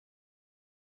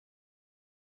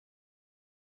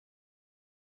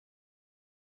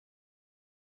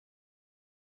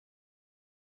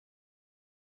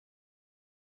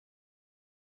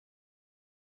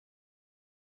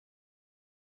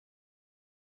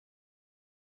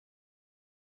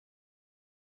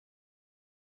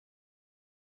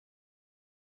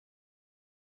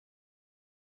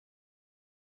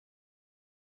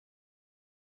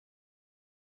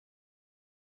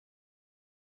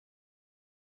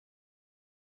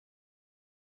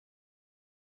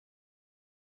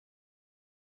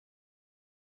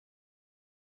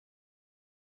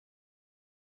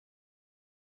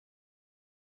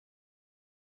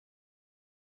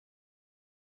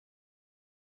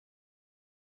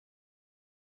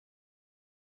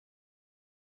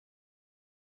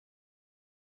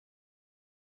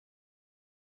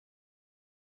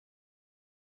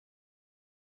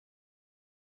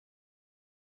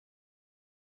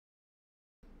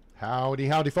Howdy,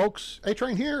 howdy, folks.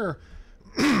 A-Train here.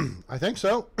 I think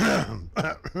so.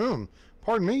 Pardon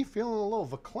me, feeling a little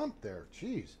verklempt there.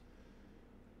 Jeez.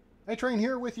 A-Train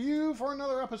here with you for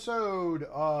another episode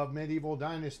of Medieval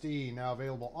Dynasty, now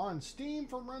available on Steam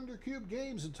from Rendercube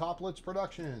Games and Toplitz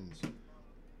Productions.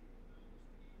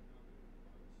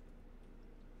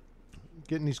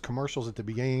 Getting these commercials at the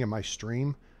beginning of my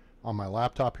stream on my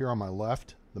laptop here on my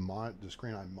left, the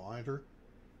screen I monitor,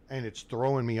 and it's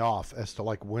throwing me off as to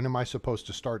like when am I supposed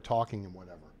to start talking and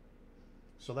whatever.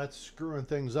 So that's screwing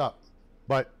things up,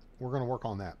 but we're going to work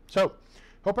on that. So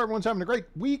hope everyone's having a great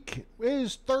week. It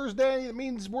is Thursday. It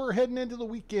means we're heading into the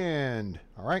weekend.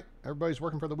 All right, everybody's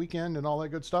working for the weekend and all that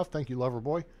good stuff. Thank you,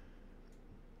 Loverboy.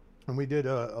 And we did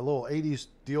a little 80s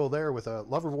deal there with a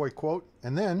Loverboy quote,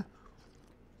 and then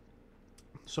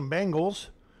some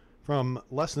Bangles from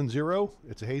Less Than Zero.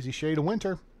 It's a hazy shade of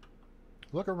winter.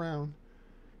 Look around.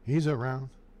 He's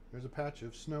around. There's a patch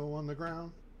of snow on the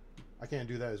ground. I can't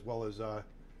do that as well as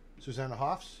Susanna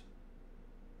Hoffs.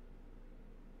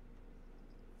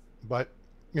 But,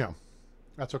 you know,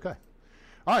 that's okay.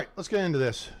 All right, let's get into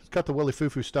this. Let's cut the Willy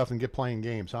Foo-Foo stuff and get playing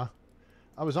games, huh?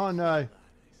 I was on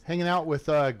hanging out with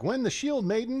Gwen the Shield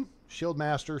Maiden, Shield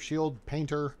Master, Shield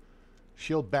Painter,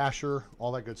 Shield Basher,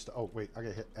 all that good stuff. Oh, wait, I got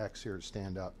to hit X here to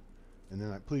stand up. And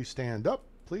then please stand up.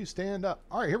 Please stand up.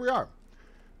 All right, here we are.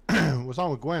 Was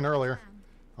on with Gwen earlier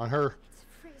on her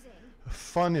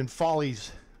Fun and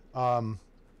Follies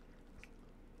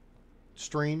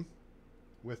stream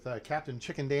with Captain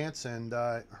Chicken Dance and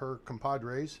her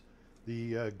compadres,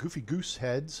 the Goofy Goose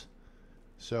Heads.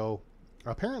 So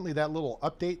apparently that little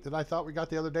update that I thought we got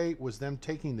the other day was them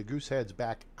taking the Goose Heads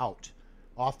back out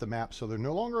off the map, so they're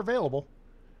no longer available.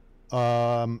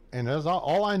 And as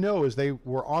all I know is they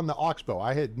were on the Oxbow.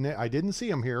 I didn't see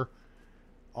them here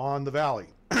on the valley.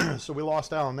 So we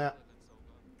lost out on that.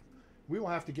 We will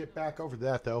have to get back over to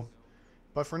that though.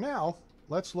 But for now,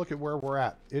 let's look at where we're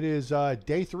at. It is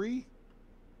day 3.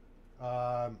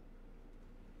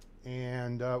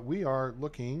 And we are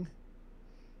looking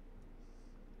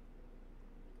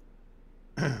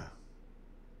hang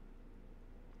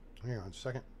on a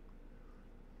second.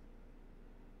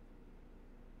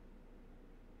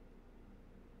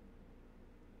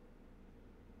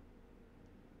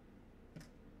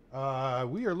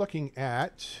 We are looking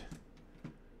at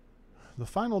the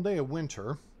final day of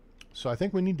winter. So I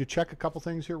think we need to check a couple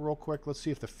things here real quick. Let's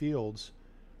see if the fields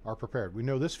are prepared. We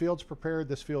know this field's prepared.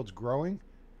 This field's growing.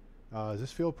 Is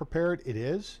this field prepared? It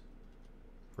is.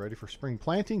 Ready for spring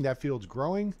planting. That field's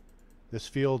growing. This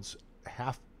field's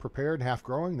half prepared, half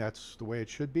growing. That's the way it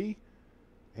should be.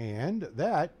 And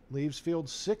that leaves field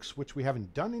 6, which we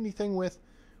haven't done anything with.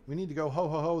 We need to go ho,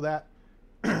 ho, ho that.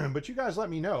 But you guys let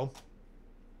me know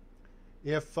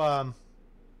if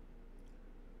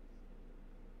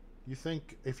you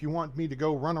think, if you want me to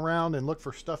go run around and look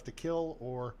for stuff to kill,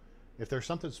 or if there's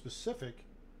something specific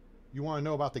you want to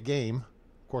know about the game.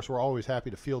 Of course, we're always happy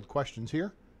to field questions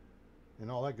here and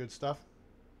all that good stuff.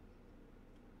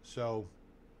 So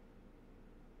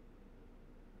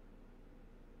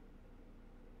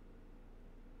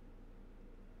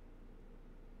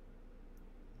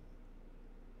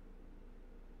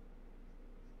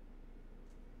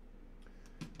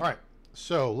all right,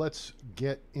 so let's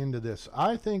get into this.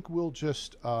 I think we'll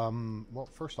just, well,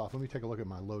 first off, let me take a look at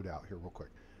my loadout here real quick.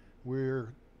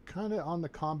 We're kind of on the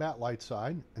combat light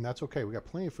side, and that's okay. We got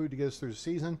plenty of food to get us through the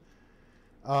season.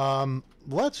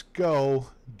 Let's go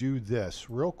do this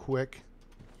real quick,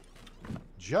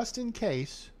 just in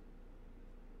case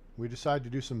we decide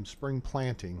to do some spring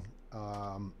planting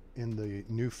in the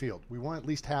new field. We want to at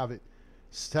least have it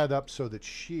set up so that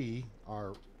she,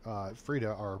 our Frida,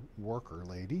 our worker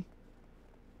lady,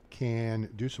 can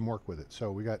do some work with it.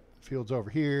 So we got fields over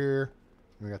here,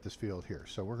 and we got this field here.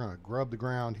 So we're going to grub the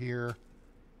ground here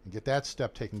and get that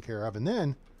step taken care of. And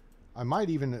then I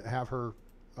might even have her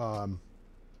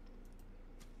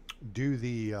do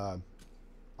the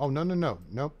oh,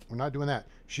 nope, we're not doing that.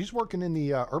 She's working in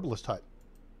the herbalist hut,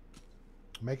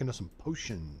 making us some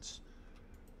potions.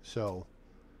 So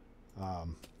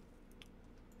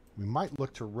we might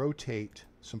look to rotate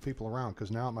some people around, because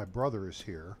now my brother is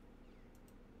here.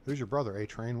 Who's your brother,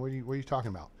 A-Train? What are you talking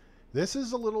about? This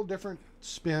is a little different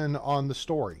spin on the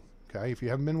story, okay? If you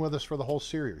haven't been with us for the whole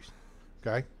series,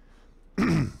 okay?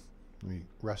 Let me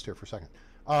rest here for a second.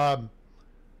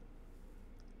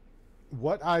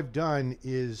 What I've done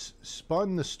is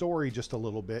spun the story just a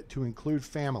little bit to include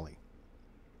family,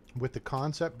 with the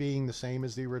concept being the same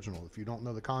as the original. If you don't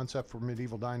know the concept for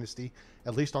Medieval Dynasty,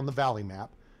 at least on the Valley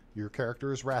map, your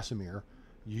character is Rasimir.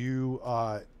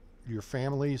 Your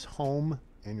family's home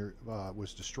and your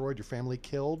was destroyed, your family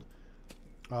killed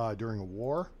during a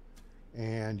war,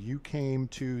 and you came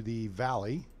to the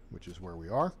valley, which is where we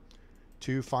are,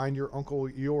 to find your Uncle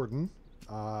Iordian.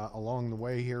 Along the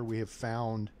way here, we have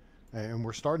found, and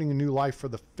we're starting a new life for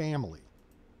the family.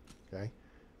 Okay,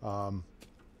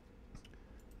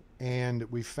 and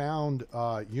we found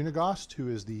Uniegost, who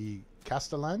is the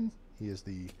Castellan. He is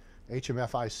the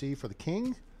HMFIC for the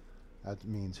king. That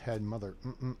means head mother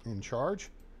in charge.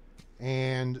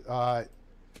 And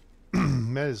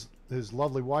met his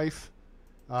lovely wife.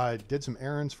 Did some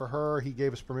errands for her. He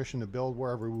gave us permission to build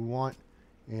wherever we want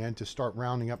and to start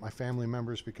rounding up my family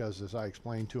members because, as I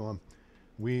explained to him,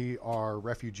 we are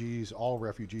refugees, all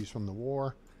refugees from the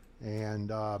war,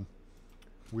 and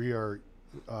we are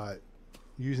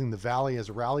using the valley as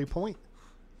a rally point.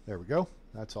 There we go.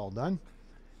 That's all done.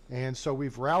 And so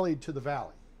we've rallied to the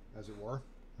valley, as it were.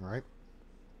 All right.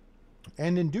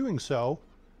 And in doing so,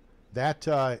 that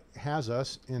has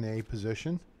us in a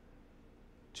position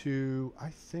to, I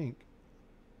think,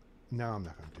 no, I'm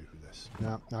not going to do this.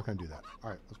 No, not going to do that. All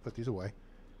right, let's put these away.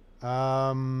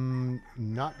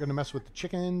 Not going to mess with the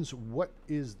chickens. What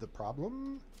is the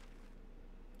problem?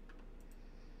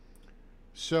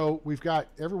 So we've got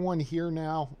everyone here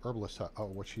now. Herbalist. Oh,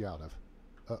 what's she out of?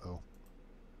 Uh-oh.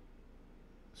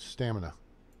 Stamina.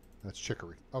 That's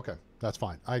chicory. Okay, that's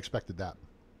fine. I expected that.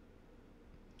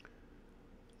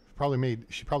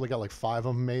 She probably got like 5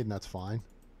 of them made, and that's fine.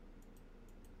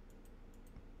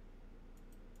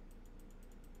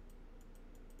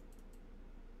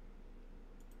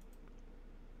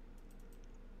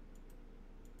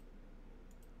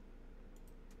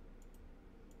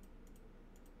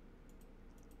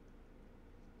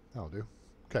 That'll do.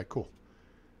 Okay, cool.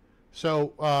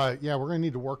 So, yeah, we're going to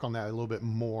need to work on that a little bit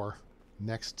more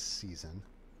next season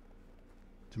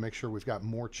to make sure we've got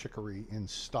more chicory in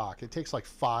stock. It takes like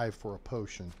 5 for a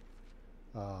potion,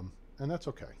 and that's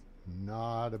okay.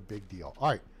 Not a big deal. All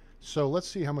right, so let's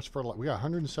see how much fertilizer. We got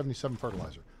 177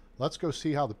 fertilizer. Let's go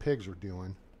see how the pigs are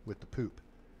doing with the poop.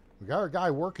 We got our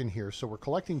guy working here, so we're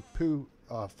collecting poo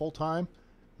full time.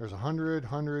 There's 100,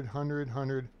 100, 100,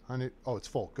 100, 100. Oh, it's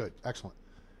full. Good. Excellent.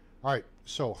 All right,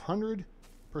 so 100%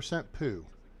 poo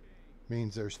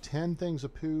means there's 10 things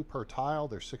of poo per tile.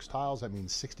 There's 6 tiles. That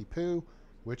means 60 poo,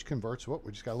 which converts, whoop,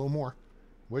 we just got a little more,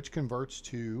 which converts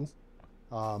to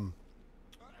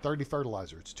 30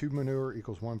 fertilizer. It's 2 manure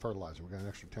equals 1 fertilizer. We got an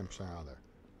extra 10% out of there.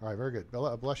 All right, very good.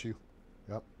 Bella, bless you.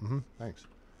 Yep, thanks.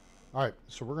 All right,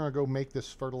 so we're going to go make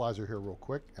this fertilizer here real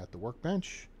quick at the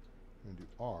workbench. I'm going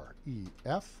to do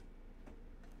REF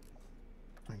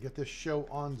and get this show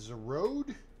on the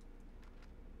road.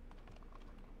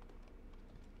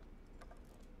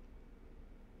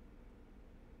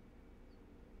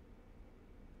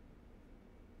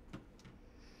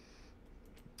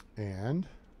 And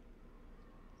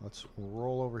let's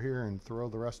roll over here and throw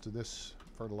the rest of this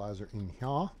fertilizer in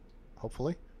here,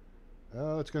 hopefully.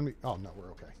 Oh, it's going to be... Oh, no, we're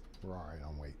okay. We're all right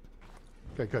on weight.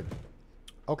 Okay, good.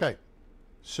 Okay,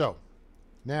 so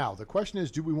now the question is,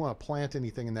 do we want to plant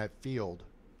anything in that field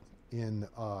in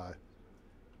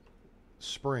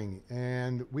spring?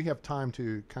 And we have time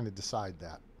to kind of decide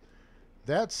that.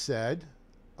 That said,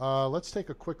 let's take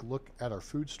a quick look at our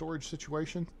food storage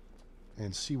situation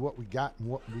and see what we got and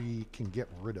what we can get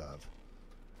rid of.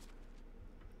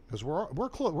 Because we're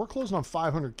closing on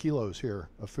 500 kilos here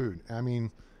of food. I mean,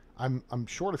 I'm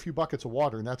short a few buckets of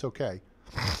water, and that's okay.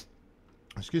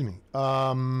 Excuse me.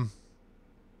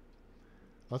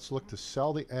 Let's look to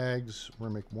sell the eggs. We're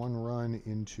gonna make one run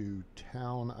into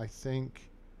town, I think.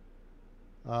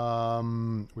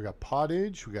 We got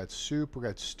pottage, we got soup, we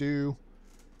got stew.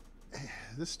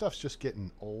 This stuff's just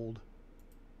getting old.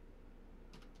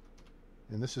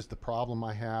 And this is the problem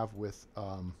I have with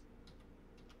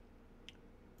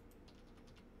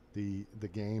the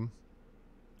game.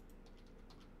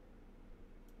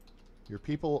 Your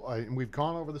people, and we've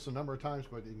gone over this a number of times,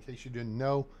 but in case you didn't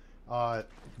know,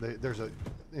 there's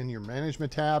in your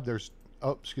management tab,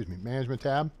 management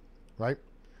tab, right?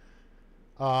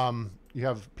 You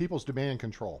have people's demand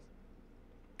control.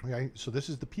 Okay, so this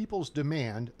is the people's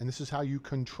demand, and this is how you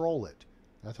control it.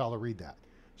 That's how to read that.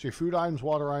 So your food items,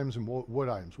 water items, and wood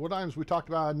items. Wood items we talked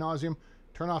about ad nauseum.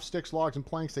 Turn off sticks, logs, and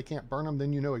planks. They can't burn them.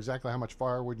 Then you know exactly how much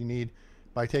firewood you need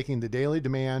by taking the daily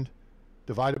demand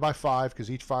divided by 5,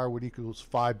 because each firewood equals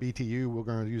 5 BTU. We're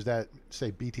going to use that,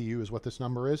 say BTU is what this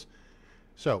number is.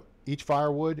 So each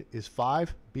firewood is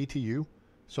 5 BTU.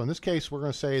 So in this case, we're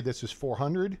going to say this is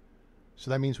 400. So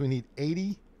that means we need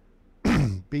 80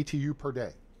 BTU per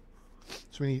day.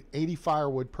 So we need 80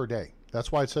 firewood per day.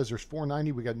 That's why it says there's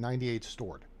 490. We got 98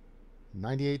 stored.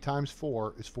 98 times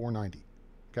 4 is 490.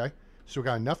 Okay? So we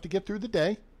got enough to get through the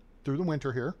day, through the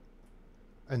winter here,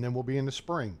 and then we'll be in the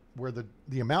spring where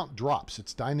the amount drops.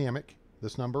 It's dynamic.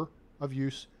 This number of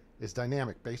use is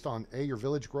dynamic based on A, your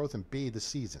village growth, and B, the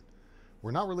season.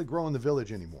 We're not really growing the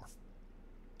village anymore.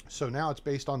 So now it's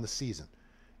based on the season.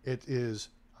 It is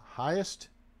highest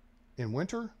in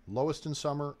winter, lowest in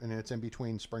summer, and it's in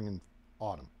between spring and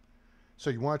autumn. So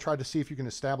you want to try to see if you can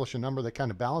establish a number that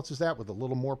kind of balances that with a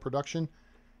little more production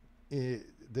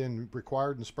than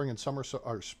required in spring and summer,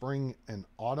 or spring and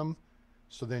autumn.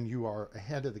 So then you are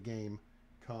ahead of the game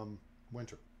come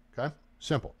winter. Okay,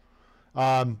 simple.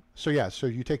 So yeah, so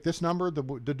you take this number,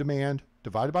 the demand,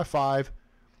 divided by 5.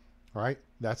 All right,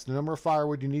 that's the number of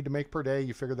firewood you need to make per day.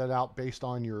 You figure that out based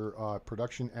on your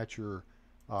production at your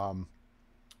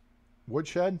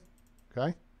woodshed.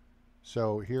 Okay,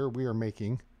 so here we are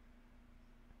making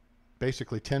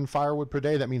basically 10 firewood per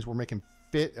day. That means we're making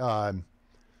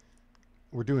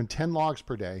we're doing 10 logs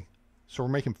per day, so we're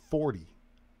making 40.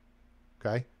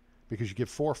 Okay, because you get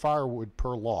 4 firewood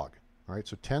per log. All right,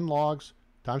 so 10 logs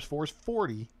times 4 is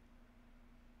 40,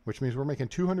 which means we're making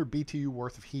 200 BTU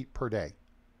worth of heat per day.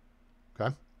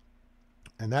 Okay,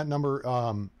 and that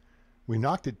number, we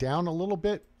knocked it down a little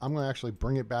bit. I'm going to actually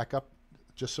bring it back up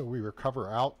just so we recover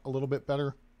out a little bit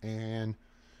better. And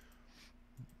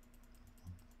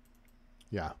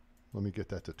yeah, let me get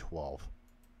that to 12.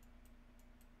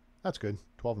 That's good.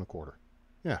 12 and a quarter.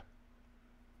 Yeah.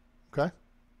 Okay.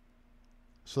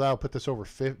 So that'll put this over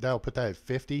 50. That'll put that at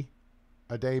 50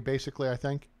 a day, basically, I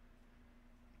think.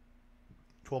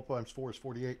 12 times 4 is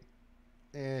 48.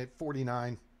 And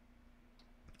 49.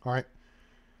 All right.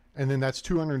 And then that's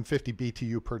 250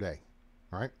 BTU per day.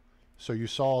 All right. So you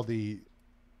saw the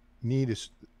need is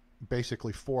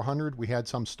basically 400. We had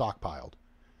some stockpiled.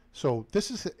 So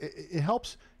this is, it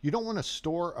helps. You don't want to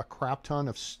store a crap ton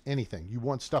of anything. You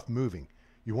want stuff moving.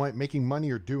 You want it making money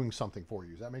or doing something for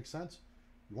you. Does that make sense?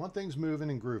 You want things moving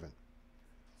and grooving.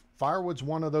 Firewood's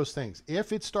one of those things.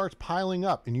 If it starts piling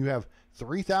up and you have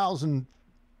 3,000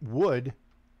 wood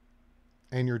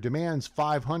and your demand's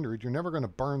 500, you're never going to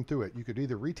burn through it. You could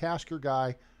either retask your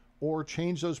guy or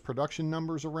change those production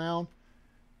numbers around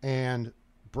and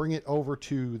bring it over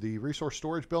to the resource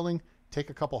storage building, take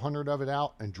a couple hundred of it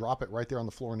out and drop it right there on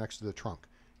the floor next to the trunk.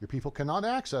 Your people cannot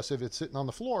access if it's sitting on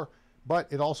the floor, but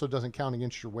it also doesn't count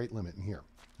against your weight limit in here.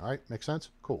 All right, make sense?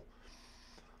 Cool.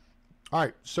 All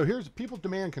right, so here's people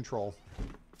demand control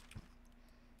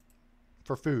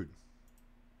for food.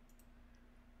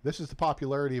 This is the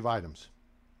popularity of items.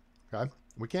 Okay,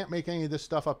 we can't make any of this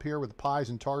stuff up here with the pies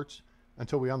and tarts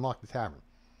until we unlock the tavern.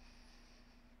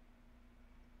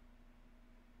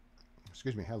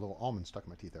 Excuse me, I had a little almond stuck in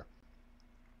my teeth there.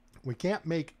 We can't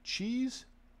make cheese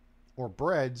or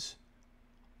breads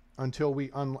until we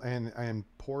and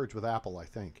porridge with apple, I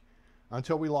think,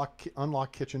 until we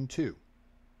unlock kitchen 2.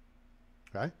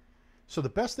 Okay, so the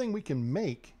best thing we can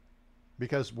make,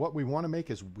 because what we want to make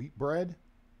is wheat bread.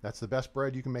 That's the best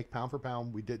bread you can make pound for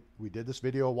pound. We did this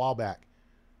video a while back.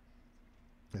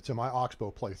 It's in my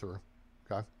Oxbow playthrough.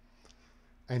 Okay,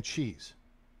 and cheese.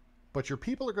 But your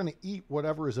people are going to eat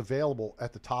whatever is available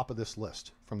at the top of this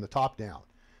list, from the top down.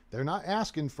 They're not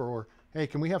asking for, hey,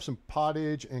 can we have some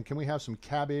pottage, and can we have some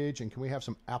cabbage, and can we have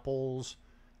some apples,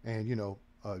 and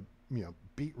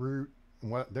beetroot,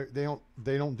 and what?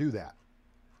 They don't do that.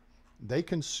 They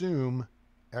consume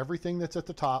everything that's at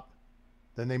the top,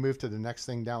 then they move to the next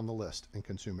thing down the list and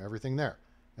consume everything there,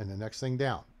 and the next thing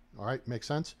down. All right, makes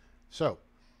sense? So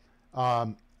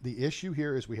the issue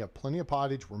here is we have plenty of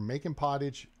pottage. We're making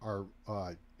pottage. Our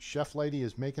chef lady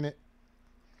is making it.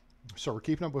 So we're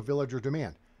keeping up with villager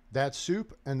demand. That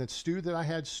soup and that stew that I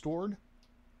had stored,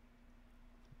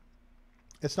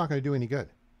 it's not going to do any good.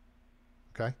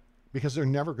 Okay? Because they're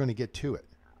never going to get to it.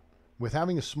 With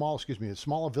having a small, as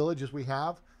small a village as we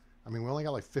have, I mean, we only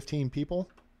got like 15 people.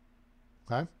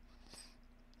 Okay?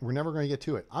 We're never going to get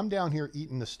to it. I'm down here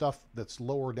eating the stuff that's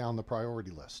lower down the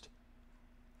priority list.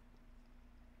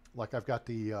 Like I've got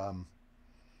the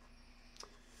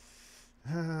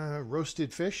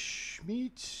roasted fish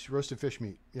meat.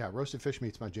 Yeah, roasted fish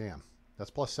meat's my jam. That's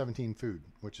plus 17 food,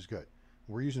 which is good.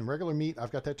 We're using regular meat.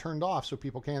 I've got that turned off so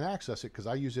people can't access it because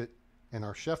I use it and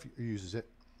our chef uses it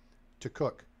to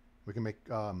cook. We can make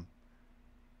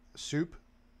soup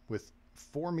with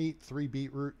 4 meat, 3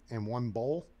 beetroot, and 1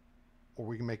 bowl. Or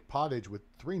we can make pottage with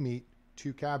 3 meat,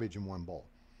 2 cabbage, and 1 bowl.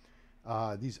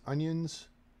 These onions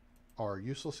are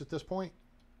useless at this point.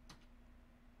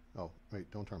 Oh, wait,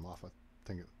 don't turn them off. I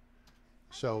think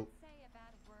so.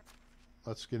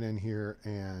 Let's get in here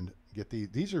and get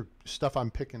these are stuff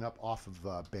I'm picking up off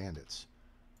of bandits.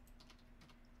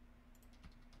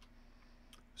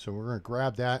 So we're going to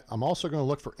grab that. I'm also going to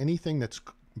look for anything that's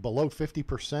below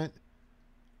 50%.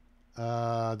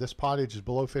 This pottage is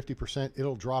below 50%.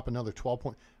 It'll drop another 12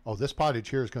 point. Oh, this pottage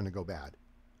here is going to go bad.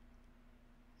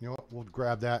 You know what? We'll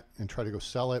grab that and try to go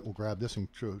sell it. We'll grab this and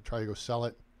try to go sell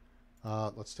it.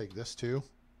 Let's take this too.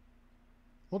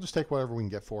 We'll just take whatever we can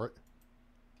get for it.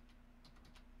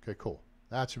 Okay, cool.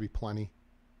 That should be plenty.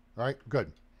 All right,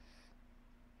 good.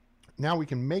 Now we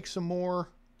can make some more.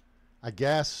 I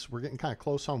guess we're getting kind of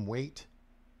close on weight.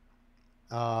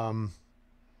 Trying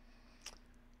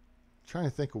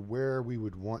to think of where we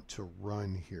would want to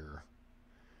run here.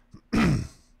 Where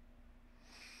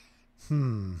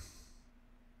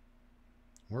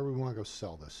we want to go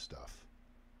sell this stuff?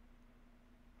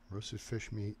 Roasted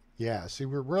fish meat. Yeah, see,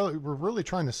 we're really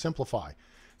trying to simplify.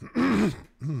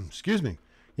 Excuse me.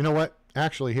 You know what?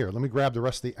 Actually, here, let me grab the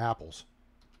rest of the apples.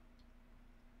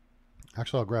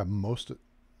 Actually, I'll grab most of...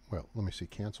 Well, let me see.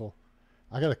 Cancel.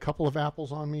 I got a couple of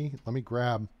apples on me. Let me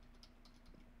grab...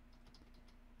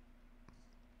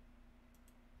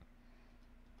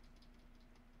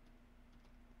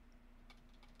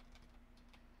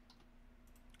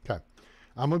 Okay.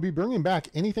 I'm going to be bringing back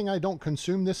anything I don't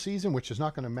consume this season, which is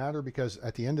not going to matter because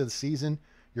at the end of the season,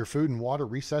 your food and water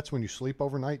resets when you sleep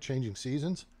overnight, changing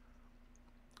seasons.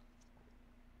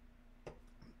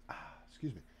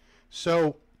 Excuse me.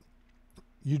 So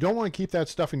you don't want to keep that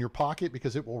stuff in your pocket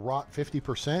because it will rot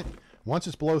 50%. Once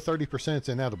it's below 30%, it's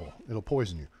inedible. It'll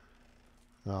poison you.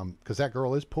 Because that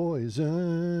girl is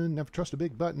poison. Never trust a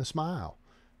big butt and a smile.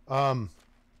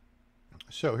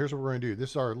 So here's what we're going to do.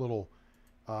 This is our little...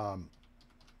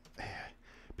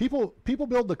 people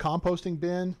build the composting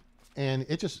bin and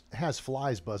it just has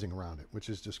flies buzzing around it, which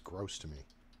is just gross to me.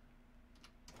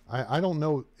 I don't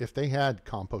know if they had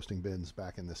composting bins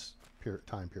back in this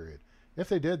time period. If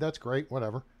they did, that's great,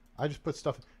 whatever. I just put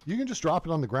stuff, you can just drop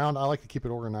it on the ground. I like to keep it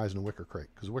organized in a wicker crate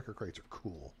because wicker crates are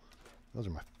cool. Those are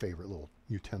my favorite little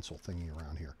utensil thingy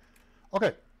around here.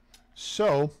 Okay,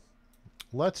 so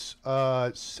let's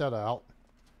set out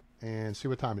and see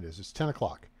what time it is. It's 10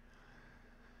 o'clock.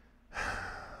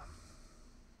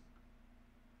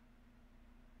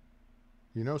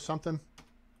 You know something?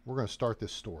 We're going to start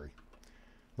this story.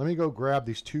 Let me go grab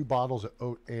these 2 bottles of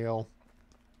oat ale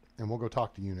and we'll go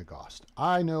talk to Uniegost.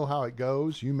 I know how it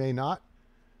goes. You may not.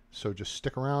 So just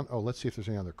stick around. Oh, let's see if there's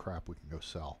any other crap we can go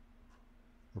sell.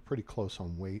 We're pretty close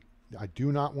on weight. I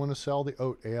do not want to sell the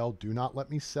oat ale. Do not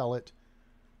let me sell it.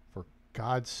 For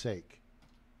God's sake.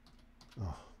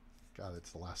 Oh, God,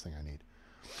 it's the last thing I need.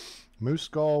 Moose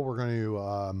skull, we're going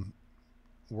to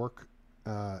work,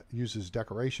 use as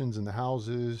decorations in the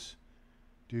houses.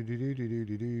 A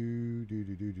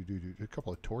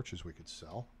couple of torches we could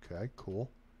sell. Okay,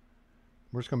 cool.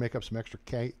 We're just going to make up some extra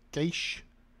cash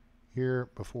here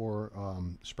before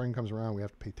spring comes around. We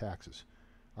have to pay taxes.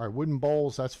 All right, wooden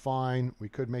bowls, that's fine. We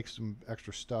could make some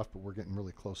extra stuff, but we're getting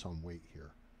really close on weight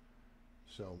here.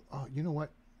 So, oh, you know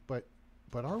what? But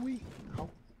are we? How?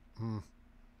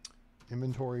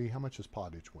 Inventory, how much does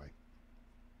pottage weigh?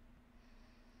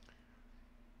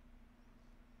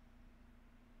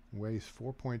 Weighs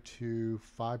 4.2,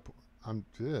 5. I'm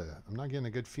not getting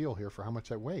a good feel here for how much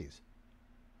that weighs.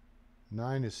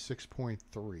 9 is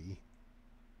 6.3.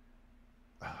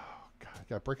 Oh, God, I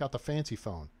got to break out the fancy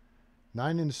phone.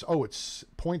 9 and, oh, it's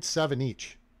 0.7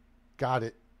 each. Got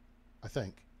it, I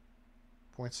think.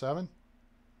 0.7?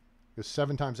 Because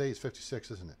 7 times 8 is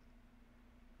 56, isn't it?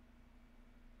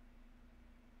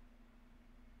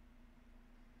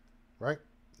 Right?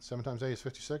 7 times 8 is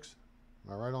 56?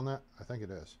 Am I right on that? I think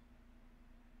it is.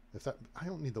 If that, I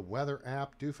don't need the weather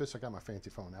app. Doofus, I got my fancy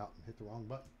phone out and hit the wrong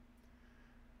button.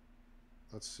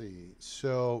 Let's see.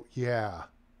 So, yeah.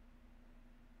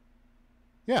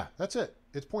 Yeah, that's it.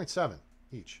 It's 0.7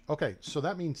 each. Okay, so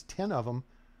that means 10 of them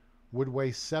would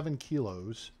weigh 7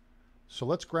 kilos. So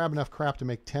let's grab enough crap to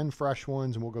make 10 fresh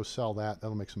ones and we'll go sell that.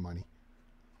 That'll make some money.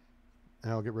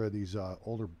 And I'll get rid of these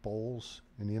older bowls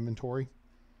in the inventory.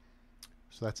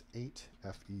 So that's 8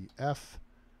 FEF.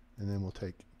 And then we'll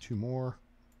take 2 more.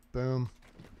 Boom.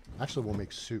 Actually, we'll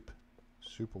make soup.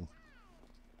 Soup will...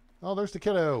 Oh, there's the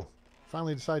kiddo.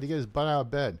 Finally decided to get his butt out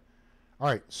of bed. All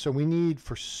right, so we need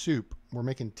for soup, we're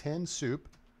making 10 soup.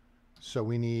 So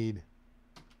we need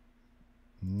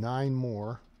 9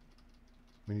 more.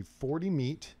 We need 40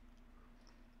 meat.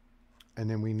 And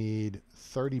then we need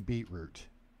 30 beetroot.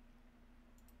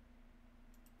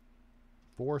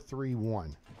 4, 3,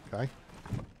 1. Okay.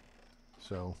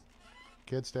 So,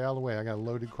 kids, stay out of the way. I got a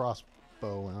loaded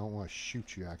crossbow and I don't want to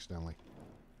shoot you accidentally.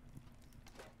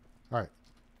 All right.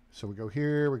 So we go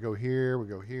here, we go here, we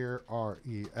go here.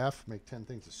 REF. Make 10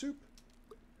 things of soup.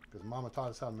 Because Mama taught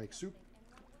us how to make soup.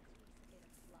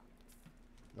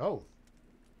 Oh.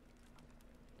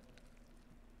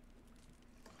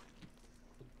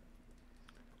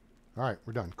 All right,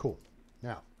 we're done. Cool.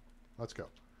 Now, let's go.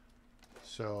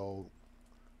 So,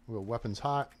 we'll weapons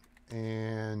hot,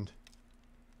 and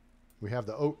we have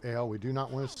the oat ale. We do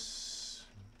not want to...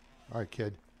 All right,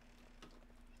 kid.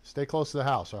 Stay close to the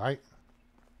house, all right?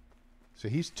 So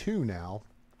he's 2 now.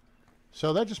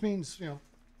 So that just means, you know,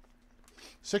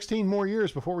 16 more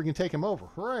years before we can take him over.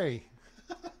 Hooray!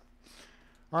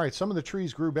 All right, some of the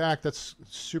trees grew back. That's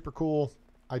super cool.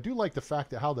 I do like the fact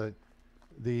that how oh,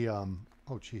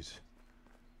 jeez.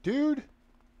 Dude,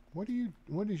 who are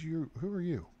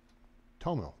you?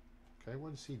 Tomil. Okay,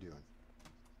 what is he doing?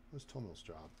 What's Tomil's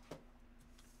job?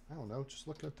 I don't know. Just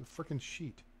look at the frickin'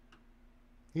 sheet.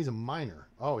 He's a miner.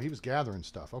 Oh, he was gathering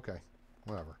stuff. Okay,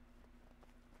 whatever.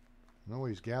 I don't know what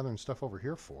he's gathering stuff over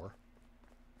here for.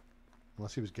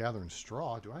 Unless he was gathering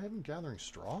straw. Do I have him gathering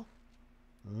straw?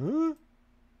 Huh?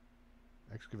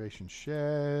 Excavation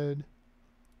shed.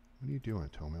 What are you doing,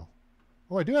 Tomil?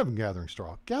 Oh, I do have him gathering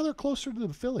straw. Gather closer to the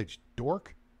village,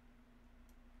 dork.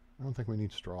 I don't think we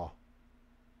need straw.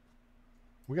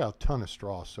 We got a ton of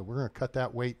straw, so we're going to cut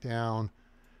that weight down.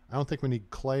 I don't think we need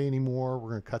clay anymore. We're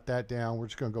going to cut that down. We're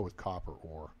just going to go with copper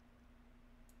ore.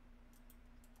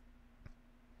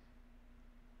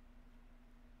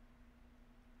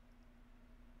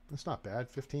 That's not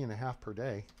bad. 15.5 per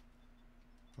day.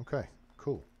 Okay,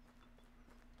 cool.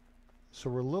 So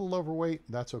we're a little overweight.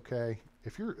 That's okay.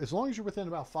 As long as you're within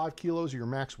about 5 kilos of your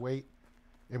max weight,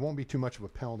 it won't be too much of a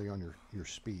penalty on your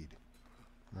speed.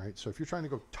 All right. So if you're trying to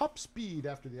go top speed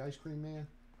after the ice cream man,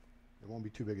 it won't be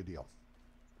too big a deal.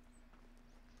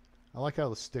 I like how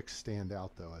the sticks stand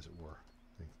out, though, as it were.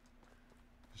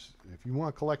 If you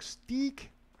want to collect steak,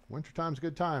 wintertime's a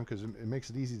good time because it makes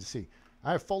it easy to see.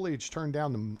 I have foliage turned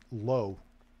down to low,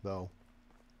 though.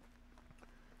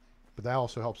 But that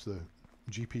also helps the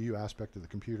GPU aspect of the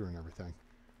computer and everything.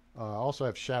 I also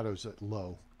have shadows at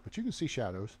low, but you can see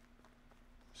shadows.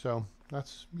 So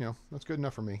that's, you know, that's good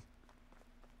enough for me.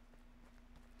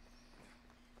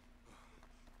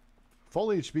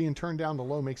 Foliage being turned down to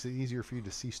low makes it easier for you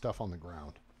to see stuff on the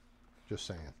ground. Just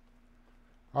saying.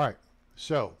 All right,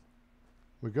 so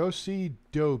we go see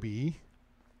Dobie.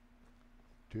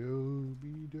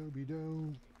 Dobie,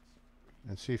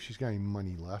 and see if she's got any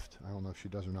money left. I don't know if she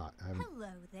does or not. Hello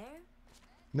there.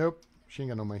 Nope, she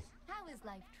ain't got no money. How is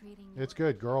life treating you? It's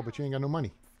good, girl, but you ain't got no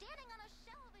money. Standing on a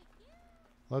shelf here.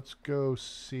 Let's go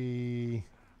see.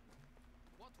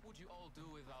 What would you all do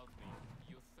without me,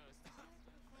 you thirsty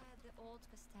bastards? The old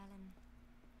Castellan.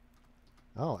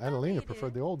 Oh, Adelina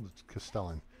preferred the old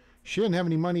Castellan. She didn't have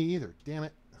any money either. Damn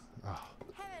it. Oh.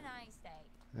 Have a nice day.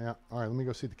 Yeah. All right, let me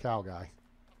go see the cow guy.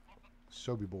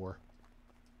 Sobibor.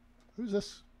 Who's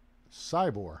this?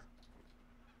 Cybor.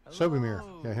 Sobimir.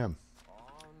 Yeah, him.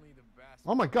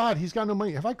 Oh my God, he's got no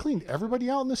money. Have I cleaned everybody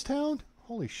out in this town?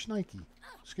 Holy shnikey.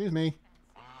 Excuse me.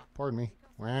 Pardon me.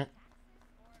 Wah.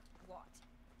 What?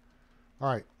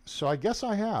 All right, so I guess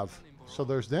I have. So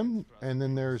there's them, and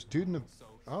then there's dude in the...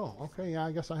 Oh, okay, yeah,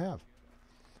 I guess I have.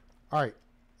 All right.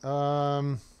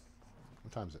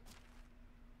 What time is it?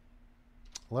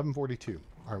 11:42.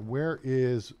 All right, where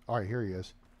is... All right, here he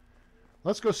is.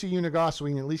 Let's go see Uniegost so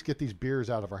we can at least get these beers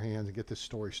out of our hands and get this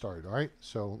story started, all right?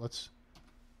 So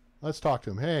let's talk to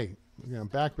him. Hey, you know,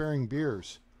 back-bearing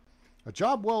beers. A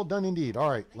job well done indeed. All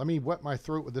right, let me wet my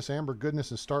throat with this amber goodness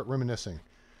and start reminiscing.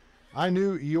 I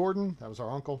knew Iordian, that was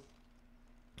our uncle,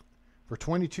 for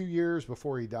 22 years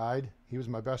before he died. He was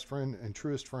my best friend and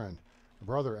truest friend. A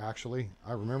brother, actually.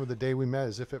 I remember the day we met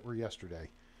as if it were yesterday.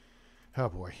 Oh,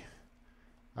 boy.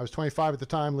 I was 25 at the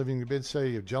time, living in the big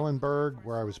city of Jellenberg,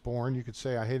 where I was born. You could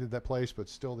say I hated that place, but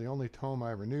still the only home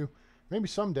I ever knew. Maybe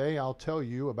someday I'll tell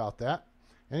you about that.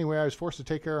 Anyway, I was forced to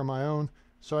take care of my own,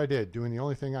 so I did, doing the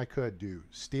only thing I could do,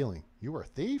 stealing. You were a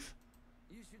thief?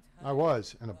 I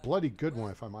was, and a bloody good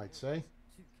one, if I might say.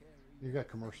 You got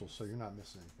commercials, so you're not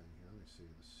missing anything here. Let me see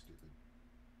this stupid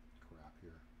crap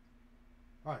here.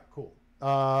 All right, cool.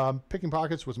 Picking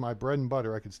pockets was my bread and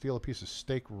butter. I could steal a piece of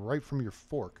steak right from your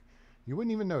fork. You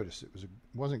wouldn't even notice. It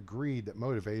wasn't greed that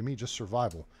motivated me, just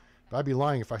survival. But I'd be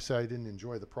lying if I said I didn't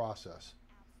enjoy the process.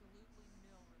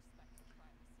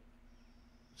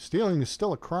 Stealing is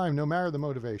still a crime, no matter the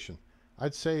motivation.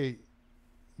 I'd say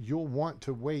you'll want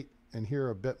to wait and hear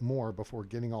a bit more before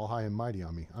getting all high and mighty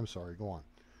on me. I'm sorry, go on.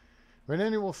 An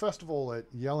annual festival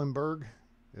at Jellenberg,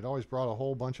 it always brought a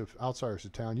whole bunch of outsiders to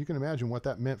town. You can imagine what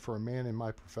that meant for a man in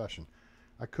my profession.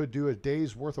 I could do a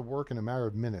day's worth of work in a matter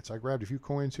of minutes. I grabbed a few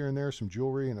coins here and there, some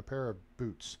jewelry, and a pair of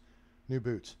boots, new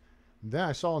boots. Then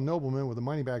I saw a nobleman with a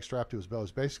money bag strapped to his belt. He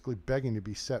was basically begging to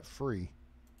be set free.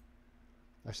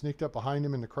 I sneaked up behind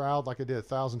him in the crowd like I did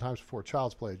 1,000 times before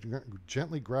Child's Play.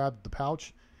 Gently grabbed the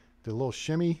pouch, did a little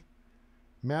shimmy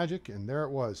magic, and there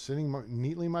it was, sitting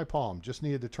neatly in my palm. Just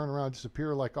needed to turn around and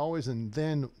disappear like always, and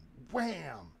then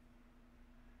wham!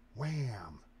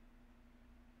 Wham!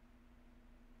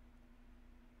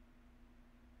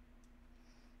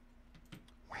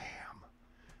 Wham!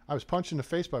 I was punched in the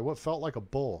face by what felt like a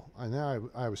bull.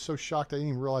 I was so shocked I didn't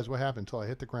even realize what happened until I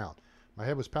hit the ground. My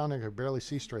head was pounding. I could barely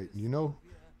see straight. And you know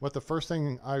what was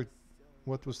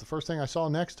the first thing I saw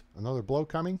next? Another blow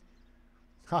coming?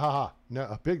 Ha ha ha.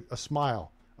 No, a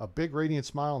smile. A big radiant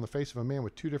smile on the face of a man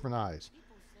with two different eyes.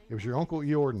 It was your Uncle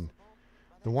Iordian,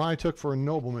 the one I took for a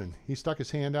nobleman. He stuck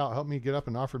his hand out, helped me get up,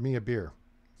 and offered me a beer.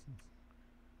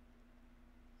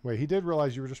 Wait, he did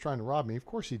realize you were just trying to rob me. Of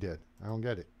course he did. I don't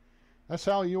get it. That's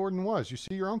how Iordian was. You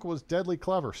see, your uncle was deadly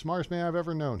clever. Smartest man I've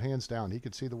ever known, hands down. He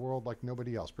could see the world like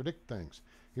nobody else, predict things.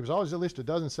 He was always at least a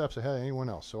dozen steps ahead of anyone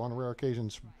else, so on a rare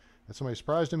occasion that somebody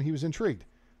surprised him, he was intrigued,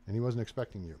 and he wasn't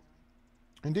expecting you.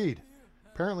 Indeed.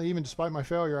 Apparently, even despite my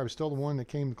failure, I was still the one that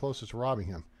came the closest to robbing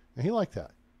him, and he liked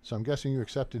that. So I'm guessing you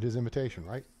accepted his invitation,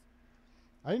 right?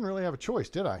 I didn't really have a choice,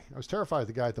 did I? I was terrified of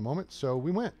the guy at the moment, so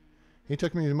we went. He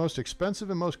took me to the most expensive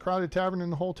and most crowded tavern in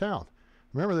the whole town.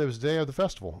 Remember, that was the day of the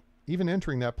festival. Even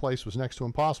entering that place was next to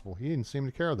impossible. He didn't seem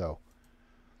to care, though.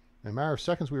 In a matter of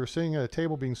seconds, we were sitting at a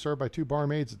table being served by two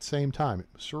barmaids at the same time. It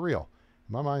was surreal.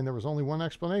 In my mind, there was only one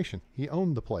explanation. He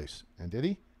owned the place. And did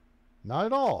he? Not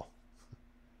at all.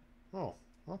 Oh,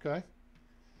 okay.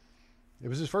 It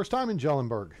was his first time in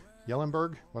Jellenberg.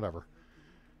 Yellenberg? Whatever.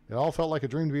 It all felt like a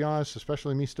dream, to be honest,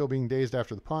 especially me still being dazed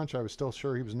after the punch. I was still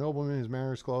sure he was a nobleman, his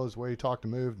manners, clothes, the way he talked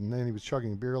and moved, and then he was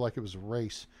chugging beer like it was a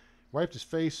race. Wiped his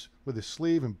face with his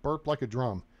sleeve and burped like a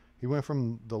drum. He went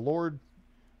from the Lord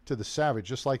to the savage,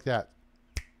 just like that.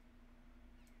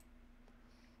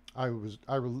 I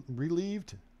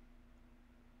relived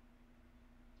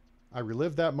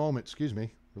that moment, excuse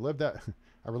me.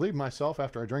 I relieved myself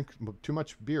after I drank too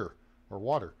much beer or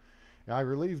water. And I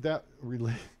relived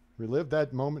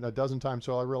that moment a dozen times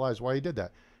so I realized why he did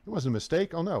that. It wasn't a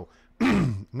mistake. Oh, no.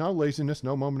 No laziness,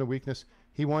 no moment of weakness.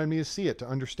 He wanted me to see it, to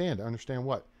understand. To understand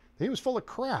what? He was full of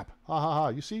crap. Ha ha ha.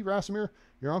 You see, Rasimir,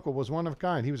 your uncle was one of a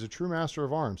kind. He was a true master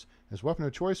of arms. His weapon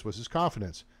of choice was his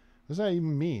confidence. What does that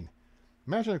even mean?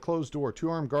 Imagine a closed door,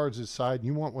 two armed guards at his side, and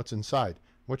you want what's inside.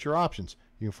 What's your options?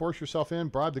 You can force yourself in,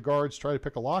 bribe the guards, try to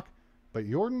pick a lock. But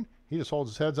Iordian, he just holds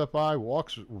his heads up high,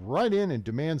 walks right in, and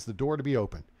demands the door to be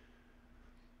opened.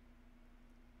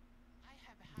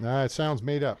 It sounds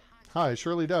made up. It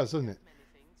surely does, doesn't it?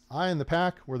 I and the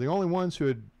pack were the only ones who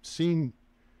had seen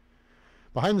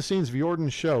behind the scenes of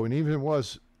Iordian's show, and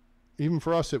even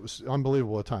for us, it was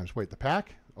unbelievable at times. Wait, the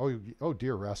pack? Oh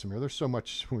dear, Rasimir, there's so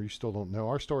much we still don't know.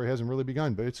 Our story hasn't really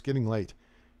begun, but it's getting late.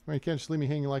 Well, you can't just leave me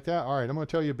hanging like that. All right, I'm going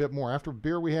to tell you a bit more. After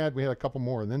beer we had a couple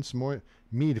more, and then some more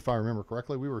meat, if I remember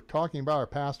correctly. We were talking about our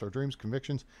past, our dreams,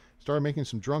 convictions, started making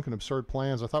some drunken, absurd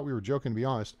plans. I thought we were joking, to be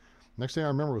honest. Next thing I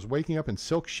remember was waking up in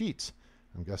silk sheets.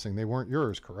 I'm guessing they weren't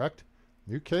yours, correct?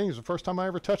 Are you kidding? It was the first time I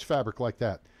ever touched fabric like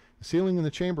that. The ceiling in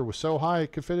the chamber was so high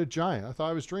it could fit a giant. I thought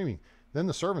I was dreaming. Then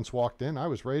the servants walked in. I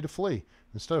was ready to flee.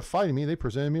 Instead of fighting me, they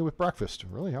presented me with breakfast.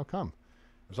 Really? How come?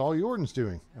 It was all Iordian's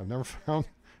doing. I've never found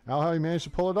out how he managed to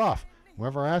pull it off.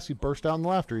 Whenever I asked, he burst out in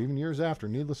laughter, even years after.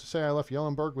 Needless to say, I left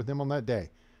Yellenberg with him on that day.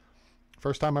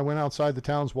 First time I went outside the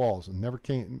town's walls and never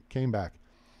came back.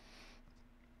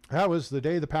 That was the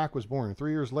day the pack was born.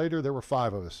 3 years later, there were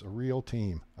 5 of us, a real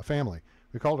team, a family.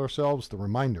 We called ourselves the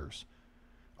Reminders.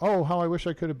 Oh, how I wish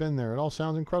I could have been there. It all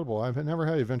sounds incredible. I've never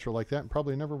had an adventure like that and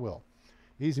probably never will.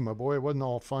 Easy, my boy. It wasn't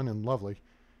all fun and lovely.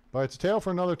 But it's a tale for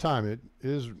another time. It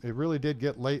really did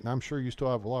get late, and I'm sure you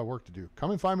still have a lot of work to do.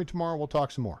 Come and find me tomorrow. We'll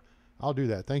talk some more. I'll do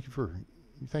that. Thank you,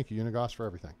 Uniegost, for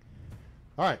everything.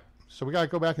 All right, so we got to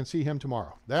go back and see him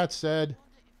tomorrow. That said,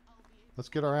 let's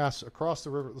get our ass across the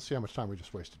river. Let's see how much time we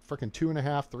just wasted. Frickin'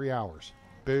 2.5, 3 hours.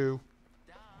 Boo.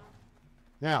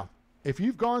 Now, if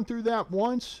you've gone through that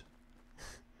once,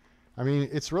 I mean,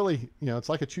 it's really, it's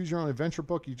like a choose your own adventure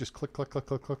book. You just click, click, click,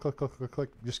 click, click, click, click, click, click.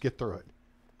 Just get through it.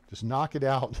 Just knock it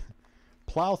out.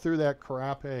 Plow through that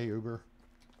crap, hey, Uber.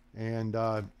 And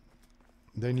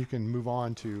then you can move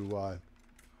on to,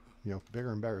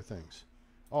 bigger and better things.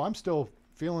 Oh, I'm still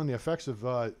feeling the effects of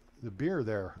the beer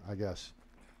there, I guess.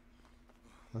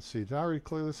 Let's see. Did I already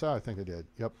clear this out? I think I did.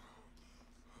 Yep.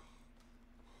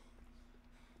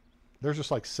 There's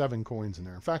just like 7 coins in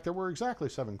there. In fact, there were exactly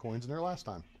 7 coins in there last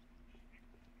time.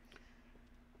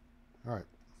 All right.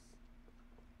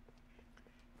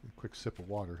 A quick sip of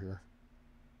water here.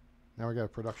 Now we got a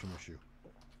production issue.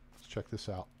 Let's check this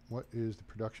out. What is the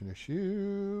production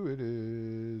issue? It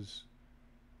is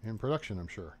In production, I'm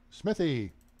sure.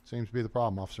 Smithy seems to be the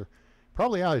problem, officer.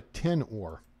 Probably out of tin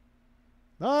ore.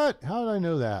 What? How did I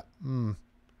know that?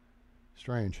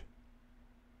 Strange.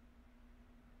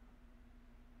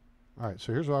 All right,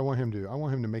 so here's what I want him to do. I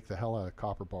want him to make the hell out of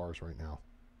copper bars right now.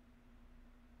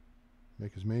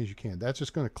 Make as many as you can. That's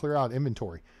just going to clear out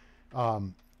inventory.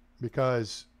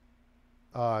 Because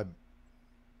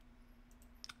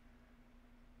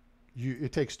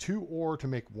it takes 2 ore to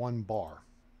make 1 bar.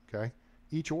 Okay?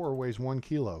 Each ore weighs 1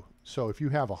 kilo. So if you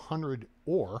have 100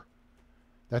 ore,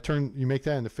 you make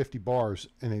that into 50 bars,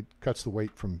 and it cuts the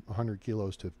weight from 100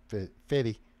 kilos to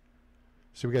 50.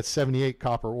 So we got 78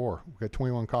 copper ore. We got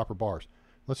 21 copper bars.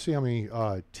 Let's see how many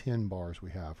tin bars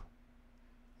we have.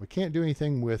 We can't do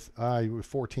anything with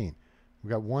 14. We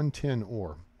got 1 tin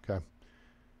ore. Okay.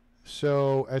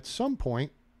 So at some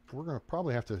point, we're going to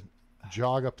probably have to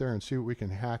jog up there and see what we can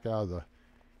hack out of the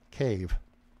cave.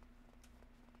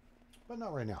 But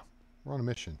not right now. We're on a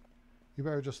mission. You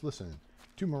better just listen.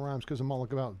 2 more rhymes because I'm all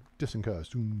about dissing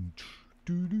cuz.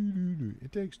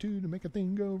 It takes 2 to make a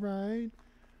thing go right.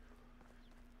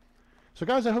 So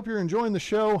guys, I hope you're enjoying the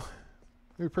show.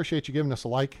 We appreciate you giving us a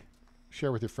like.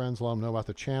 Share with your friends. Let them know about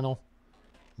the channel.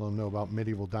 Let them know about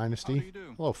Medieval Dynasty. How do you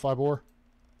do? Hello, Fibor.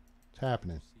 What's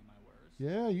happening? See my wares?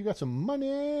 Yeah, you got some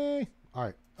money. All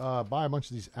right, buy a bunch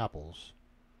of these apples.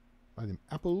 Buy them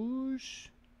apples.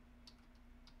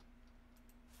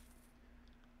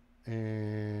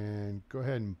 And go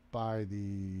ahead and buy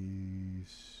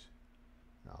these.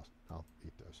 I'll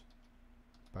eat those.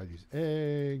 Buy these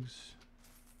eggs.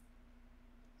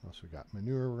 What else we got?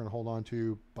 Manure we're going to hold on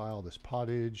to. Buy all this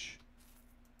pottage.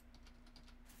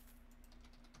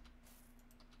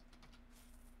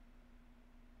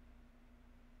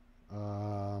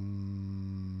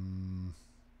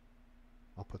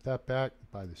 I'll put that back.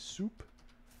 Buy the soup.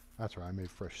 That's right, I made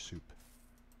fresh soup.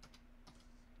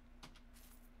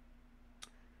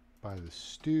 Buy the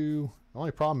stew. The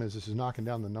only problem is this is knocking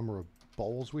down the number of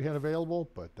bowls we had available,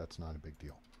 but that's not a big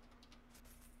deal.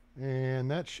 And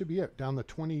that should be it. Down to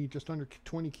 20, just under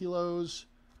 20 kilos.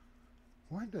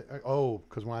 Why did oh,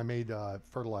 because when I made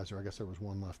fertilizer, I guess there was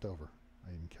 1 left over.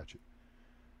 I didn't catch it.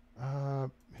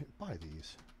 Buy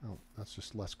these. Oh, that's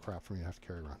just less crap for me to have to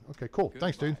carry around. Okay, cool. Goodbye.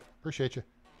 Thanks, dude. Appreciate you.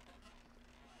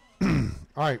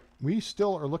 All right, we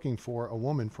still are looking for a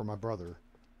woman for my brother.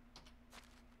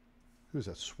 Who's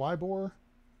that? Swibor?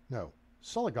 No.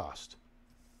 Suligost.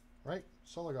 Right?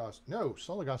 Suligost. No,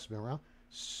 Suligost has been around.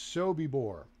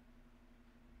 Sobibor.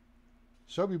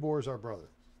 Sobibor is our brother.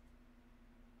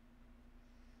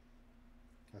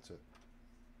 That's it.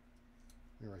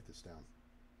 Let me write this down.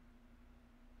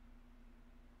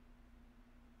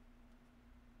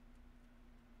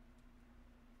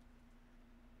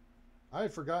 I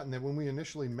had forgotten that when we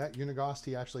initially met Uniegost,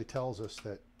 he actually tells us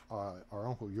that our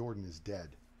Uncle Iordian is dead.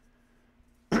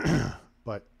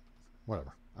 But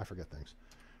whatever. I forget things.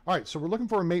 All right, so we're looking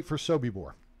for a mate for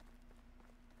Sobibor.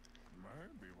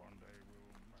 Maybe one day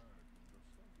we'll marry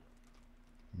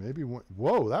the Maybe one.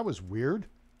 Whoa, that was weird.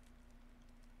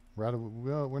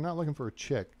 We're not looking for a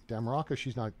chick. Damaraka,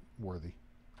 she's not worthy.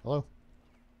 Hello?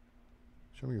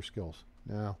 Show me your skills.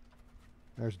 No.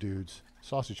 There's dudes.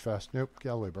 Sausage fest. Nope. Get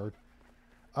out of the way, bird.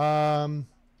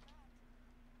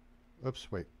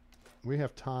 Oops, wait. We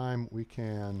have time. We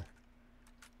can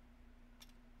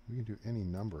do any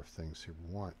number of things here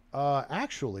we want.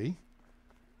 Actually,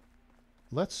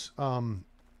 let's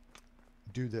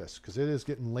do this because it is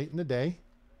getting late in the day.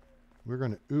 We're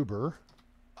going to Uber.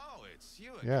 Oh, it's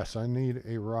you again. Yes, I need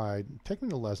a ride. Take me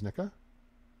to Lesnica.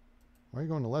 Why are you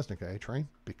going to Lesnica, train?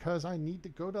 Because I need to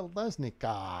go to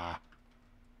Lesnica.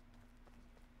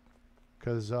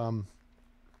 Because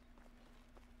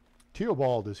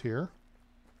Theobald is here.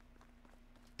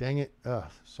 Dang it.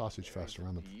 Sausage fest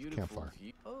around the campfire.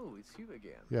 Oh, it's you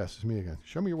again. Yes, it's me again.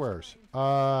 Show me your wares.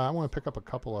 I want to pick up a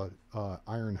couple of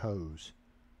iron hose.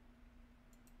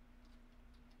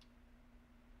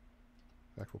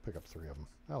 In fact, we'll pick up 3 of them.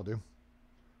 That'll do.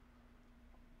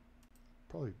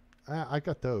 Probably. I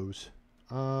got those.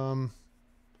 Anything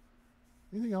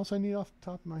else I need off the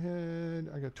top of my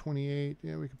head? I got 28.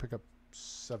 Yeah, we can pick up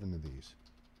 7 of these.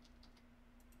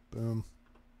 Boom.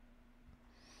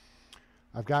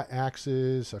 I've got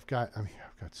axes. I've got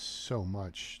so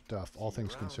much stuff. All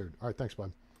things considered. All right, thanks,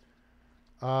 bud.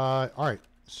 All right,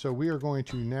 so we are going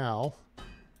to now.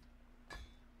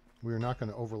 We are not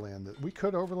going to overland this. We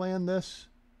could overland this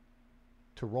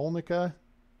to Rolnica,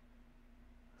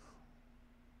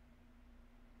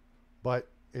 but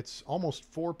it's almost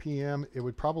 4 p.m. It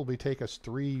would probably take us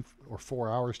 3 or 4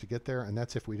 hours to get there, and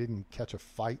that's if we didn't catch a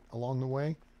fight along the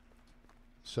way.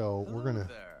 So we're gonna.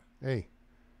 Hey,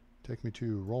 Take me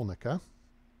to Rolnica.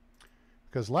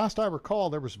 Because last I recall,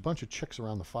 there was a bunch of chicks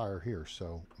around the fire here,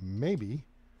 so maybe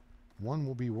one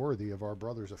will be worthy of our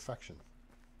brother's affection.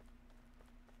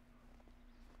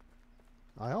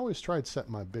 I always tried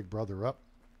setting my big brother up.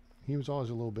 He was always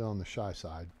a little bit on the shy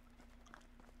side.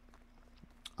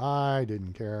 I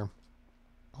didn't care.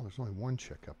 Oh, there's only one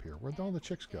chick up here. Where'd all the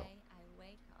chicks go? I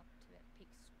wake up to a pig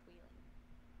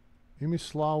squealing.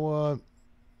 Yumislawa.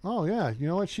 Oh, yeah. You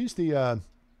know what? She's the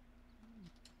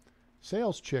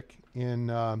sales chick in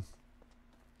the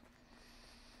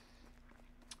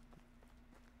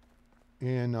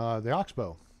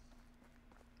Oxbow.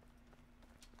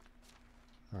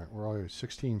 All right, we're already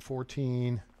 16,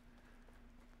 14.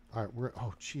 All right, we're,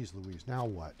 oh, geez, Louise. Now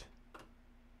what?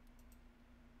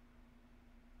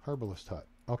 Herbalist hut.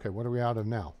 Okay, what are we out of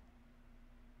now?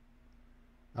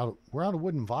 We're out of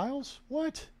wooden vials?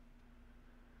 What?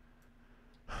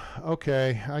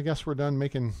 Okay, I guess we're done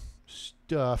making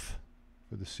stuff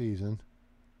for the season.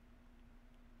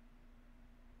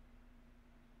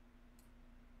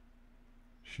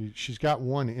 She's got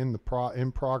one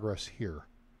in progress here.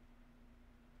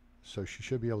 So she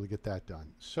should be able to get that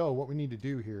done. So what we need to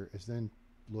do here is then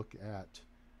look at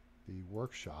the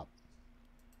workshop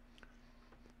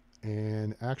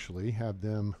and actually have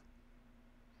them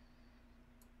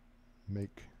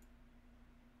make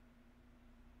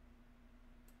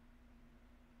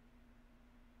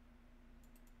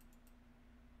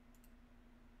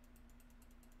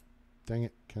dang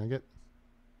it, can I get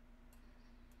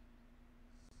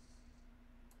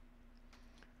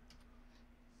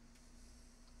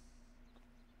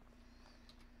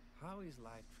How is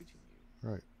life treating you?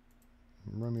 right?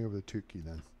 Run me over the Tukey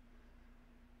then.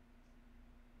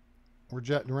 We're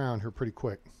jetting around here pretty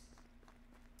quick.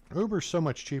 Uber's so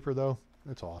much cheaper though.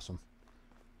 That's awesome.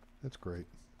 That's great.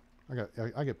 I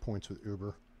get points with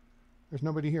Uber. There's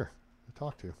nobody here to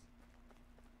talk to.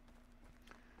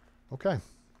 Okay.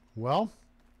 Well.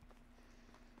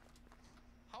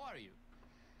 How are you?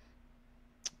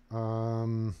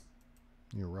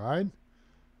 You ride?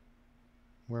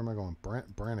 Where am I going?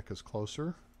 Branica's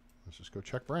closer. Let's just go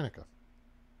check Branica.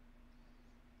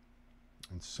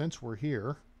 And since we're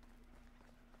here,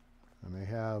 I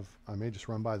may just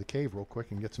run by the cave real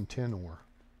quick and get some tin ore.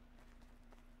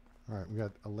 All right, we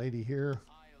got a lady here,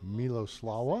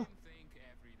 Miloslawa.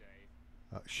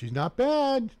 She's not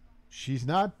bad. She's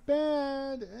not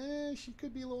bad. She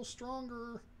could be a little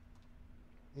stronger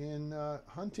in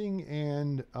hunting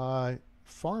and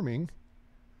farming.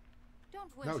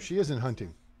 Don't wish No, it she for isn't yourself.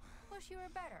 hunting. Wish you were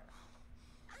better.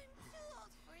 I'm too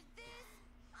old for this.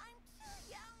 I'm too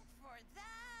young for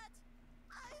that.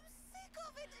 I'm sick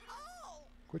of it all.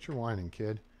 Quit your whining,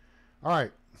 kid. All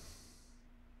right.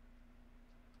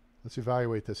 Let's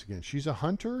evaluate this again. She's a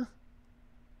hunter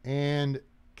and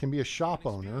can be a shop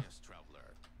owner.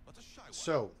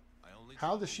 So,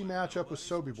 how does she match up with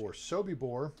Sobibor?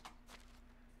 Sobibor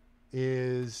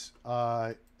is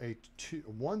a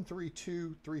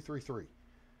 132-333.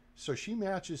 So she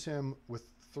matches him with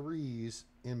threes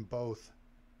in both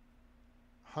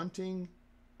hunting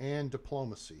and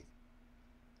diplomacy.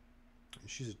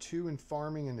 She's a 2 in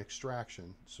farming and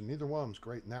extraction, so neither one of them's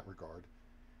great in that regard.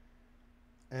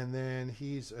 And then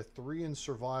he's a 3 in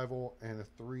survival and a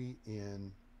 3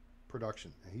 in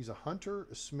production. And he's a hunter,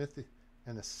 a smith,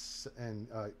 and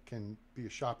can be a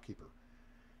shopkeeper.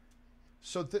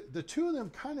 So the two of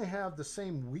them kind of have the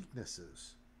same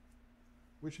weaknesses,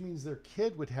 which means their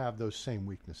kid would have those same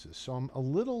weaknesses. So I'm a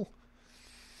little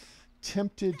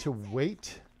tempted to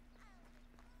wait.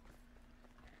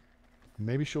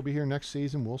 Maybe she'll be here next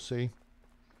season. We'll see.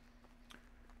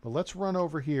 But let's run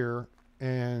over here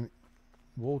and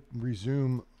we'll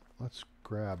resume. Let's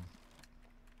grab.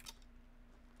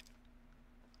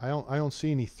 I don't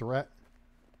see any threat,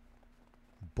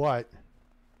 but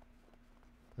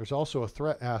there's also a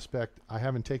threat aspect I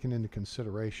haven't taken into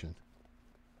consideration.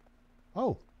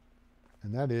 Oh,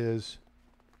 and that is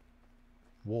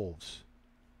wolves.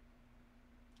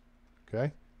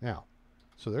 Okay, now,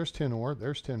 so there's tin ore,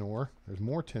 there's tin ore, there's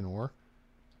more tin ore,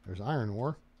 there's iron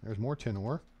ore, there's more tin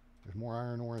ore, there's more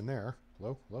iron ore in there.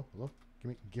 Hello, hello, hello,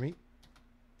 gimme.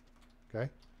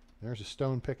 Okay, there's a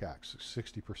stone pickaxe,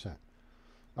 60%.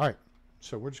 All right,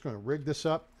 so we're just going to rig this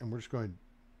up and we're just going to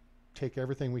take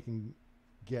everything we can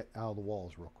get out of the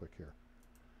walls real quick here.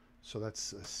 So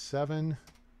that's a 7,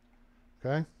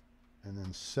 okay, and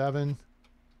then 7.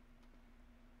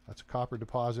 That's a copper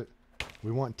deposit.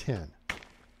 We want 10.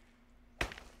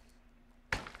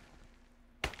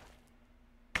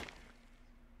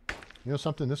 You know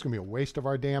something? This is going to be a waste of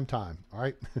our damn time, all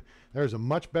right? There's a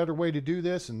much better way to do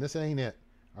this, and this ain't it.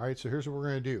 All right, so here's what we're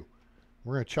going to do.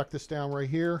 We're going to chuck this down right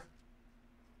here.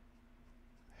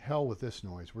 Hell with this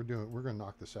noise. We're going to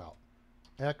knock this out.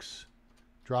 X,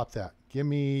 drop that. Give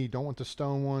me, don't want the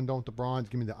stone one, don't want the bronze.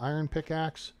 Give me the iron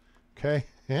pickaxe. Okay.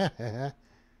 Let me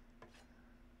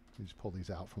just pull these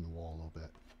out from the wall a little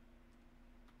bit.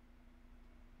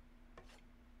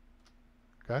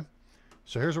 Okay.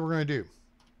 So here's what we're going to do.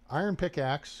 Iron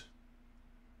pickaxe.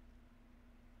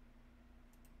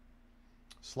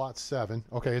 Slot 7.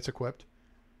 Okay, it's equipped.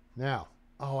 Now,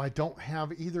 oh, I don't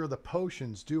have either of the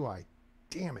potions, do I?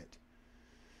 Damn it.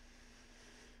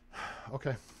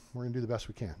 Okay, we're going to do the best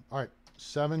we can. All right,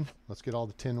 7. Let's get all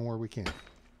the tin ore we can.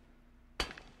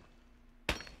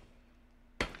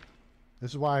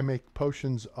 This is why I make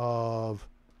potions of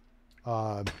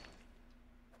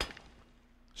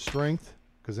strength,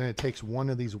 because then it takes one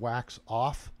of these whacks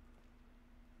off.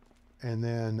 And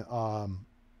then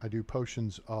I do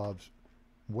potions of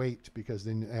weight, because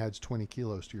then it adds 20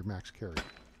 kilos to your max carry.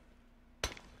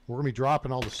 We're going to be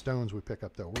dropping all the stones we pick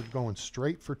up, though. We're going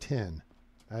straight for 10.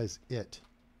 That is it.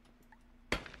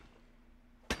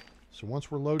 So once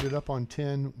we're loaded up on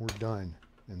 10, we're done.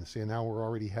 And see, now we're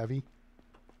already heavy,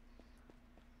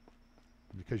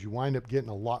 because you wind up getting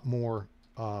a lot more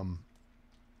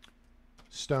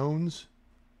stones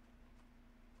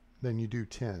than you do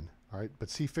 10. All right, but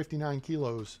see, 59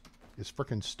 kilos is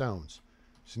frickin' stones.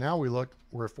 So now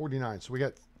we're at 49. So we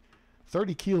got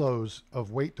 30 kilos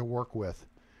of weight to work with.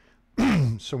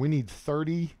 So we need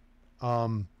 30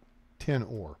 tin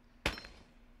ore.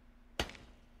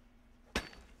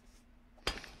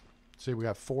 See, we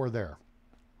got 4 there.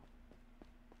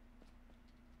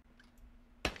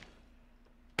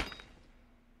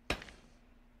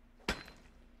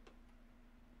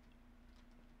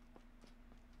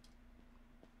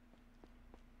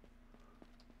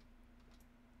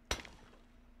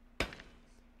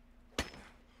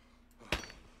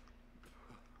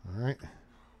 All right.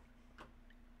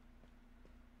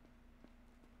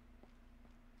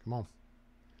 Come on.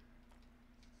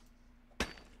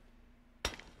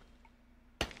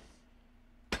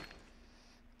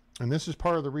 And this is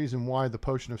part of the reason why the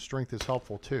potion of strength is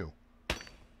helpful too.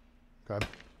 Okay.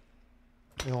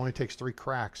 It only takes 3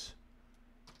 cracks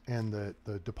and the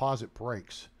deposit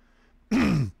breaks,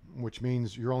 which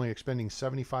means you're only expending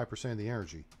 75% of the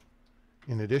energy,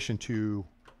 in addition to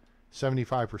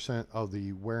 75% of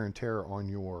the wear and tear on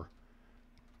your,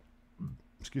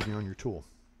 on your tool.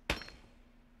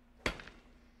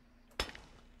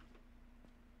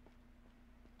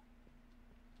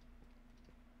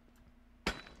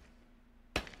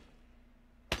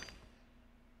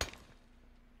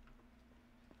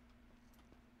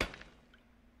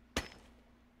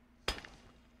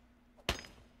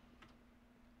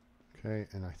 Okay,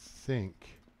 and I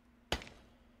think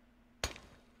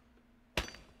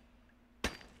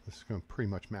this is going to pretty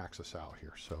much max us out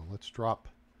here. So let's drop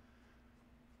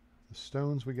the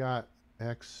stones we got.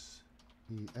 X,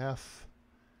 E, F.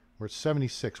 We're at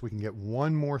 76. We can get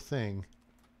one more thing.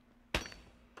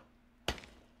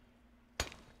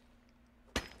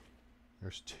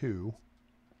 There's 2.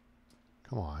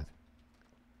 Come on.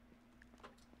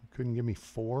 You couldn't give me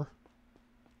 4?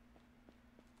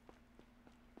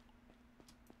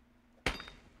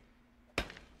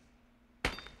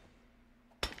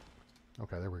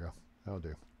 Okay, there we go. That'll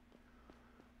do.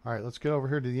 All right, let's get over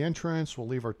here to the entrance. We'll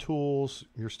leave our tools.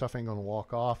 Your stuff ain't going to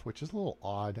walk off, which is a little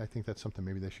odd. I think that's something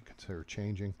maybe they should consider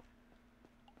changing.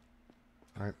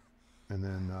 All right, and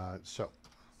then, so.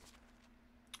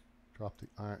 Drop the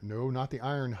iron. No, not the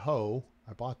iron hoe.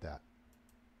 I bought that.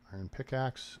 Iron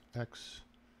pickaxe, X.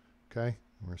 Okay,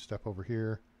 we're going to step over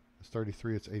here. It's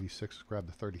 33, it's 86. Let's grab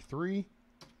the 33.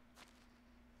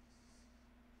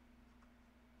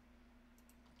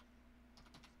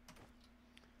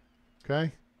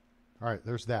 Okay. All right,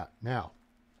 there's that. Now,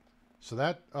 so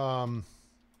that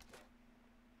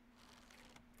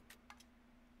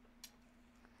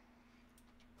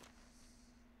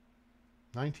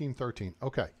 1913.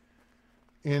 Okay.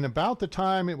 In about the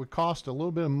time it would cost a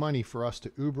little bit of money for us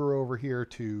to Uber over here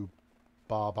to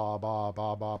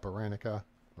Baranica,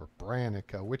 or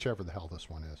Branica, whichever the hell this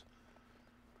one is.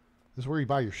 This is where you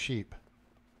buy your sheep.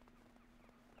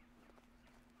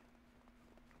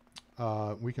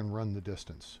 We can run the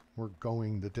distance. We're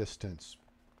going the distance.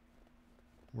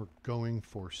 We're going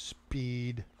for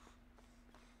speed.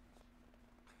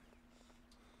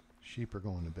 Sheep are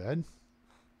going to bed.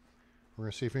 We're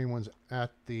going to see if anyone's at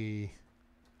the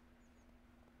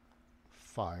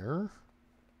fire.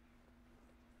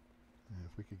 And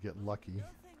if we could get lucky.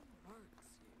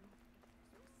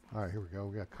 All right, here we go.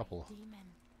 We got a couple.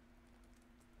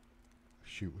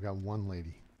 Shoot, we got one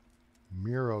lady.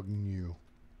 Mirognu.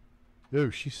 Ooh,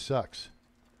 she sucks.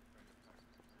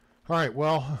 All right,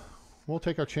 well, we'll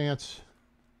take our chance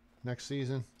next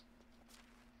season.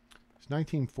 It's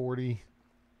 1940.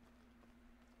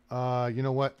 You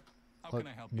know what? How can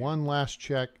I help you? One last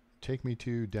check. Take me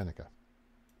to Denica.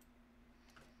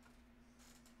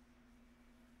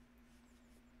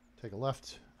 Take a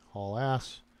left, haul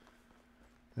ass,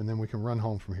 and then we can run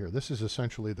home from here. This is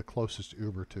essentially the closest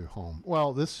Uber to home.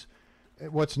 Well,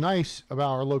 what's nice about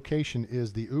our location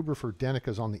is the Uber for Denica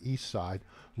is on the east side.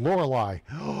 Lorelei.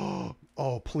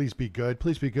 Oh, please be good.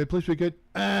 Please be good. Please be good.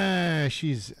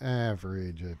 She's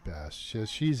average at best.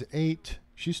 She's 8.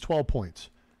 She's 12 points,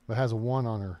 but has a 1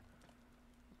 on her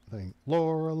thing.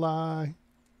 Lorelei.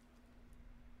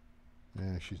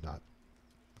 She's not.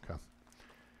 Okay.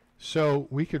 So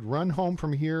we could run home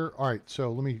from here. All right.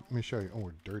 So let me show you. Oh,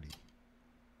 we're dirty.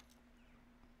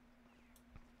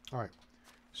 All right.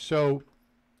 So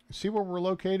see where we're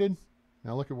located?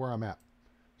 Now look at where I'm at.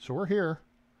 So we're here.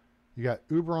 You got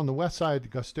Uber on the west side of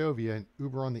Gustovia and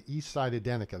Uber on the east side of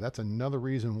Denica. That's another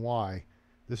reason why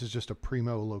this is just a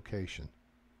primo location.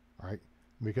 All right?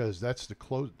 Because that's the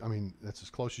close. I mean, that's as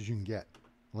close as you can get,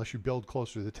 unless you build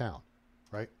closer to the town,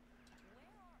 right?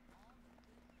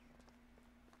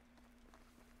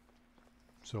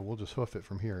 So we'll just hoof it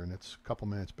from here, and it's a couple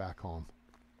minutes back home.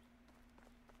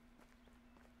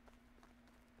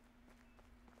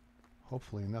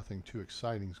 Hopefully nothing too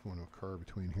exciting is going to occur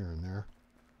between here and there.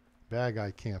 Bad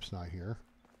guy camp's not here.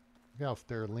 Look out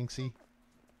there, Lynxie.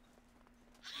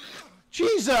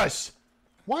 Jesus!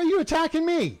 Why are you attacking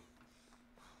me?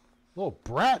 Little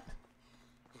brat.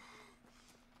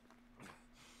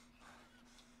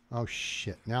 Oh,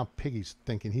 shit. Now Piggy's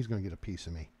thinking he's going to get a piece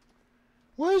of me.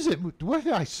 What is it? What,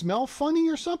 did I smell funny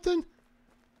or something?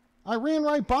 I ran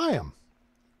right by him.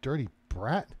 Dirty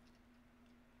brat.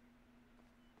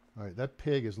 All right, that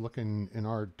pig is looking in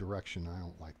our direction. I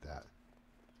don't like that.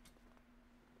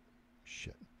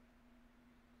 Shit.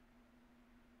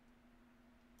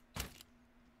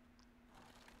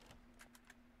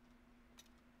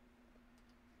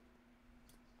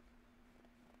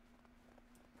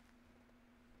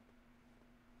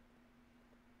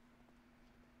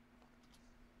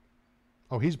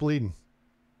 Oh, he's bleeding.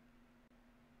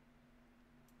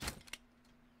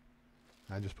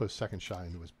 I just put a second shot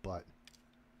into his butt.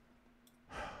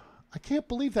 I can't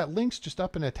believe that Lynx just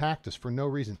up and attacked us for no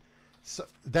reason. So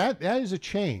that is a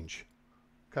change.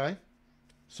 Okay?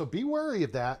 So be wary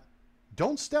of that.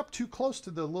 Don't step too close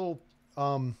to the little...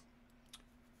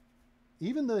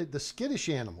 even the skittish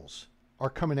animals are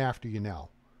coming after you now.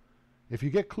 If you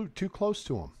get too close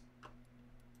to them.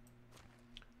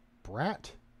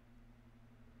 Brat.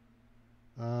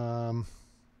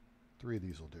 3 of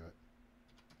these will do it.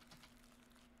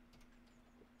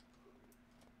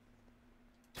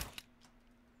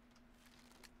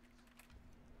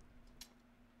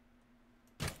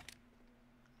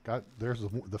 There's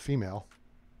the female.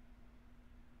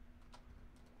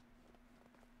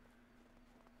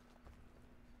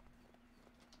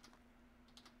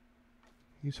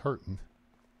 He's hurting.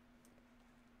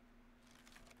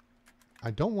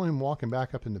 I don't want him walking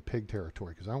back up into pig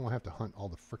territory because I don't want to have to hunt all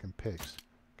the frickin' pigs.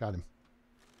 Got him.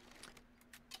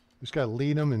 Just got to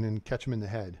lead him and then catch him in the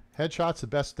head. Headshot's the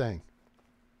best thing.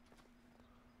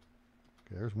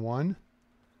 Okay, there's 1.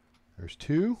 There's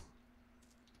 2.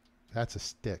 That's a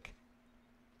stick.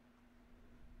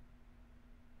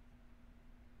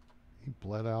 He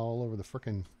bled out all over the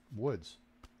frickin' woods.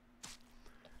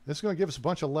 This is going to give us a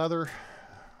bunch of leather.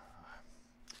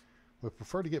 Would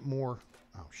prefer to get more.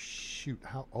 Oh, shoot.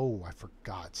 How? Oh, I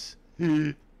forgot.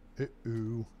 Ooh. I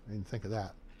didn't think of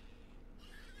that.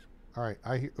 All right.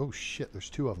 I hear. Oh, shit. There's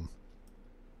 2 of them.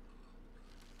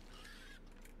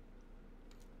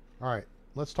 All right.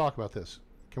 Let's talk about this.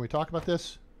 Can we talk about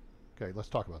this? Okay, let's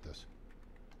talk about this.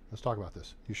 Let's talk about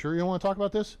this. You sure you don't want to talk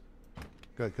about this?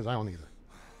 Good, because I don't either.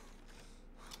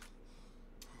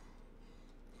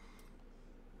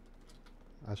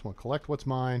 I just want to collect what's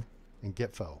mine and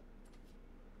get foe.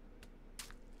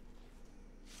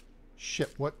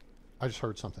 Shit, what? I just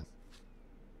heard something.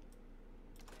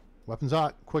 Weapons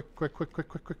out. Quick, quick, quick, quick,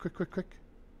 quick, quick, quick, quick, quick.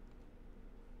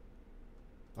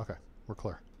 Okay, we're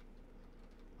clear.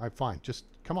 All right, fine. Just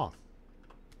come on.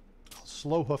 I'll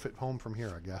slow hoof it home from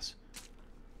here, I guess.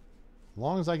 As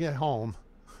long as I get home.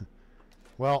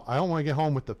 Well, I don't want to get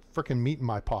home with the frickin' meat in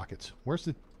my pockets. Where's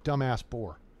the dumbass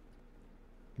boar?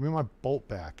 Give me my bolt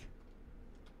back.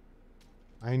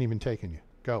 I ain't even taking you.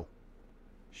 Go.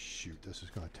 Shoot, this is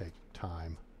going to take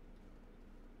time.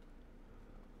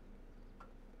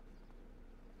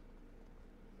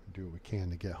 Do what we can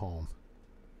to get home.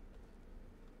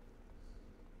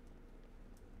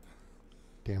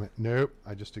 Damn it. Nope.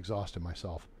 I just exhausted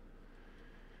myself.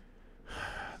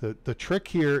 The trick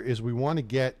here is we want to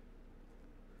get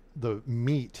the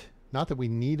meat. Not that we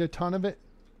need a ton of it,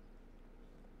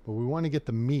 but we want to get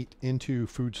the meat into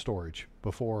food storage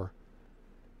before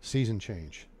season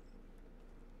change.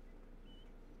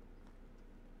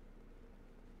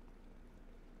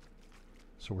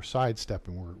 So we're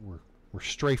sidestepping. We're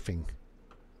strafing.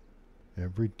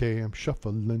 Every day I'm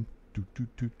shuffling. Do do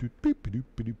do do beep beep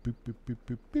beep beep beep beep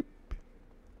beep beep.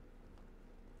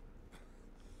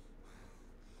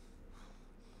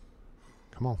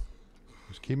 Come on.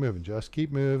 Just keep moving. Just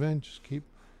keep moving. Just keep.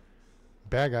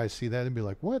 Bad guys see that and be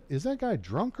like, "What? Is that guy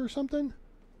drunk or something?"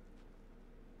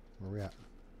 Where are we at?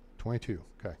 22.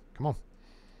 Okay. Come on.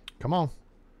 Come on.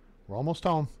 We're almost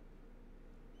home.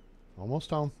 Almost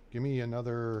home. Give me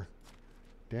another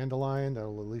dandelion.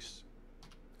 That'll at least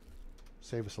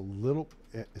save us a little.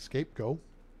 Escape. Go.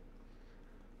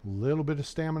 A little bit of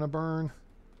stamina burn.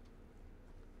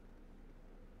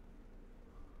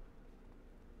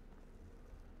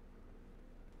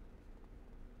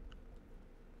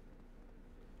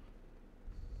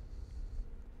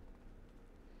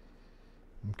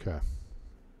 Okay.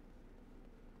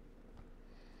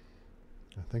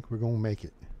 I think we're going to make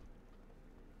it.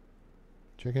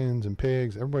 Chickens and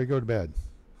pigs, everybody go to bed.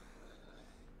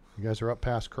 You guys are up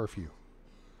past curfew.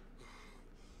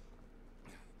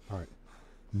 All right.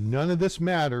 None of this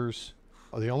matters.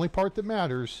 The only part that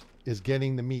matters is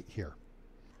getting the meat here.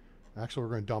 Actually, we're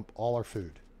going to dump all our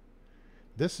food.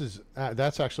 This is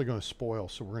that's actually going to spoil,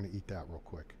 so we're going to eat that real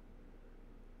quick.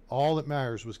 All that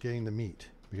matters was getting the meat,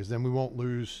 because then we won't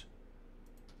lose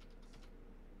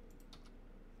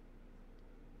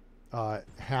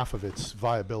half of its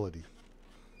viability.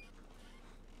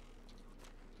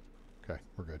 Okay,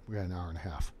 we're good. We got an hour and a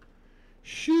half.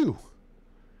 Shoo!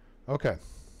 Okay,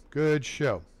 good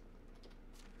show.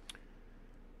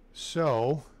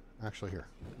 So, actually here.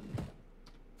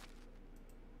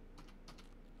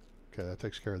 Okay, that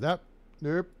takes care of that.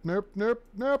 Nope, nope, nope,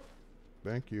 nope.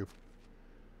 Thank you.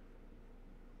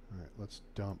 All right, let's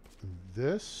dump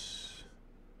this,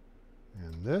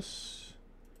 and this,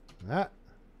 and that,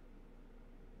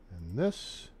 and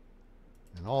this,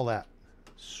 and all that.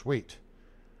 Sweet.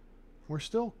 We're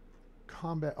still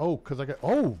combat. Oh, because I got.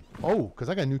 Because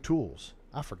I got new tools.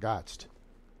 I forgot.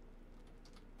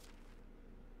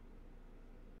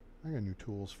 I got new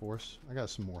tools for us. I got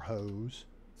some more hose.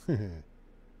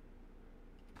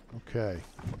 Okay.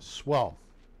 Swell.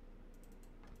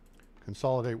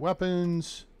 Consolidate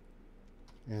weapons.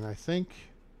 And I think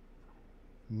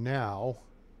now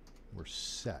we're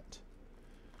set.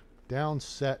 Down,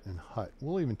 set, and hut.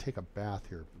 We'll even take a bath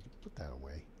here. Put that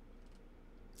away.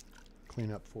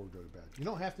 Clean up before we go to bed. You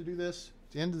don't have to do this.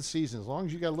 It's the end of the season. As long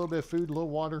as you got a little bit of food, a little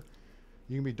water,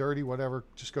 you can be dirty, whatever.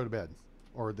 Just go to bed.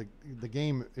 Or the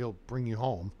game, it'll bring you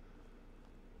home.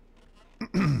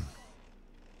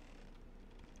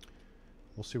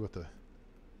 We'll see what the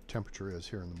temperature is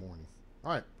here in the morning.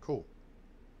 All right, cool.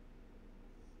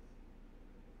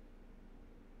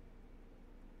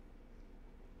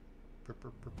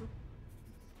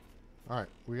 All right,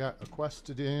 we got a quest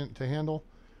to handle.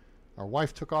 Our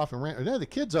wife took off and ran. Yeah, the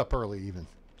kid's up early even.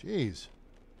 Jeez.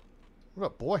 What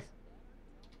up, boy?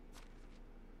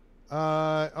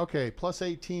 Okay, plus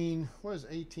 18. What is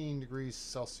 18 degrees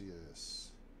Celsius?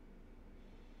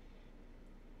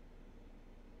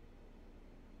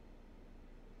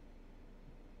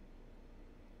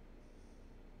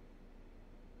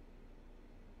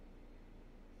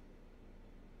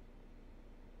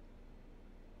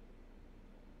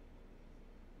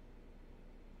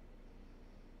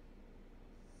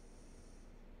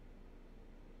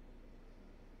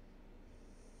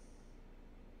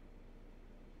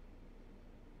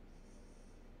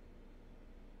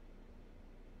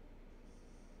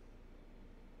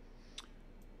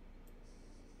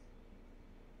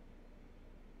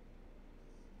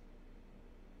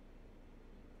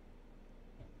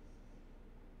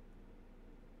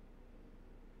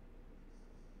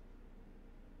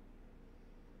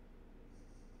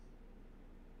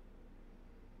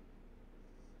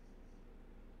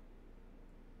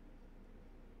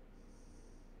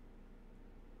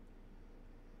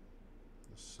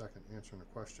 Second answering a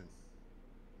question.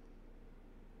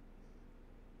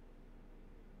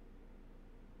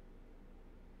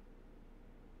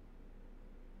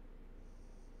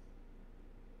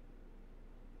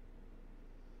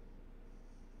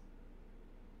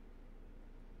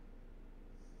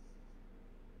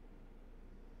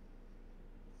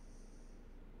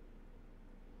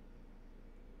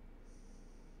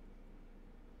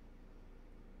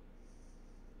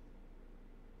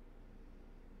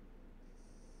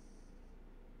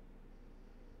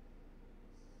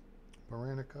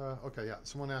 Baranica. Okay, yeah.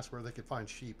 Someone asked where they could find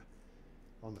sheep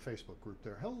on the Facebook group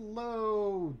there.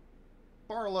 Hello,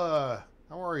 Barla.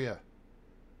 How are you?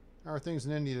 How are things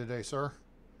in India today, sir?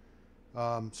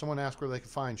 Someone asked where they could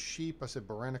find sheep. I said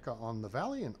Baranica on the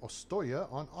Valley and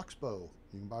Ostoya on Oxbow.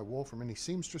 You can buy wool from any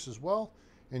seamstress as well,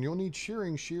 and you'll need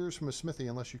shearing shears from a smithy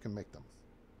unless you can make them.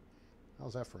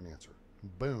 How's that for an answer?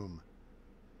 Boom.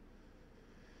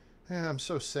 Yeah, I'm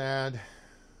so sad.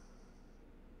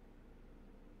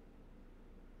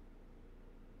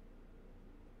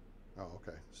 Oh,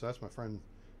 okay. So that's my friend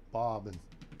Bob and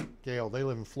Gail. They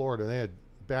live in Florida. They had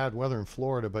bad weather in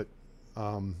Florida, but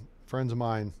friends of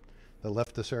mine that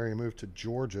left this area and moved to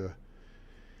Georgia,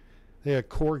 they had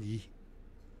corgi,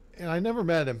 and I never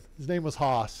met him. His name was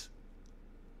Haas.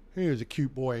 He was a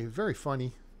cute boy, very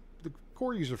funny. The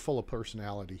corgis are full of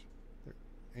personality,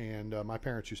 and my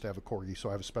parents used to have a corgi, so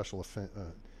I have a special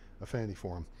affinity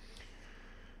for him.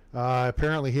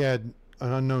 Apparently he had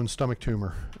an unknown stomach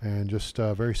tumor and just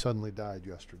very suddenly died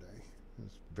yesterday. It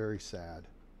was very sad.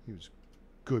 He was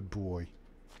a good boy.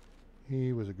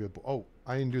 He was a good boy. Oh,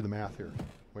 I didn't do the math here.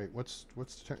 Wait, what's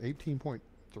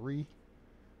 18.3?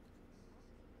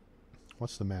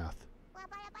 What's the math? Oh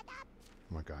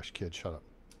my gosh, kid, shut up.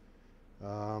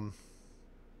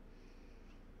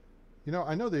 You know,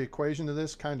 I know the equation to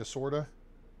this, kind of, sort of.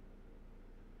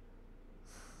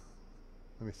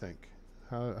 Let me think.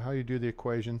 How you do the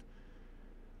equation?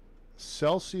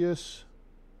 Celsius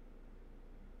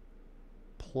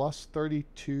plus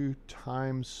 32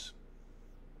 times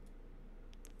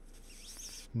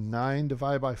 9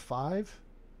 divided by 5?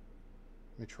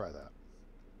 Let me try that.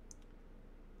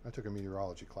 I took a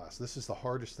meteorology class. This is the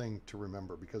hardest thing to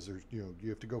remember because there's, you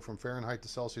have to go from Fahrenheit to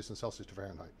Celsius and Celsius to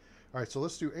Fahrenheit. All right, so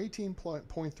let's do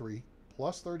 18.3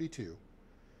 plus 32.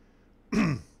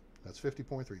 That's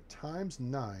 50.3 times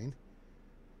 9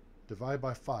 divided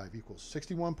by 5 equals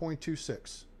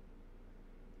 61.26.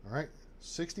 All right,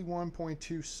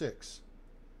 61.26.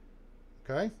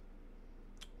 Okay,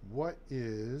 what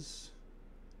is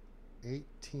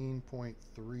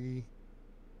 18.3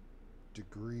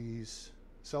 degrees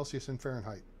Celsius in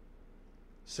Fahrenheit?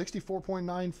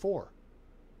 64.94.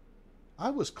 I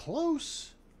was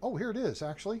close. Oh, here it is,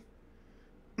 actually.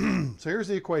 So here's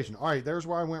the equation. All right, there's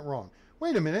where I went wrong.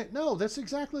 Wait a minute. No, that's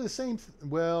exactly the same.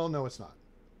 Well, no, it's not.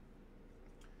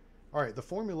 All right, the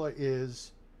formula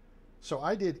is, so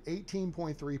I did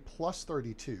 18.3 plus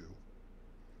 32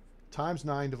 times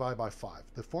 9 divided by 5.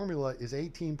 The formula is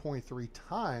 18.3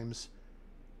 times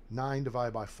 9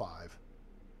 divided by 5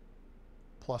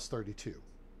 plus 32.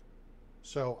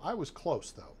 So I was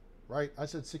close, though, right? I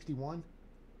said 61.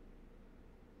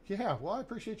 Yeah, well, I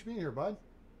appreciate you being here, bud.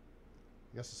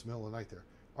 I guess it's the middle of the night there.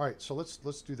 All right, so let's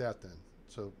do that then.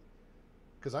 So,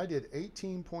 because I did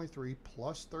 18.3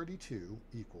 plus 32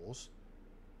 equals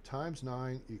times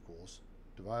 9 equals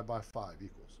divided by 5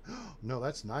 equals. No,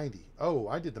 that's 90. Oh,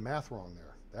 I did the math wrong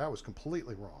there. That was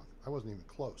completely wrong. I wasn't even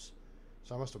close.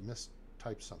 So I must have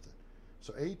mistyped something.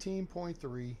 So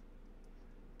 18.3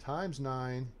 times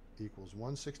 9 equals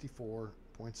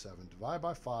 164.7 divided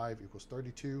by 5 equals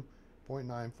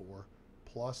 32.94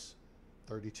 plus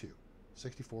 32.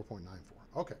 64.94.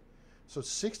 Okay. So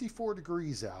it's 64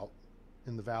 degrees out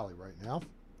in the valley right now.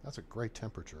 That's a great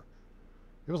temperature.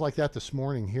 It was like that this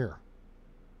morning here.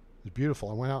 It was beautiful.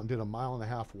 I went out and did a 1.5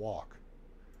 mile walk.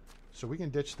 So we can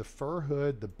ditch the fur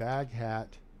hood, the bag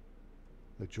hat,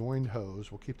 the joined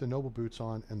hose. We'll keep the Noble boots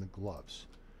on and the gloves.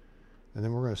 And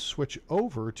then we're going to switch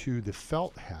over to the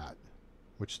felt hat,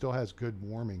 which still has good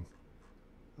warming.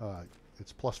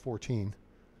 It's plus 14.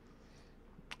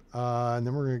 And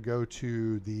then we're going to go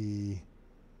to the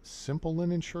simple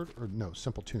linen shirt, or no,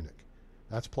 simple tunic.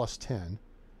 That's plus 10.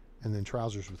 And then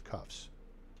trousers with cuffs.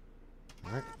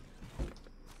 All right.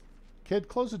 Kid,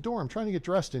 close the door. I'm trying to get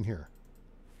dressed in here.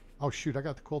 Oh, shoot. I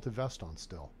got the quilted vest on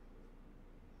still.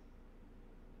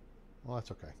 Well,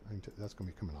 that's okay. That's going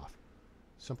to be coming off.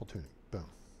 Simple tunic. Boom.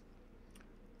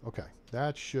 Okay.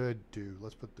 That should do.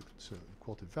 Let's put the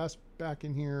quilted vest back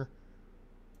in here.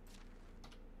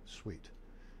 Sweet.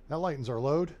 That lightens our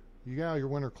load. You got your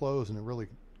winter clothes, and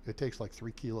it takes like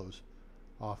 3 kilos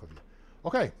off of you.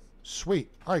 Okay.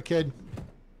 Sweet. All right, kid.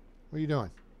 What are you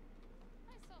doing?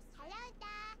 Hello,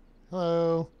 Dad.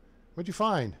 Hello. What'd you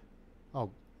find? Oh,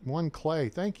 1 clay.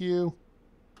 Thank you.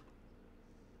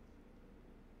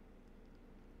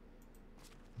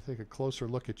 Take a closer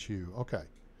look at you. Okay.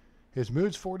 His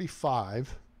mood's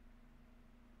 45.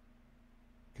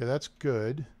 Okay, that's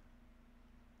good.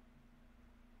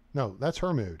 No, that's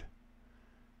her mood.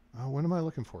 What am I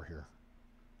looking for here?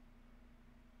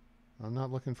 I'm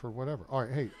not looking for whatever. All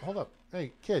right, hey, hold up.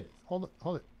 Hey, kid, hold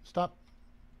it. Stop.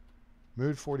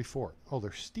 Mood 44. Oh,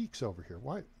 there's steaks over here.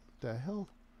 What the hell?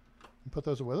 Put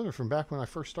those away. Those are from back when I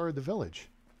first started the village.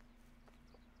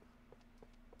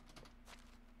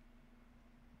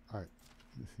 Alright.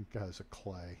 You guys a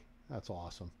clay. That's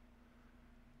awesome.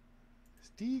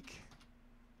 Steak.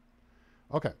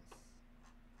 Okay.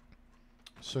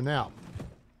 So now,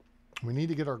 we need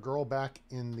to get our girl back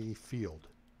in the field.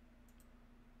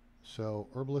 So,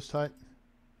 herbalist hut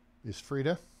is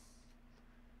Frida.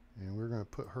 And we're going to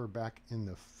put her back in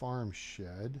the farm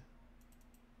shed.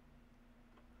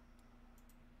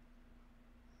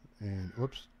 And,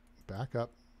 whoops, back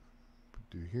up.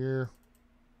 Do here.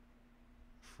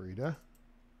 Frida.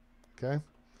 Okay.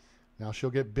 Now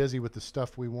she'll get busy with the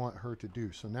stuff we want her to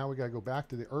do. So now we got to go back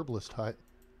to the herbalist hut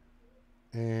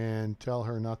and tell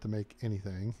her not to make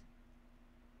anything.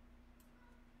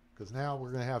 Because now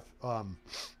we're going to have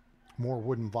more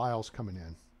wooden vials coming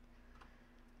in.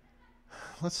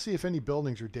 Let's see if any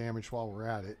buildings are damaged while we're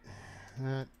at it.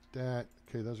 That.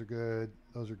 Okay, those are good.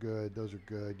 Those are good. Those are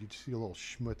good. You see a little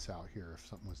schmutz out here if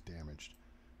something was damaged.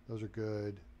 Those are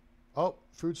good. Oh,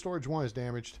 food storage 1 is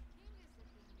damaged.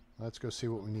 Let's go see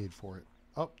what we need for it.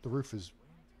 Oh, the roof is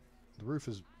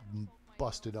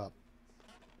busted up.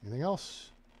 Anything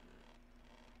else?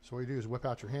 So what you do is whip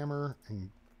out your hammer and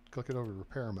click it over to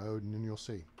repair mode, and then you'll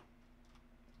see.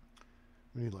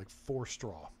 We need like 4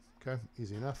 straw. Okay,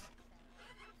 easy enough.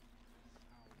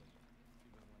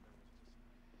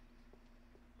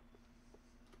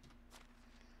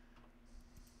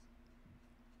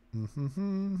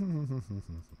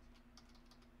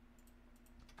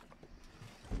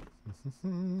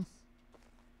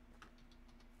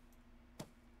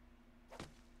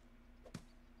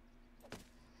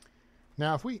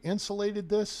 Now, if we insulated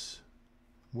this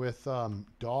with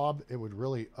daub, it would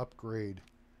really upgrade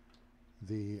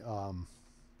the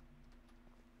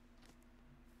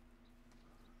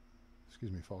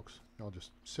excuse me, folks. Y'all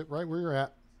just sit right where you're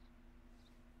at.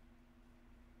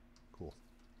 Cool.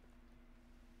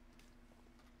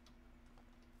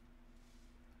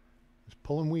 Just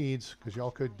pulling weeds, because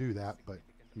y'all could do that, but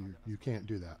you can't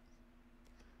do that.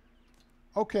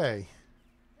 Okay.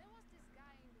 There was this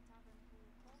guy in the tavern who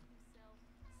called himself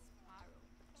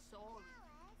Sparrow.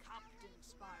 Sorry, Captain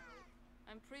Sparrow.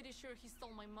 I'm pretty sure he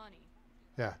stole my money.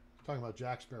 Yeah, talking about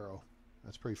Jack Sparrow.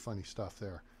 That's pretty funny stuff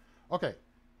there. Okay.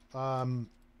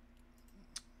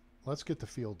 Let's get the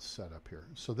field set up here.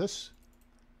 So that's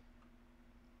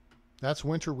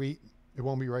winter wheat. It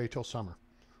won't be ready till summer.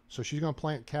 So she's going to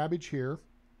plant cabbage here.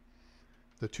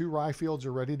 The 2 rye fields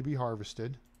are ready to be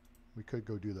harvested. We could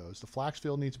go do those. The flax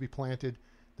field needs to be planted.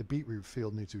 The beetroot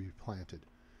field needs to be planted.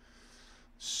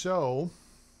 So,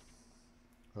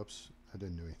 oops, I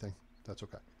didn't do anything. That's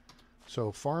okay.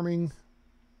 So farming,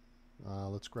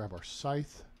 let's grab our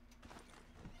scythe.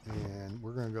 And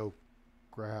we're going to go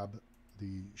grab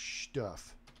the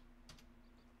stuff.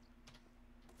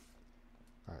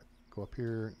 All right, go up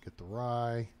here and get the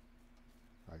rye.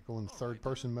 All right, go in third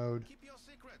person mode. Keep your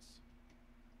secrets.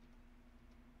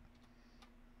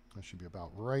 That should be about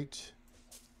right.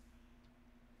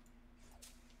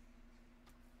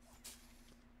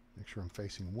 Make sure I'm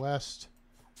facing west.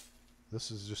 This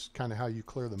is just kind of how you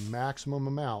clear the maximum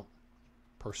amount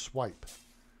per swipe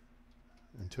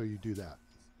until you do that.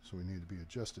 So we need to be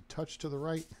just a touch to the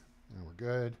right, and we're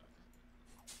good.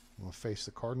 We'll face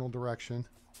the cardinal direction.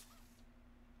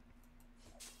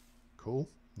 Cool.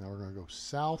 Now we're going to go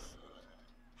south.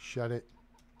 Shut it.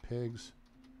 Pigs.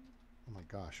 Oh my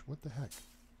gosh, what the heck?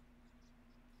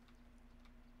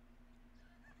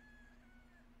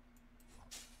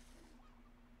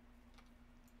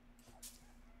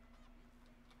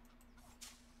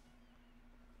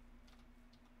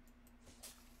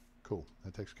 Cool.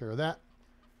 That takes care of that.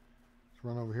 Let's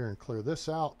run over here and clear this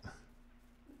out.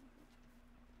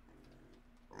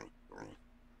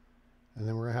 And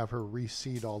then we're going to have her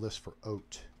reseed all this for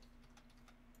oat.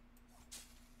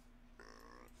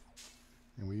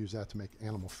 And we use that to make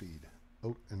animal feed.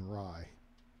 Oat and rye.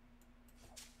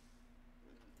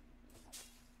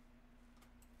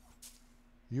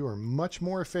 You are much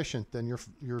more efficient than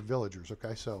your villagers,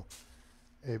 okay? So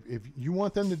if you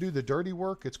want them to do the dirty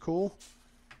work, it's cool.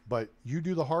 But you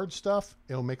do the hard stuff,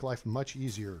 it'll make life much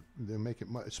easier. They'll make it,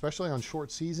 especially on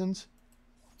short seasons.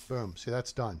 Boom. See,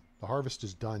 that's done. The harvest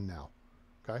is done now.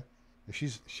 Okay? And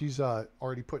she's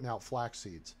already putting out flax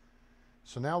seeds.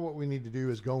 So now what we need to do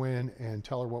is go in and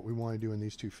tell her what we want to do in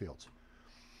these 2 fields.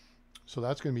 So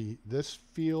that's going to be, this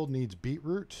field needs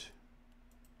beetroot.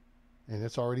 And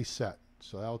it's already set.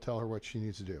 So that'll tell her what she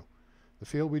needs to do. The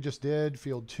field we just did,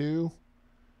 field 2.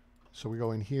 So we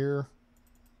go in here.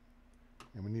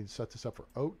 And we need to set this up for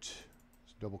oat.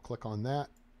 Just double click on that.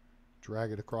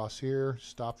 Drag it across here.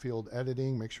 Stop field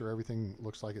editing. Make sure everything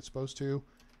looks like it's supposed to.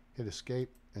 Hit escape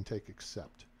and take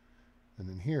accept. And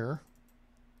then here,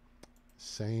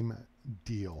 same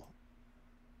deal.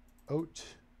 Oat.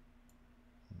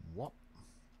 Whop.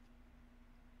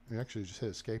 You actually just hit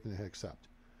escape and then hit accept.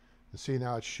 And see,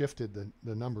 now it's shifted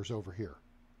the numbers over here.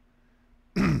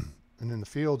 And then the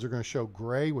fields are going to show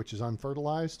gray, which is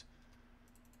unfertilized.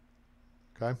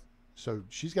 Okay. So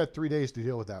she's got 3 days to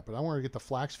deal with that. But I want her to get the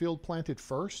flax field planted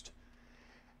first.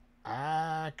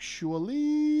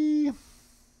 Actually,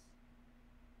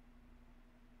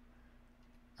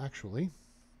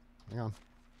 hang on.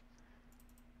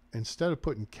 Instead of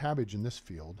putting cabbage in this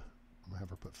field, I'm going to have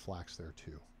her put flax there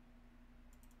too.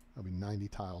 That'll be 90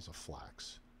 tiles of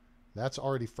flax. That's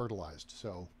already fertilized.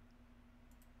 So,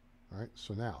 all right.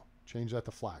 So now change that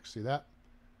to flax. See that?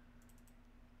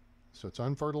 So it's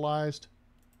unfertilized,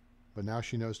 but now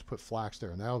she knows to put flax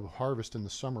there. And that'll harvest in the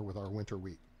summer with our winter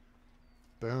wheat.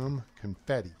 Boom.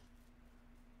 Confetti.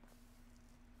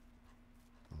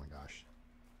 Oh my gosh.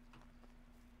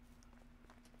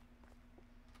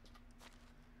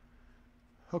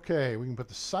 Okay, we can put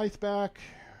the scythe back.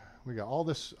 We got all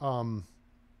this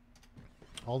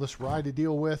rye to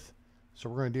deal with, so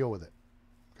we're going to deal with it.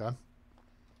 Okay.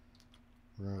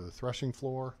 We're going to the threshing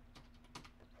floor.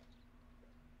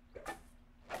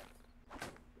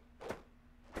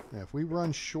 Now, if we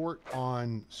run short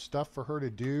on stuff for her to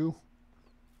do,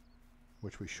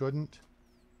 which we shouldn't,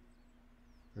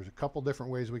 there's a couple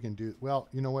different ways we can do. Well,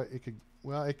 you know what? It could.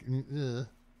 Well, it can.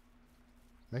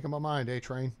 Make up my mind,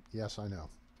 A-Train. Yes, I know.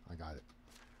 I got it.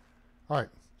 All right.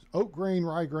 Oat grain,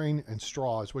 rye grain, and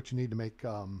straw is what you need to make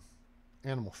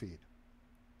animal feed.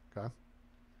 Okay.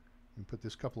 And put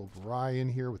this couple of rye in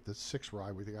here with the 6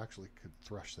 rye. We actually could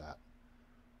thresh that.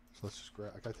 So let's just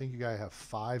grab. I think you gotta have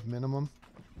 5 minimum.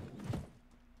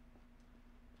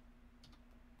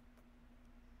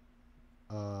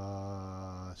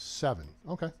 Uh, 7.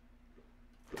 Okay.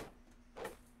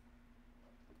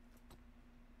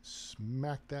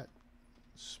 Smack that.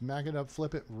 Smack it up,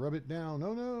 flip it, rub it down.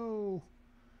 Oh no.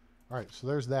 All right, so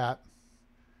there's that.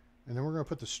 And then we're going to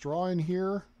put the straw in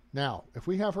here. Now, if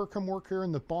we have her come work here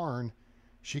in the barn,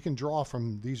 she can draw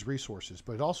from these resources,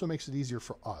 but it also makes it easier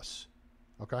for us.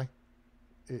 Okay?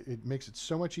 It makes it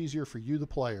so much easier for you, the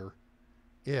player,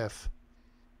 if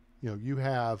you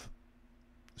have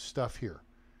stuff here.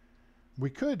 We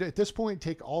could, at this point,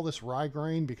 take all this rye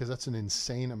grain, because that's an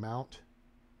insane amount,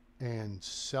 and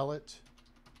sell it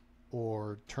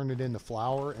or turn it into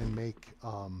flour and make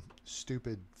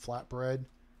stupid flatbread,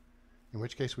 in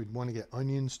which case we'd want to get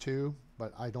onions too,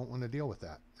 but I don't want to deal with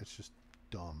that. It's just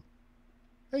dumb.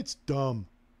 It's dumb.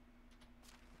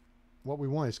 What we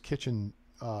want is kitchen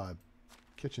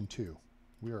 2.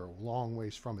 We are a long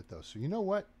ways from it though. So you know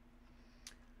what?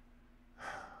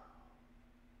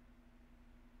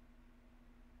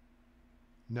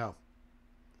 No.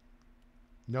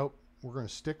 Nope. We're going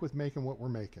to stick with making what we're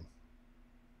making.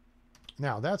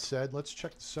 Now, that said, let's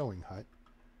check the sewing hut.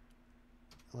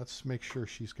 Let's make sure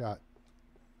she's got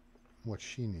what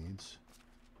she needs.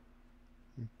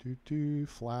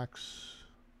 Flax.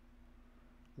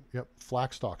 Yep,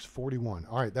 flax stalks, 41.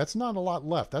 All right, that's not a lot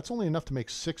left. That's only enough to make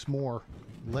 6 more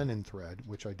linen thread,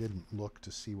 which I didn't look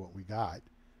to see what we got.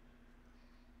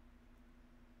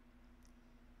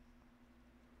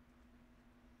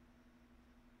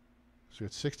 So we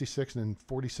got 66 and then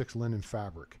 46 linen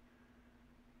fabric.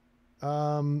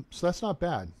 So that's not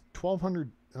bad.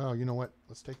 1,200. Oh, you know what?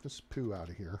 Let's take this poo out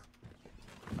of here.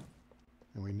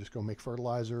 And we can just go make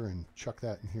fertilizer and chuck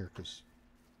that in here, because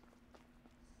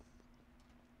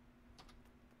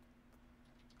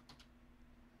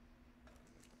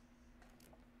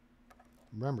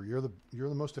remember, you're the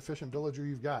most efficient villager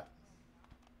you've got.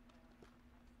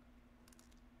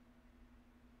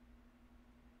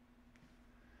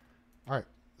 All right.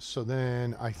 So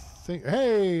then I think,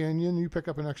 hey, and then you pick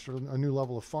up a new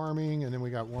level of farming, and then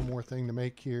we got one more thing to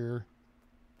make here.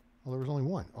 Well, there was only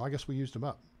one. Oh, I guess we used them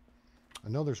up. I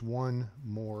know there's one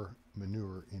more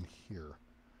manure in here.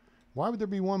 Why would there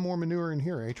be one more manure in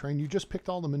here, A-Train? You just picked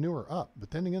all the manure up.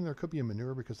 But then again, there could be a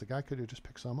manure because the guy could have just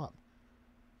picked some up.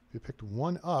 If you picked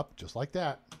one up, just like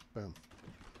that, boom.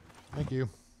 Thank you.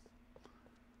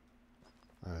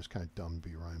 It's kind of dumb to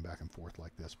be running back and forth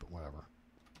like this, but whatever.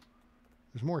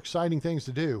 There's more exciting things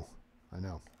to do. I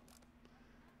know.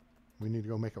 We need to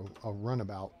go make a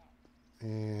runabout.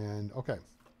 And, okay.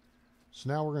 So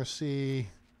now we're going to see...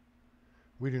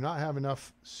 We do not have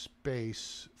enough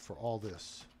space for all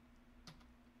this.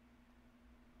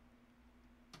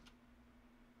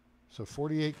 So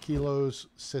 48 kilos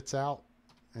sits out,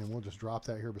 and we'll just drop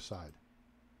that here beside.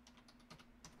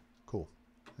 Cool.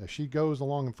 As she goes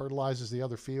along and fertilizes the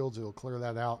other fields, it'll clear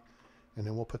that out, and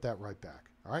then we'll put that right back.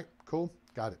 All right, cool.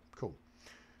 Got it. Cool.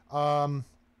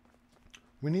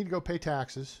 We need to go pay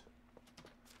taxes,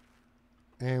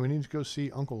 and we need to go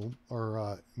see Uncle,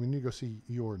 or we need to go see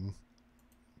Iordian.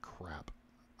 Crap.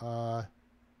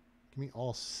 Give me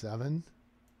all 7.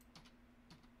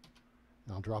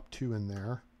 And I'll drop 2 in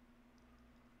there.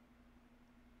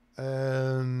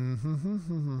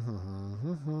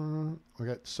 We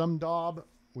got some daub.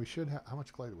 We should have. How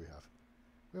much clay do we have?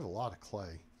 We have a lot of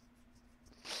clay.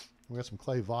 We got some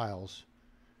clay vials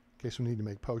in case we need to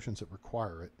make potions that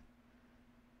require it.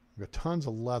 We got tons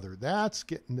of leather. That's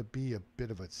getting to be a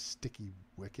bit of a sticky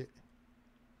wicket.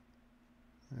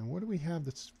 And what do we have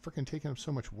that's freaking taking up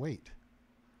so much weight?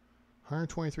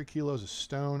 123 kilos of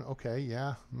stone. Okay,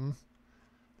 yeah.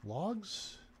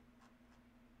 Logs?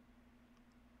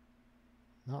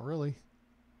 Not really.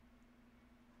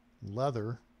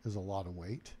 Leather is a lot of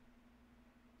weight.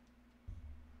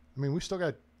 I mean, we still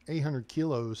got 800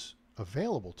 kilos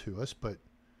available to us, but...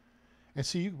 And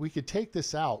see, we could take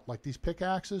this out. Like these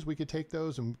pickaxes, we could take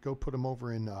those and go put them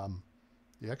over in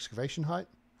the excavation hut.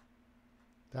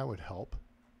 That would help.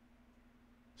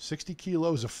 60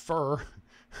 kilos of fur.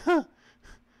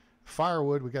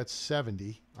 Firewood, we got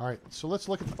 70. All right, so let's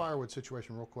look at the firewood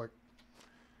situation real quick.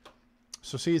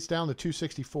 So see, it's down to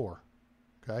 264.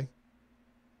 Okay?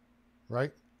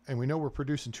 Right? And we know we're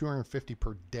producing 250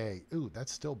 per day. Ooh,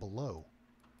 that's still below.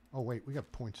 Oh, wait, we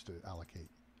got points to allocate.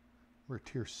 We're at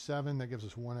tier 7. That gives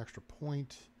us 1 extra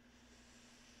point.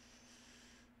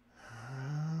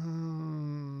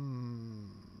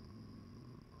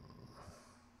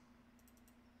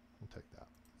 We'll take that.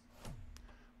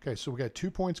 Okay, so we got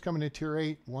 2 points coming in tier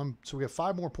 8. So we have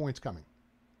 5 more points coming.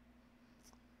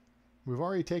 We've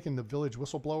already taken the village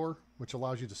whistleblower, which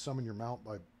allows you to summon your mount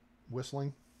by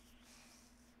whistling.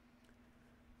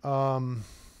 Farming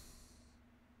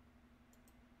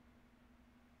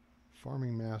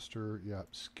master, yeah.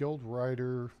 Skilled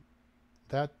rider,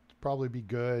 that'd probably be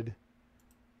good.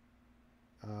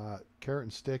 Carrot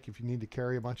and stick if you need to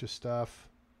carry a bunch of stuff.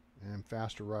 And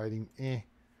faster riding, I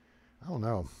don't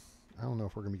know. I don't know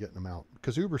if we're going to be getting them out.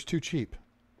 Because Uber's too cheap.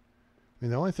 I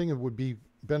mean, the only thing that would be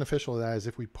beneficial to that is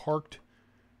if we parked,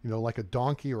 you know, like a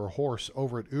donkey or a horse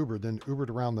over at Uber, then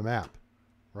Ubered around the map.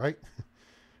 Right?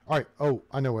 All right. Oh,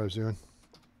 I know what I was doing.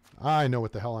 I know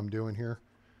what the hell I'm doing here.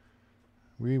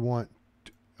 We want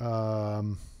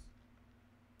 40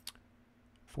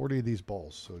 of these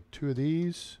bowls. So 2 of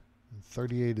these and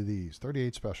 38 of these.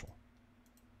 38 special.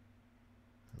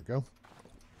 There we go.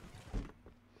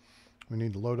 We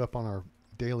need to load up on our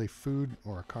daily food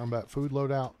or our combat food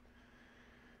loadout.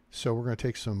 So we're going to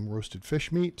take some roasted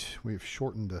fish meat. We've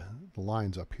shortened the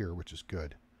lines up here, which is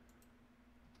good.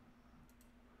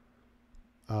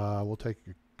 We'll take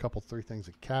a couple, 3 things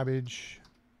of cabbage.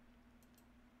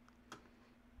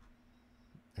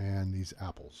 And these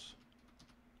apples.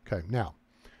 Okay, now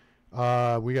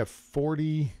we got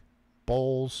 40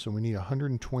 bowls, so we need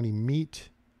 120 meat.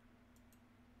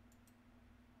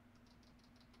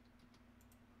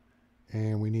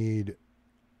 And we need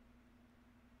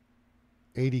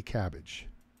 80 cabbage.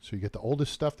 So you get the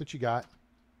oldest stuff that you got,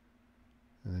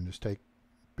 and then just take a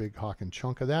big hocking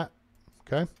chunk of that.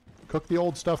 Okay, cook the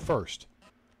old stuff first.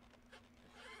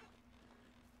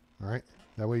 All right,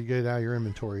 that way you get it out of your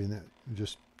inventory, and then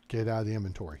just get it out of the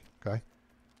inventory. Okay,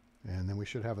 and then we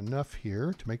should have enough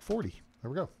here to make 40. There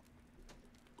we go.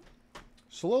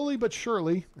 Slowly but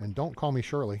surely, and don't call me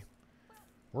Shirley,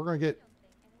 we're going to get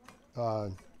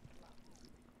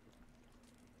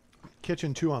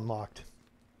Kitchen 2 unlocked.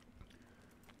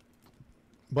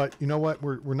 But you know what?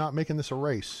 We're not making this a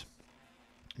race.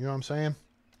 You know what I'm saying?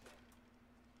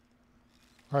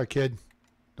 All right, kid.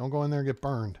 Don't go in there and get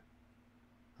burned.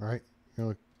 All right? You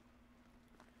know,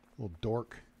 little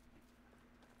dork.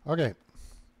 Okay.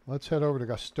 Let's head over to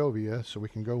Gostovia so we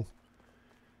can go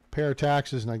pay our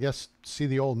taxes and I guess see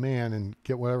the old man and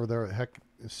get whatever the heck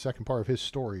the second part of his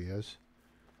story is.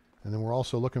 And then we're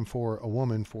also looking for a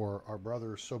woman for our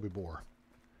brother Sobibor.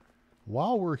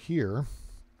 While we're here,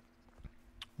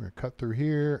 we're going to cut through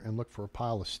here and look for a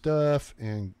pile of stuff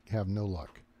and have no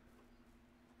luck.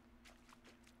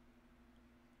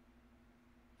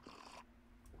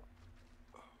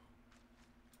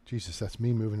 Jesus, that's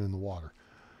me moving in the water.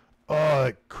 Oh,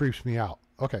 it creeps me out.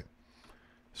 Okay.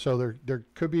 So there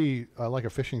could be like a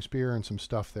fishing spear and some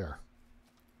stuff there.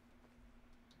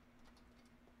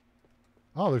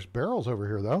 Oh, there's barrels over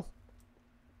here, though.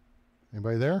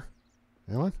 Anybody there?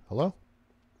 Anyone? Hello?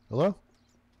 Hello?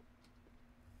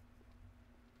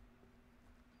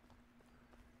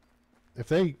 if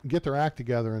they get their act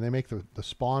together and they make the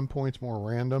spawn points more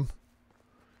random,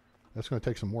 that's going to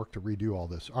take some work to redo all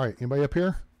this. All right, anybody up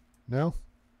here? No?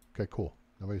 Okay, cool.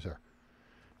 Nobody's there.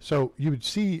 So you would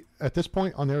see at this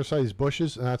point on the other side of these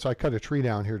bushes, and that's I cut a tree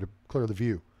down here to clear the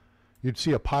view. You'd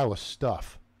see a pile of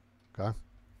stuff. Okay.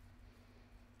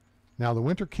 Now the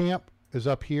winter camp is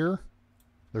up here.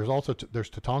 There's also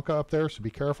there's Tatanka up there, so be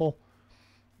careful.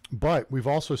 But we've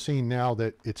also seen now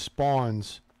that it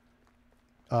spawns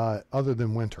other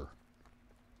than winter.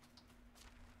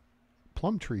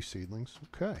 Plum tree seedlings.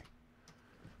 Okay.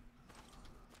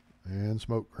 And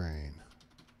smoke grain.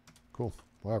 Cool.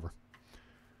 Whatever.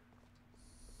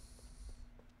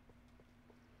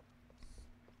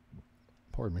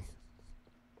 Pardon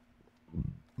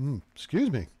me.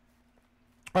 Excuse me.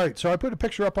 All right, so I put a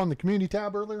picture up on the community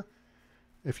tab earlier.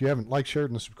 If you haven't liked,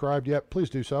 shared, and subscribed yet, please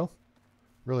do so.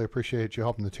 Really appreciate you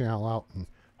helping the channel out, and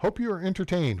hope you are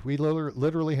entertained. We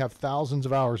literally have thousands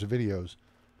of hours of videos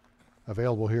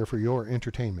available here for your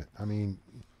entertainment. I mean,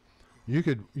 you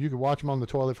could watch them on the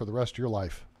toilet for the rest of your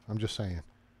life. I'm just saying.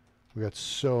 We got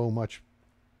so much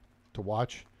to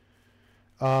watch.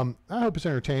 I hope it's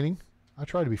entertaining. I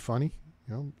try to be funny,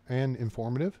 you know, and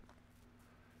informative.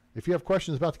 If you have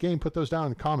questions about the game, put those down in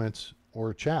the comments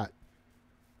or chat.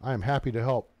 I am happy to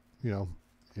help. You know,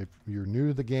 if you're new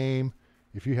to the game,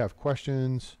 if you have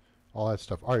questions, all that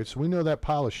stuff. All right, so we know that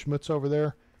pile of schmutz over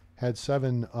there had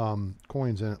 7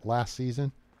 coins in it last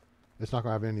season. It's not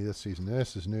going to have any this season.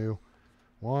 This is new.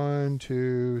 1,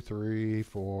 2, 3,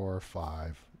 4,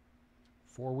 5.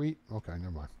 4 wheat? Okay,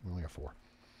 never mind. We only have 4.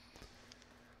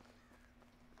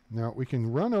 Now, we can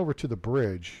run over to the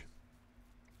bridge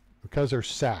because there's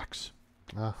sacks.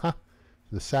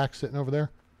 The sack sitting over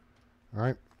there. All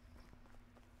right.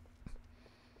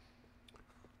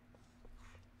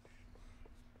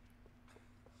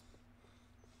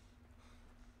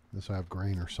 This will have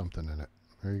grain or something in it.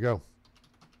 There you go.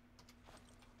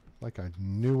 Like I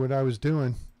knew what I was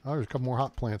doing. Oh, there's a couple more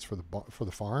hot plants for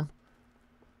the farm.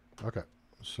 Okay.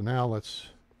 So now let's...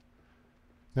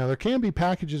 Now there can be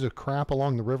packages of crap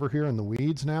along the river here in the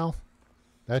weeds now.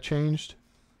 That changed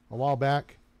a while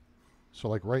back. So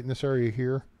like right in this area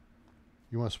here,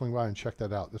 you want to swing by and check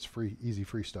that out. That's free, easy,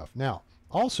 free stuff. Now,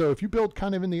 also, if you build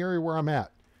kind of in the area where I'm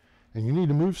at and you need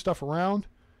to move stuff around,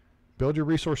 build your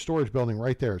resource storage building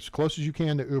right there, as close as you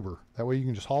can to Uber. That way you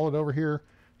can just haul it over here,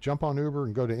 jump on Uber,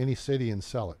 and go to any city and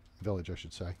sell it. Village, I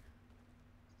should say.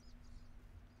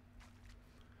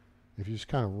 If you just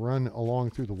kind of run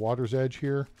along through the water's edge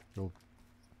here, you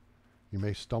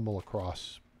may stumble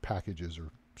across packages or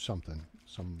something,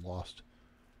 some lost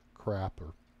crap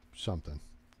or something.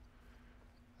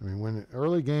 I mean, when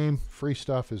early game, free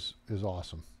stuff is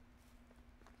awesome.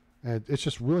 And it's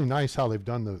just really nice how they've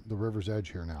done the river's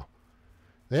edge here now.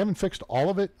 They haven't fixed all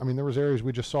of it. I mean, there was areas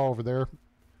we just saw over there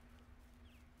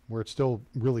where it's still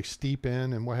really steep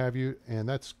in and what have you, and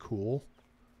that's cool.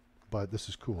 But this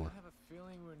is cooler. I have a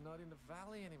feeling we're not in the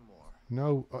valley anymore.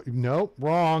 No, no,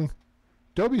 wrong.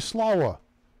 Dobie Slawa.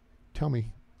 Tell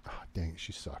me. Oh, dang it,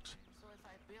 she sucks. So if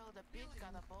I build a big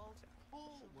catapult,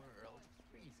 Whole world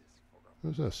freezes for a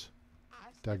Who's this?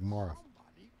 Dagmara.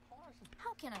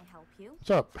 how can I help you? What's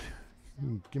up?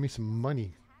 Give me some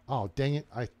money. Oh, dang it.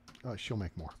 She'll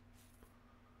make more.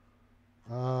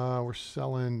 We're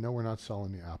selling. No, we're not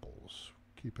selling the apples.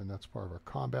 Keeping, that's part of our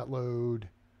combat load.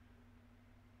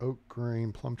 Oak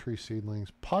grain, plum tree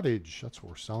seedlings, pottage. That's what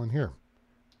we're selling here.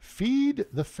 Feed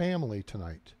the family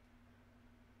tonight.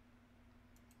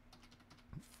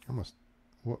 Almost.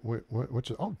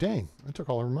 What's it? Oh, dang. I took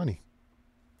all our money.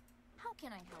 How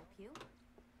can I help you?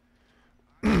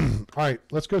 All right,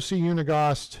 let's go see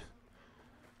Uniegost.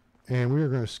 And we are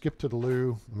going to skip to the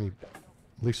loo. I mean,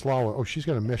 Lislawa. Oh, she's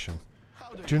got a mission.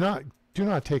 Do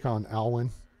not take on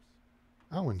Alwyn.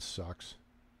 Alwyn sucks.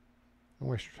 Don't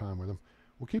waste your time with him.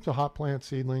 We'll keep the hot plant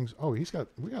seedlings. Oh, we got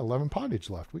 11 pottage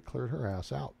left. We cleared her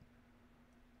ass out.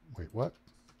 Wait, what?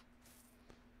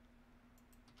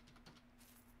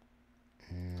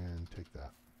 And take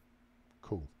that.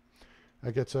 Cool.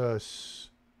 That gets us,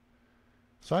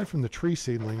 aside from the tree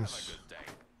seedlings.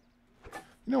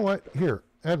 You know what? Here,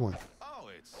 Edwin. Oh,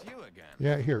 it's you again.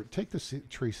 Yeah, here. Take the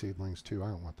tree seedlings too. I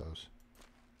don't want those.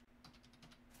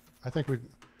 I think we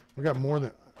got more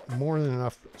than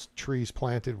enough trees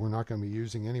planted. We're not going to be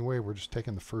using anyway. We're just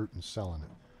taking the fruit and selling it.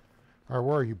 All right,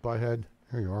 where are you, butthead?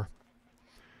 Here you are.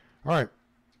 All right.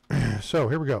 So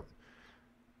here we go.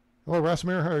 Hello,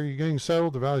 Rasimir. How are you getting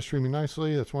settled? The valley's streaming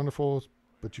nicely. That's wonderful.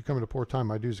 But you come at a poor time.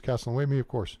 My dues are castling away me, of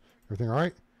course. Everything all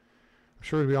right? I'm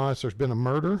sure, to be honest, there's been a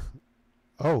murder.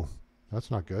 Oh,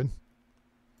 that's not good.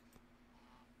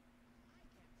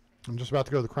 I'm just about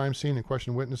to go to the crime scene and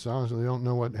question witnesses. Honestly, they don't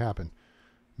know what happened.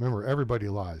 Remember, everybody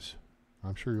lies.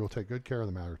 I'm sure you'll take good care of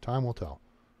the matter. Time will tell.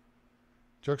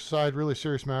 Jokes aside, really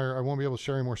serious matter. I won't be able to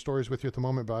share any more stories with you at the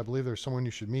moment, but I believe there's someone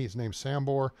you should meet. His name's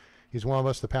Sambor. He's one of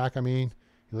us, the pack, I mean.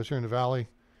 He lives here in the valley.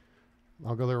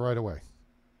 I'll go there right away.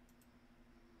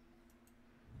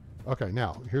 Okay,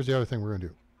 now, here's the other thing we're going to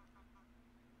do.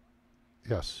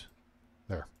 Yes.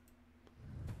 There.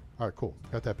 All right, cool.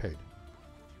 Got that paid.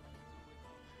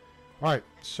 All right,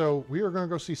 so we are going to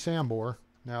go see Sambor.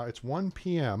 Now, it's 1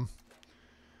 p.m.,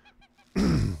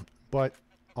 but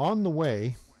on the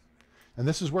way, and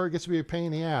this is where it gets to be a pain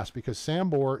in the ass, because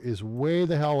Sambor is way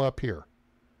the hell up here.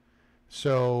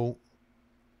 So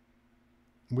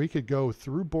we could go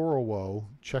through Borowo,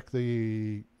 check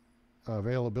the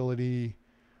availability,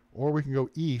 or we can go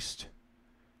east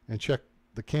and check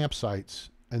the campsites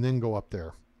and then go up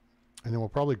there. And then we'll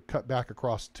probably cut back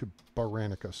across to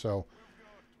Baranica. So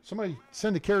somebody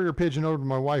send a carrier pigeon over to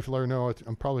my wife, let her know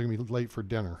I'm probably going to be late for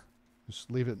dinner.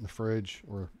 Just leave it in the fridge,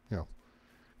 or, you know,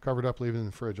 cover it up, leave it in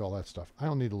the fridge, all that stuff. I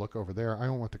don't need to look over there. I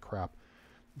don't want the crap.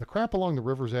 The crap along the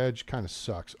river's edge kind of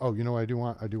sucks. Oh, you know what I do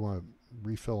want? I do want to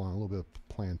refill on a little bit of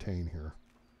plantain here.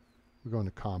 We're going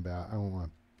to combat. I don't want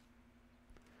to.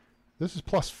 This is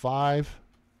 +5.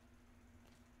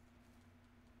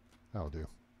 That'll do.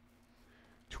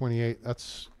 28.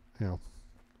 That's, you know,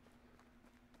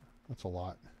 that's a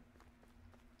lot.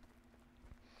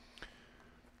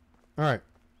 All right.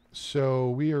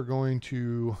 So we are going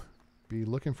to be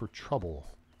looking for trouble.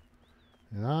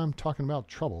 And I'm talking about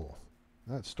trouble.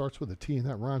 That starts with a T and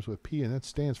that rhymes with P and that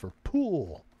stands for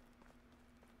pool.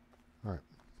 All right.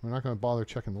 We're not going to bother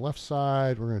checking the left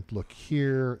side. We're going to look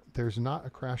here. There's not a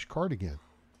crash cart again.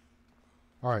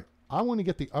 All right. I want to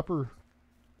get the I want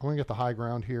to get the high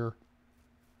ground here.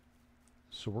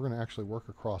 So we're going to actually work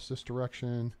across this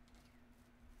direction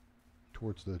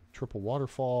towards the triple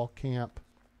waterfall camp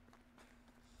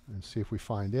and see if we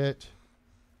find it.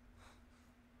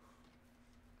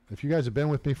 If you guys have been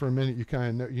with me for a minute, you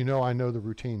kind of know, I know the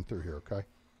routine through here, okay?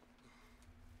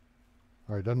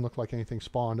 All right, doesn't look like anything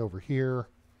spawned over here.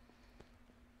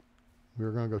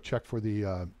 We're going to go check for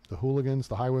the hooligans,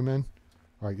 the highwaymen.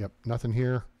 All right, yep, nothing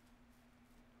here.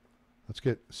 Let's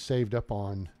get saved up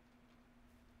on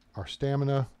our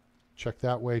stamina. Check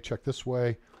that way, check this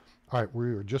way. All right,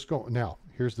 we're just going, now,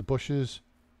 here's the bushes.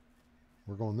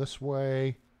 We're going this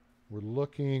way. We're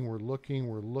looking, we're looking,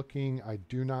 we're looking. I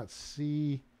do not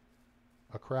see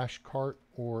a crash cart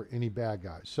or any bad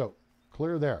guys. So,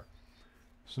 clear there.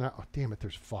 So now, oh, damn it,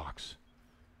 there's Fox.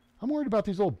 I'm worried about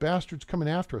these little bastards coming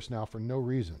after us now for no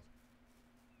reason.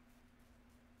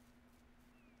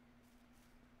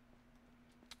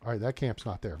 All right, that camp's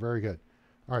not there. Very good.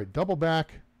 All right, double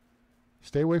back.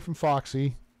 Stay away from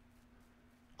Foxy.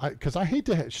 Because I hate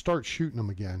to start shooting them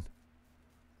again.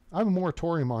 I have a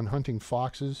moratorium on hunting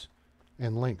foxes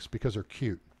and lynx because they're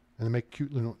cute. And they make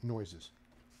cute little noises.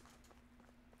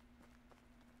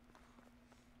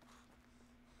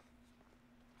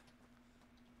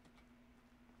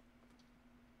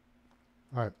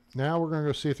 All right, now we're going to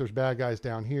go see if there's bad guys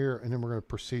down here, and then we're going to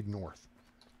proceed north.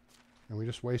 And we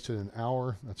just wasted an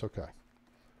hour. That's okay.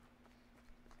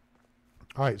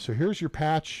 All right, so here's your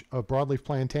patch of broadleaf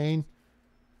plantain,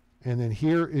 and then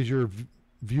here is your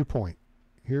viewpoint.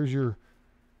 Here's your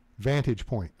vantage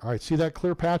point. All right, see that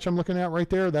clear patch I'm looking at right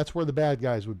there? That's where the bad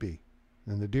guys would be.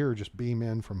 And the deer just beam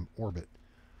in from orbit.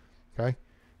 Okay,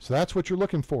 so that's what you're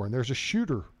looking for. And there's a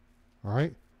shooter. All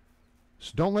right.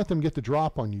 So don't let them get the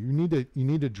drop on you. You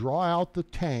need to draw out the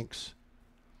tanks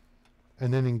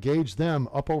and then engage them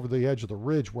up over the edge of the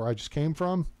ridge where I just came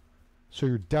from. So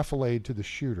you're defilade to the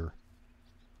shooter.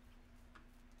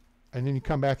 And then you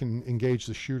come back and engage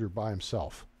the shooter by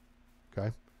himself. Okay?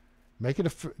 Make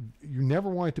it you never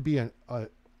want it to be a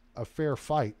fair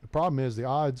fight. The problem is the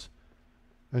odds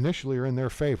initially are in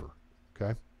their favor.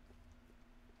 Okay?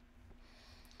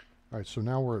 All right, so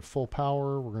now we're at full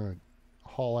power. We're going to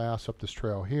haul ass up this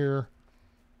trail here.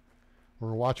 We're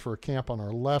going to watch for a camp on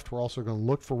our left. We're also going to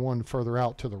look for one further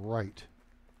out to the right.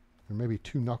 There may be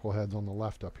two knuckleheads on the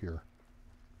left up here.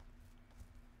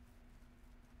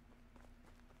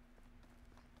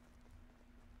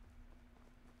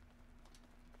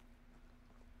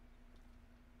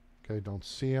 Okay, don't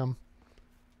see them.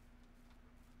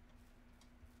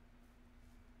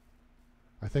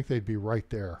 I think they'd be right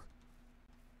there.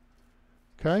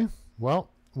 Okay,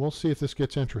 well, we'll see if this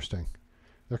gets interesting.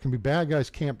 There can be bad guys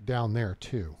camped down there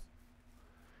too.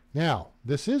 Now,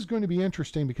 this is going to be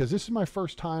interesting because this is my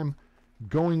first time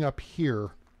going up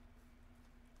here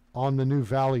on the new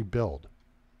Valley build.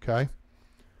 Okay?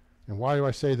 And why do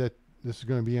I say that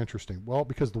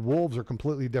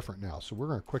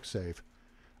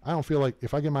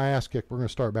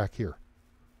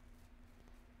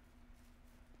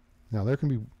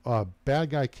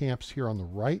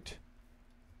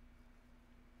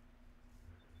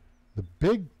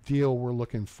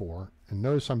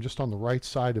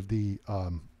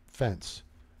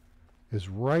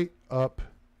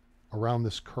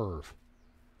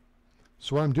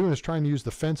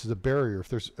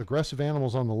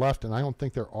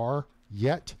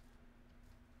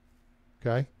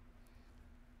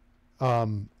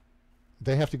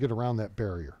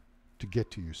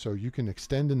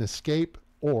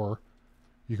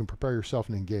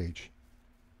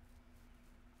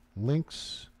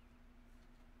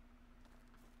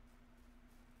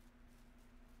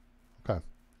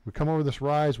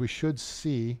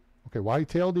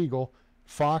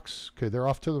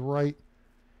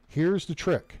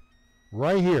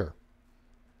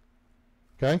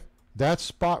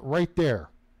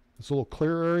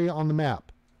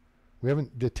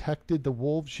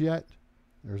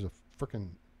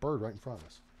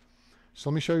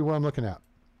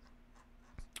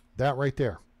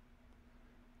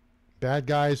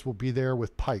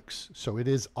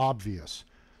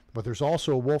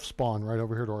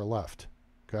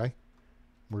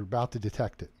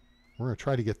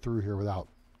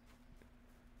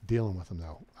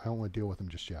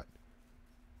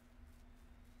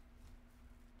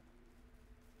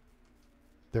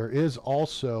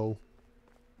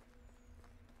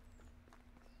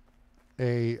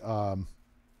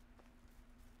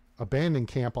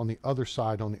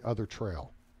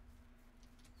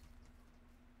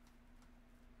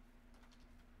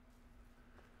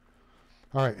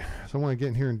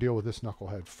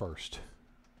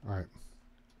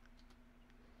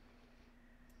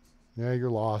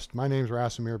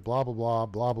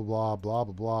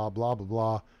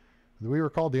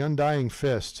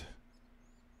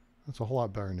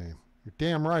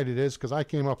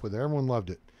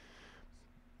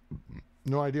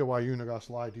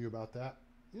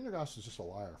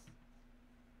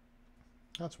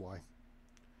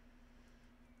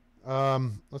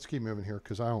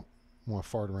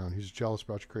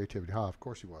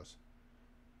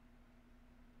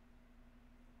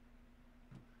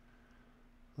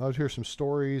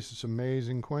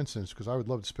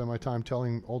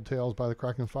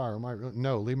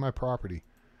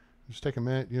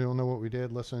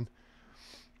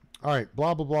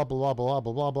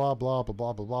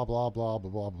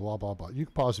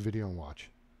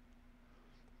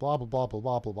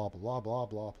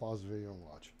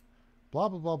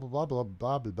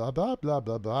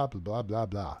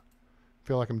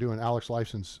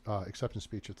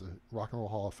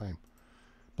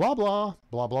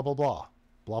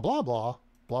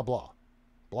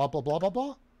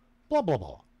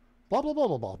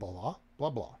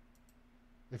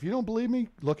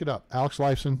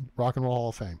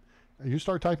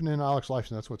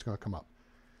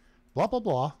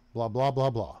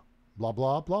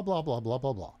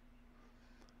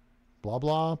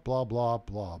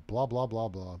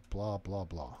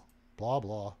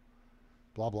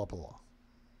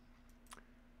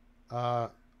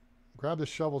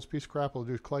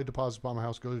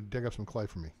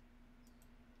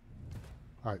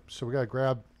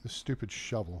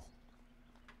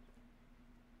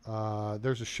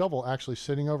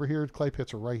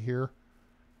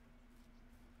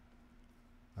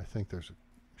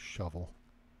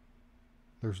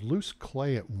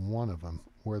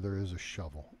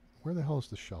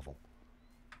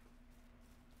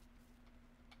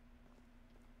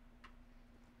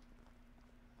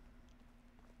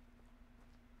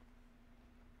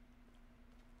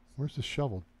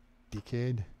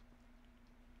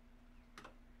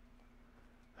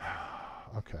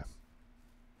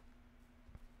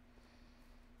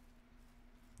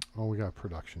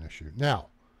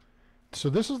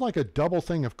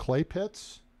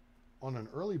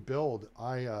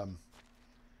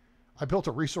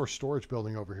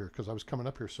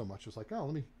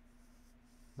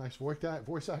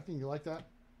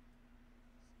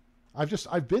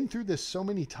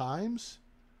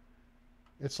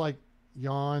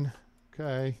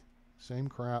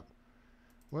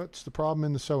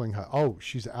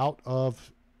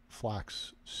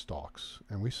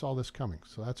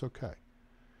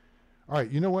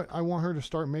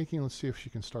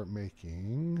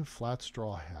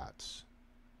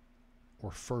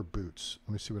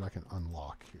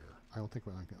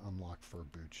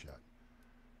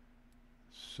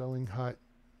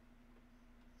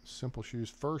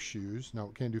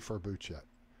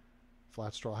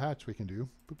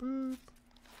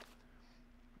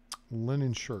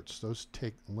linen shirts. Those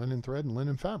take linen thread and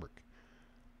linen fabric.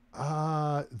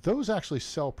 Those actually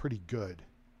sell pretty good.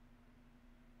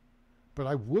 But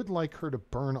I would like her to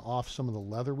burn off some of the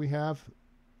leather we have.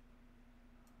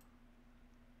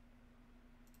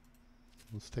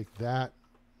 Let's take that.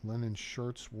 Linen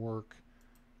shirts work.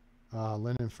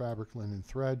 Linen fabric, linen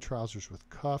thread, trousers with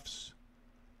cuffs.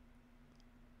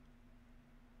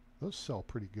 Those sell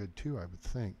pretty good too, I would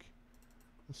think.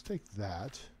 Let's take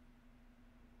that.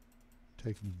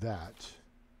 Take that.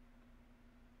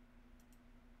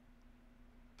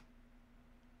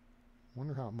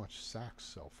 Wonder how much sacks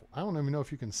sell for. I don't even know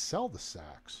if you can sell the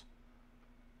sacks.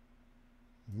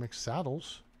 You can make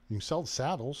saddles. You can sell the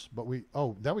saddles, but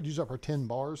that would use up our 10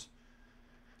 bars,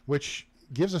 which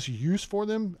gives us use for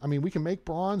them. I mean, we can make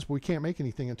bronze, but we can't make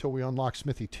anything until we unlock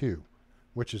Smithy 2,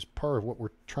 which is part of what we're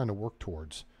trying to work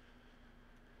towards.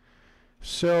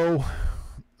 So,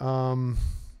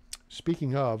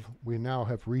 speaking of, we now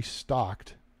have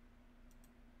restocked.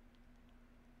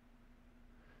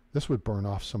 This would burn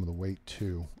off some of the weight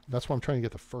too. That's why I'm trying to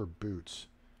get the fur boots.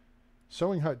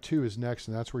 Sewing Hut 2 is next,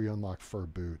 and that's where you unlock fur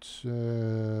boots.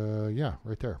 Yeah,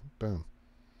 right there. Boom.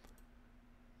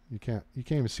 You can't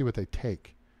even see what they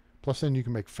take. Plus, then you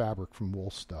can make fabric from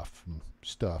wool stuff and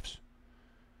stuffs.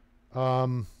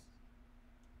 Okay.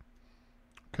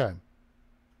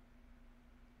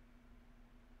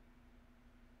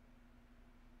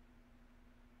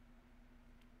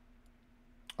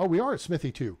 Oh, we are at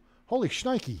Smithy 2. Holy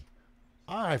shnikey.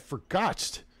 I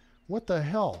forgot. What the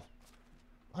hell?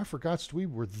 I forgot we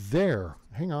were there.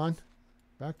 Hang on.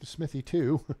 Back to Smithy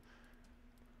 2.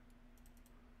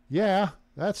 Yeah,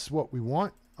 that's what we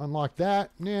want. Unlock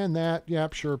that and that.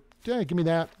 Yep, sure. Yeah, give me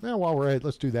that. Yeah, while we're at it,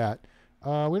 let's do that.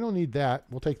 We don't need that.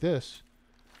 We'll take this.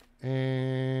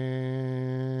 And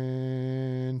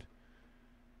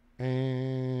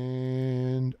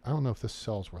I don't know if this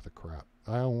sells worth a crap.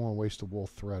 I don't want to waste a wool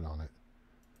thread on it.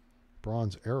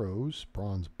 Bronze arrows,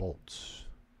 bronze bolts.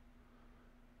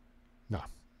 Nah,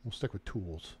 we'll stick with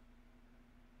tools.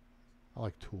 I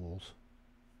like tools.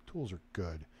 Tools are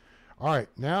good. All right,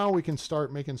 now we can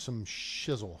start making some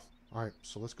shizzle. All right,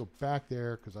 so let's go back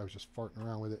there because I was just farting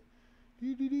around with it.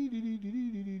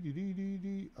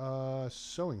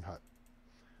 Sewing Hut.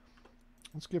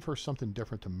 Let's give her something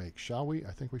different to make, shall we?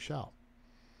 I think we shall.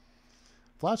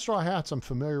 Flat straw hats I'm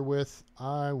familiar with.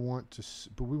 I want to,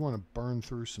 but we want to burn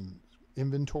through some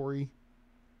inventory.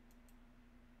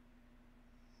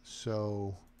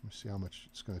 So let me see how much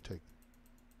it's going to take.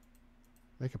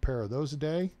 Make a pair of those a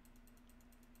day.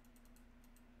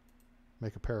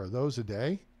 Make a pair of those a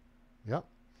day. Yep.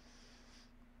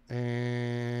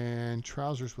 And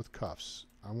trousers with cuffs.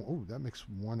 Oh, that makes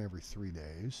one every 3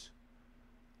 days.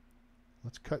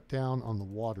 Let's cut down on the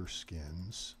water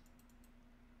skins.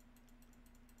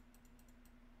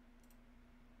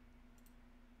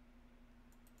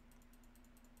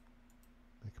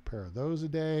 Make a pair of those a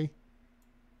day.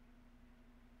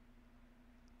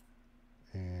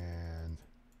 And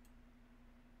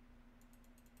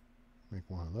make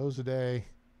one of those a day.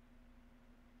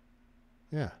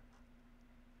 Yeah.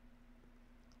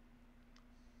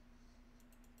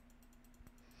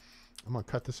 I'm going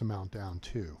to cut this amount down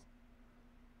too.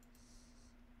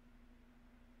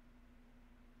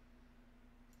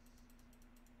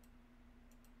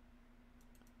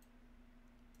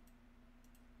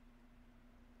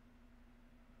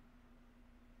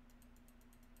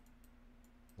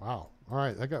 Wow. All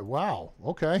right. That guy, wow.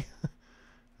 Okay.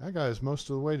 That guy is most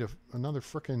of the way to another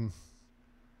frickin'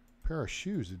 pair of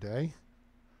shoes a day.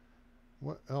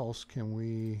 What else can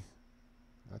we...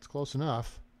 That's close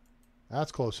enough.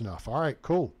 That's close enough. All right,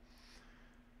 cool.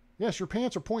 Yes, your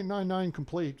pants are 0.99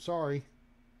 complete. Sorry.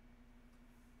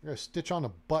 I gotta stitch on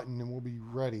a button and we'll be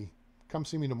ready. Come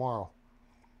see me tomorrow.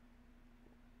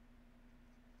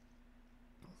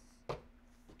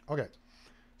 Okay.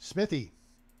 Smithy.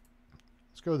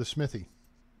 Let's go to the smithy.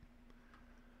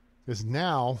 Because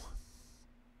now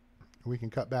we can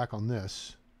cut back on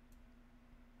this.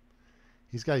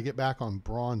 He's got to get back on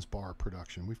bronze bar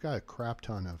production. We've got a crap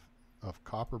ton of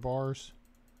copper bars.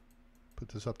 Put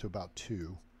this up to about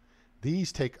 2.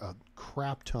 These take a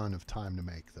crap ton of time to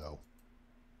make, though.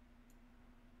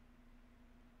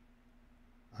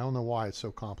 I don't know why it's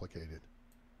so complicated.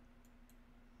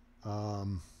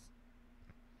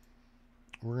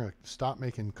 We're going to stop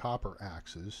making copper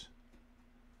axes.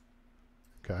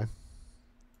 Okay.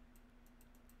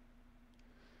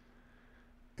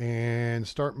 And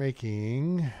start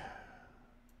making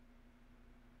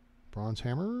bronze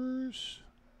hammers.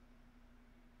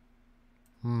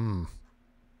 I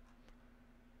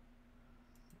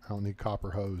don't need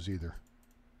copper hose either.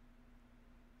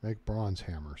 Make bronze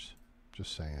hammers.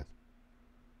 Just saying.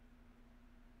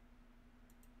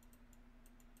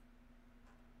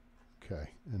 Okay,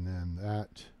 and then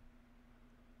that.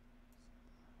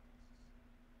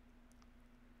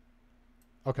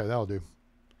 Okay, that'll do.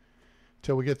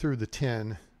 Till we get through the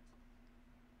 10.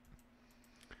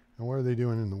 And what are they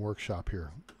doing in the workshop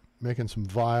here? Making some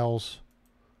vials.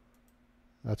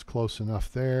 That's close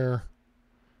enough there.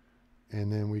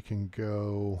 And then we can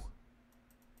go.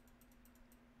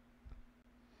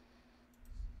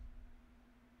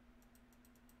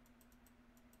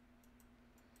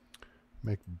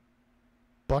 Make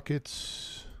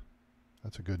buckets.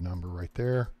 That's a good number right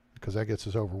there, because that gets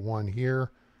us over 1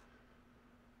 here.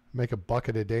 Make a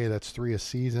bucket a day. That's 3 a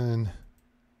season.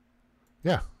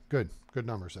 Yeah, good. Good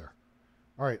numbers there.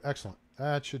 All right, excellent.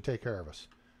 That should take care of us.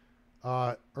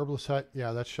 Herbalist hut.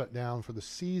 Yeah, that's shut down for the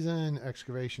season.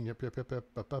 Excavation. Yep.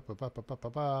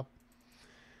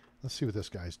 Let's see what this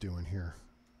guy's doing here.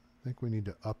 I think we need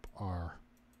to up our...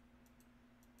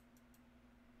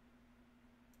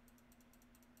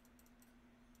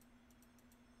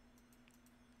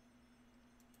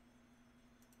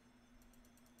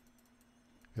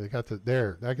 They got the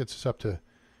there. That gets us up to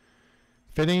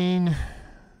fitting.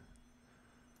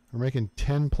 We're making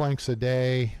 10 planks a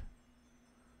day.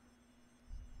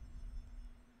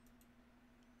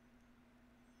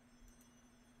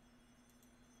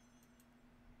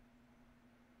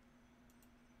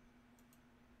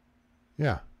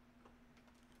 Yeah.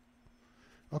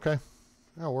 Okay.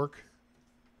 That'll work.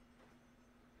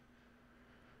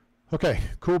 Okay,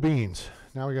 cool beans.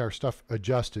 Now we got our stuff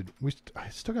adjusted. I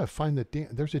still got to find the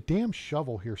there's a damn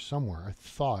shovel here somewhere, I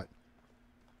thought.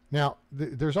 Now,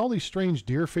 there's all these strange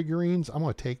deer figurines. I'm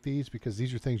going to take these because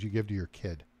these are things you give to your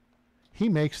kid. He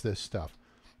makes this stuff.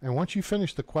 And once you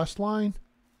finish the quest line,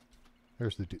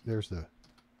 there's the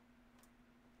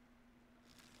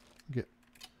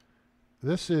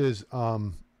this is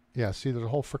yeah, see there's a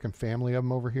whole freaking family of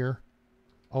them over here.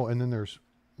 Oh, and then there's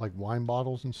like wine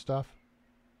bottles and stuff.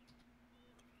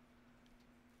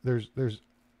 There's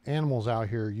animals out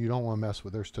here you don't want to mess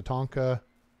with. There's Tatanka,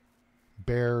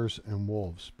 bears, and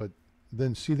wolves. But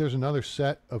then see there's another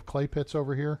set of clay pits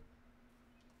over here.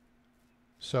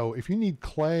 So if you need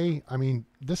clay, I mean,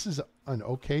 this is an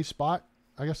okay spot,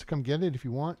 I guess, to come get it if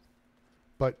you want.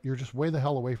 But you're just way the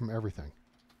hell away from everything.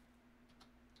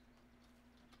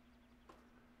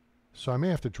 So I may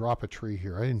have to drop a tree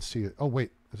here. I didn't see it. Oh,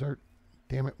 wait. Is there...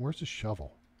 Damn it. Where's the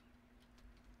shovel?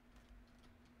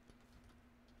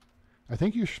 I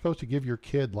think you're supposed to give your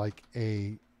kid like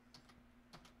a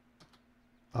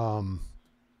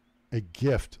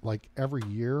gift like every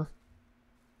year.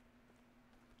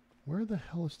 Where the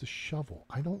hell is the shovel?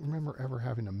 I don't remember ever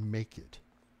having to make it.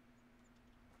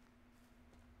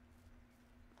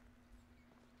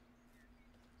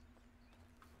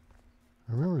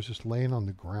 I remember it was just laying on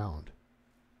the ground.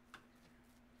 I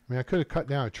mean, I could have cut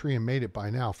down a tree and made it by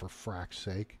now, for frack's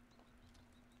sake.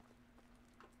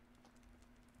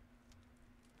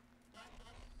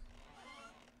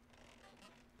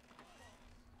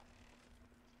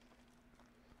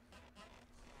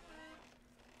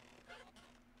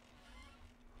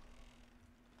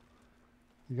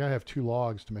 You gotta have 2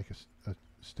 logs to make a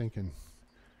stinking...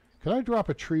 Could I drop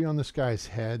a tree on this guy's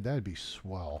head? That'd be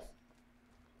swell.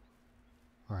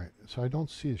 Alright, so I don't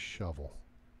see a shovel.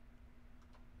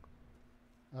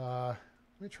 Let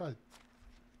me try...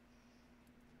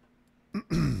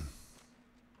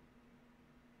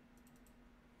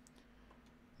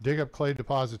 Dig up clay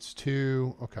deposits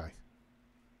 2. Okay.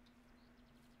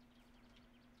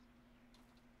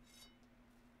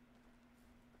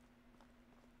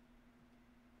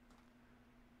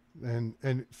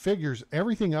 And figures,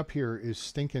 everything up here is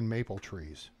stinking maple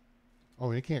trees. Oh,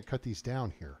 and you can't cut these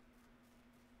down here.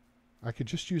 I could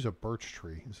just use a birch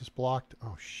tree. Is this blocked?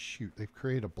 Oh, shoot. They've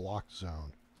created a blocked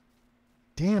zone.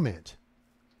 Damn it.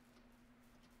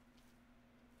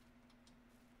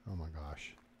 Oh, my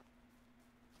gosh.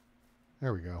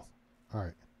 There we go. All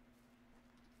right.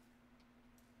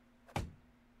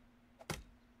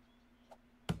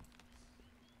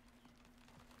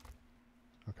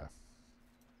 Okay.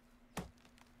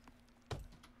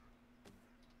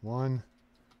 1,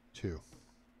 2.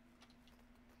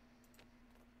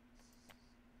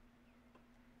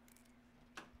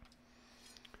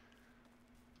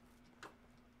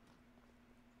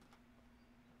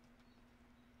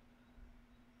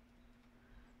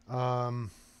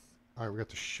 All right, we got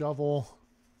the shovel.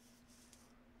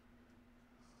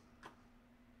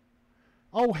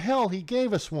 Oh, hell, he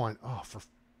gave us one. Oh, for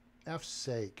F's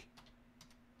sake.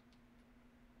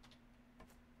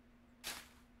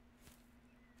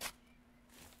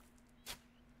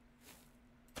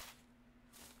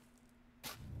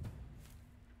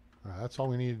 That's all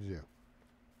we needed to do.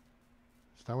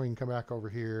 So now we can come back over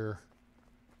here.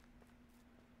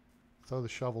 Throw the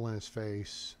shovel in his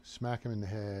face. Smack him in the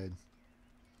head.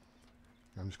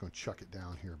 I'm just going to chuck it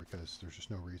down here because there's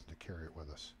just no reason to carry it with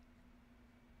us.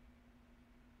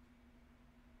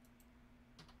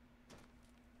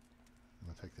 I'm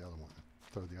going to take the other one.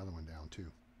 Throw the other one down too.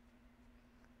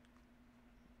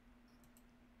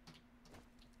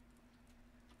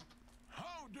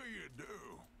 How do you do?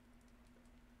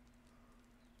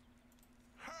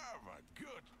 Have a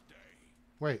good day.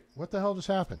 Wait, what the hell just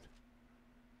happened?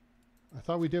 I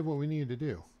thought we did what we needed to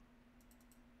do.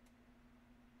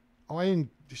 Oh, I didn't...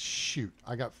 Shoot.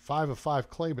 I got 5 of 5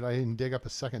 clay, but I didn't dig up a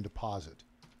second deposit.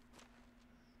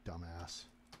 Dumbass.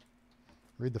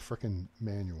 Read the frickin'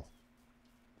 manual.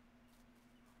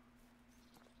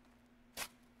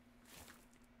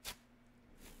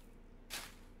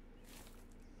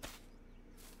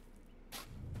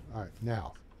 Alright,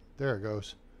 now. There it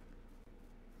goes.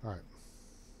 Alright.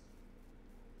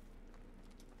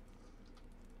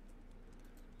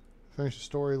 Finish the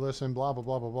story, listen, blah, blah,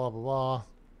 blah, blah, blah, blah, blah.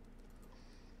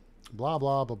 Blah,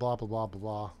 blah, blah, blah, blah, blah, blah,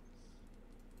 blah.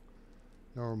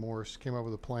 No remorse. Came up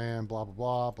with a plan, blah,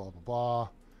 blah, blah, blah, blah, blah.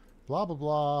 Blah, blah,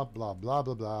 blah, blah, blah,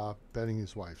 blah, blah. Betting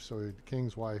his wife. So the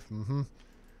king's wife,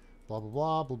 Blah,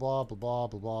 blah, blah, blah, blah, blah,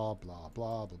 blah, blah, blah,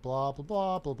 blah, blah, blah,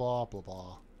 blah, blah, blah, blah, blah,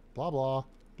 blah. Blah, blah,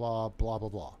 blah, blah, blah,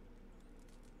 blah.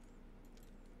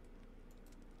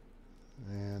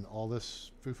 And all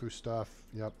this foo-foo stuff.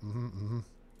 Yep,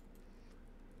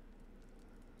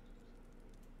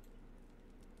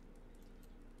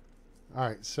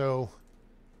 Alright, so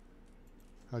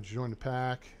how'd you join the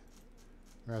pack?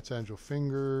 Rat's Angel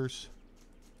Fingers.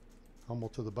 Humble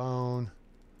to the bone.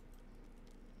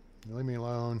 You leave me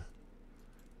alone.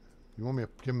 You want me to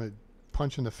give him a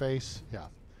punch in the face? Yeah.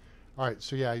 Alright,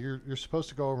 so yeah, you're supposed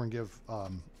to go over and give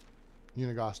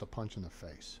Uniegost a punch in the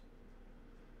face.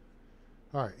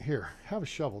 Alright, here. Have a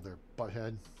shovel there,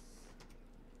 butthead.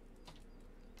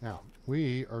 Now,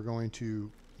 we are going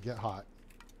to get hot.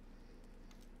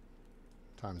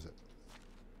 What time is it?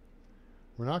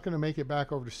 We're not going to make it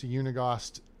back over to see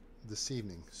Uniegost this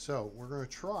evening. So we're going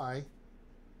to try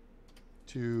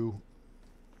to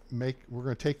make... We're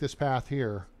going to take this path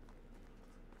here.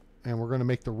 And we're going to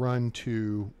make the run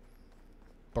to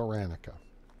Baranica.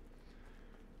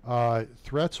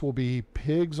 Threats will be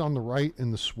pigs on the right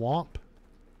in the swamp.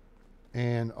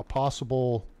 And a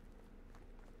possible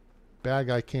bad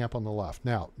guy camp on the left.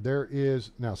 Now, there is...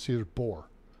 Now, see, there's boar.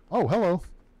 Oh, hello.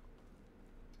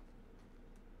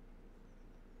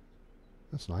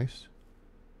 That's nice.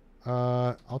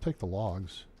 I'll take the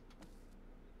logs.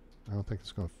 I don't think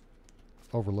it's going to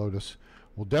overload us.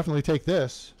 We'll definitely take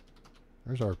this.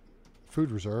 There's our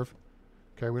food reserve.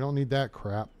 Okay, we don't need that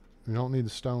crap. We don't need the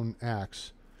stone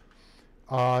axe.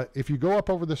 If you go up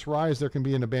over this rise, there can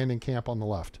be an abandoned camp on the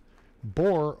left.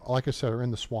 Boar, like I said, are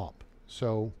in the swamp.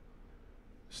 So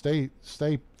stay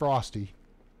frosty.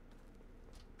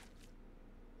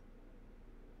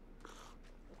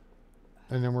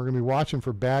 And then we're going to be watching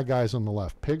for bad guys on the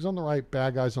left. Pigs on the right,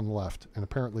 bad guys on the left. And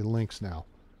apparently lynx now.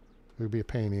 It would be a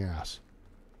pain in the ass.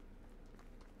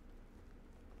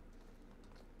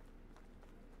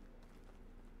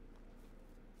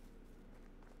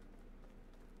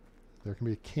 There can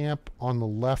be a camp on the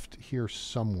left here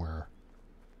somewhere.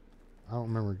 I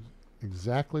don't remember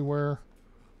exactly where.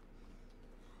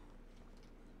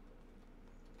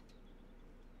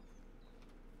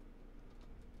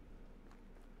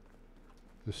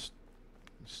 Just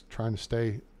trying to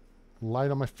stay light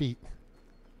on my feet.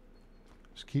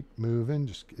 Just keep moving.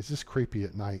 It's just creepy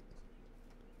at night.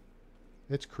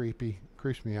 It's creepy.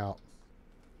 Creeps me out.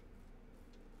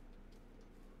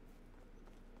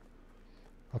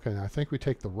 Okay, now I think we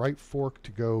take the right fork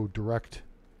to go direct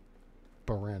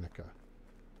Baranica.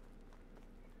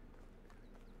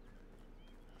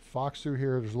 Fox through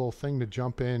here. There's a little thing to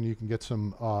jump in. You can get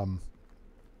some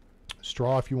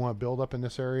straw if you want to build up in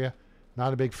this area.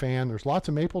 Not a big fan. There's lots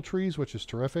of maple trees, which is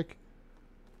terrific.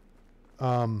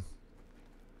 The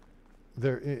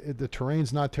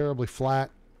terrain's not terribly flat.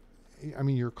 I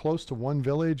mean, you're close to one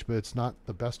village, but it's not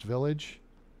the best village.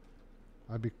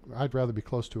 I'd rather be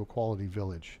close to a quality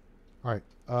village. All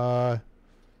right.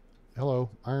 Hello,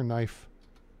 iron knife.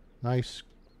 Nice.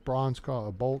 Bronze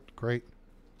bolt. Great.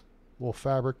 Wool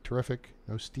fabric. Terrific.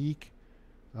 No steak.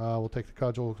 We'll take the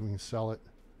cudgel. We can sell it.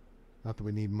 Not that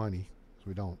we need money, because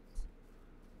we don't.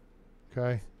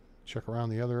 Okay. Check around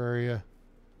the other area.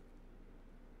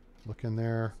 Look in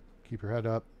there. Keep your head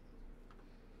up.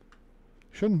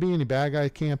 Shouldn't be any bad guy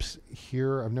camps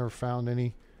here. I've never found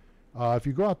any. If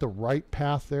you go out the right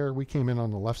path there, we came in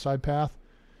on the left side path.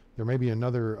 There may be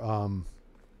another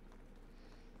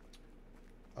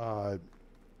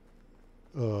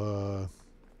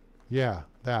yeah,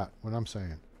 that, what I'm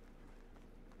saying.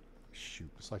 Shoot,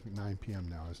 it's like 9 p.m.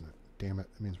 now, isn't it? Damn it.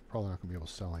 That means we're probably not going to be able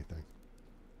to sell anything.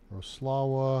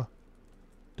 Roslawa,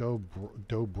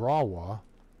 Dobrawa.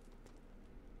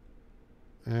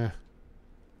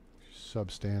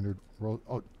 Substandard.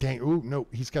 Oh, dang. Ooh, no.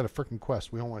 He's got a freaking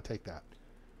quest. We don't want to take that.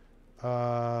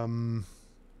 I mean,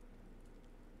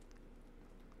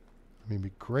 it'd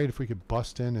be great if we could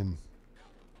bust in and...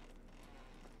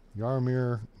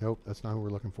 Yarmir. Nope, that's not who we're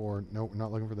looking for. Nope, we're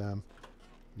not looking for them.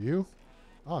 You?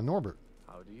 Oh, Norbert.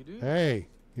 How do you do? Hey,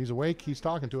 he's awake. He's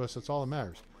talking to us. That's all that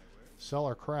matters. Sell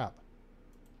our crap.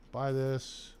 Buy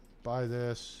this. Buy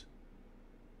this.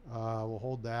 We'll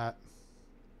hold that.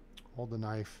 Hold the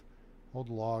knife. Hold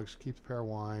the logs. Keep the pear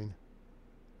wine.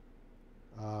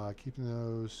 Keeping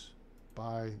those.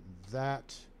 Buy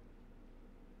that.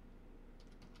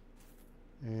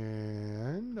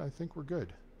 And I think we're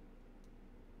good.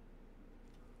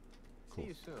 Cool. See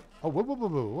you soon. Oh, whoa, whoa, whoa,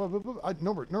 whoa, whoa, whoa, whoa.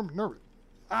 Norbert.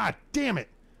 Ah, damn it.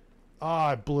 Ah,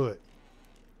 I blew it.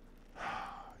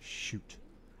 Shoot.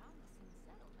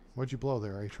 What'd you blow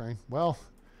there, A-Train? Well,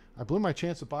 I blew my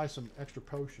chance to buy some extra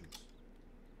potions.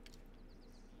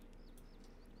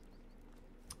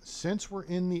 Since we're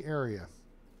in the area,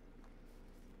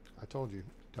 I told you,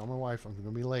 tell my wife I'm going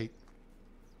to be late.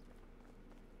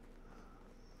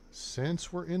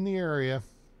 Since we're in the area,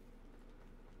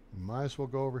 we might as well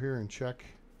go over here and check.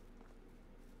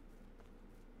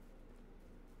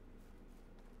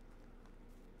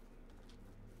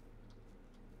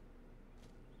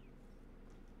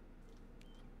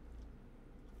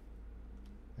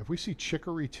 If we see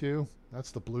chicory too,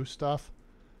 that's the blue stuff,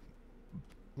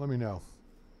 let me know.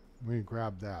 We can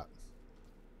grab that.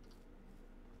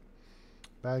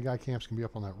 Bad guy camps can be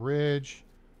up on that ridge.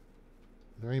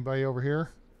 Is there anybody over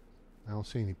here? I don't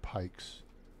see any pikes.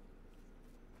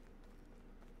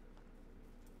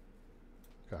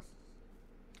 Okay.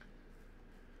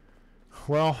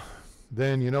 Well,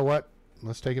 then you know what?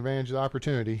 Let's take advantage of the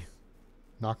opportunity.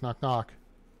 Knock, knock, knock.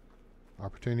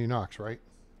 Opportunity knocks, right?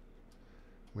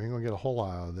 We ain't gonna get a whole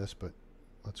lot out of this, but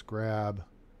let's grab.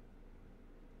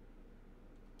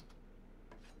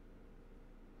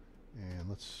 And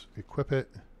let's equip it.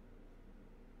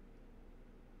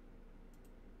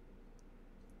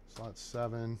 Slot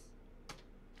 7.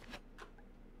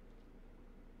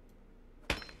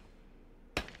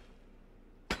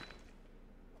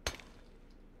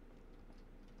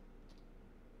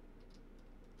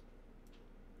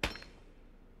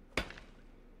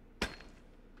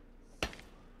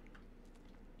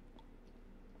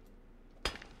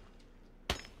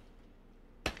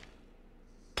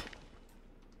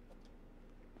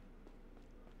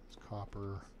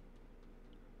 Copper.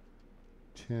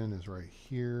 Tin is right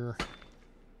here.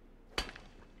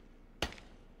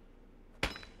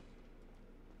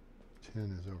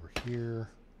 Tin is over here.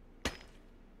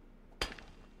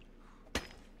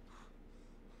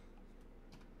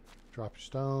 Drop your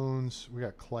stones. We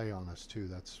got clay on us too.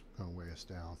 That's going to weigh us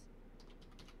down.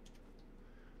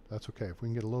 That's okay. If we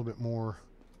can get a little bit more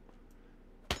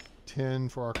tin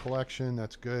for our collection,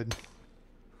 that's good.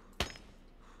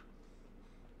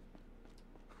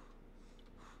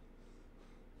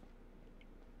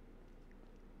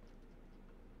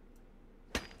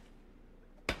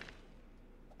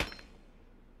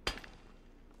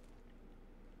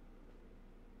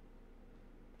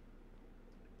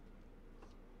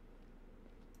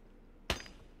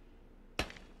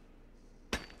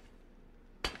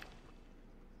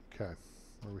 Okay,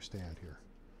 where we stand here.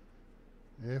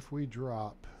 If we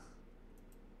drop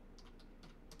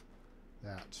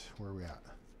that, where are we at?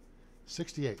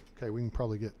 68. Okay, we can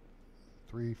probably get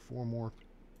 3-4 more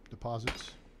deposits.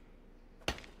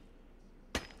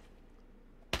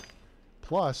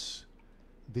 Plus,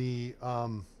 the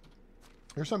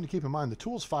there's something to keep in mind. The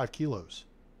tool's 5 kilos.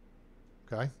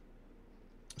 Okay,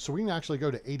 so we can actually go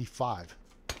to 85.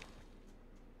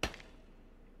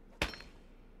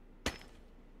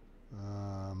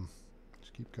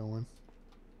 Just keep going.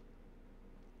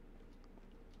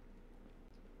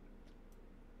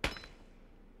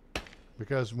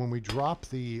 Because when we drop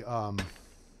the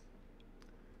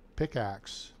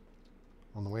pickaxe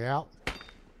on the way out,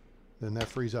 then that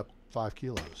frees up 5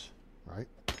 kilos, right?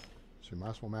 So you might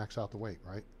as well max out the weight,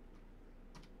 right?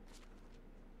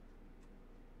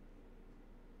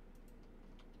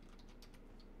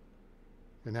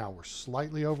 And now we're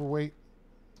slightly overweight,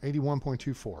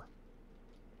 81.24.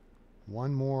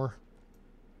 One more.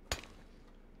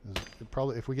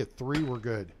 Probably, if we get 3, we're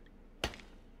good.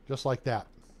 Just like that.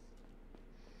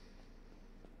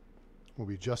 We'll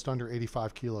be just under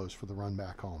 85 kilos for the run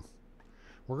back home.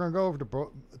 We're going to go over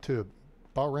to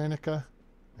Baranica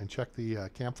and check the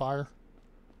campfire.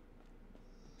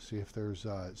 See if there's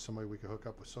somebody we can hook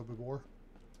up with Sobibor. I'm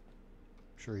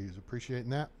sure he's appreciating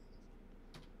that.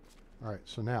 All right,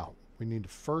 so now we need to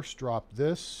first drop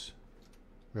this.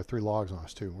 We have 3 logs on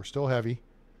us too. We're still heavy.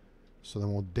 So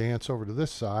then we'll dance over to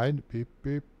this side. Beep,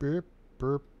 beep, beep,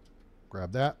 burp.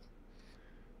 Grab that.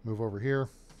 Move over here.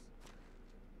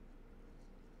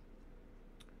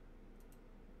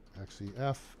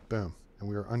 XEF. Boom. And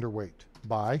we are underweight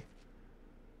by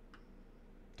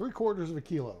 3/4 of a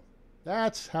kilo.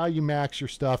 That's how you max your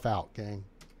stuff out, gang.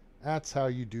 That's how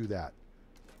you do that.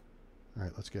 All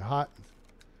right, let's get hot.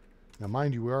 Now,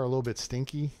 mind you, we are a little bit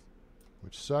stinky,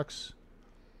 which sucks.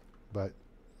 But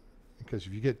because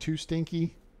if you get too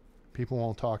stinky, people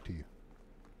won't talk to you.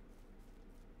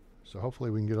 So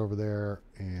hopefully we can get over there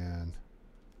and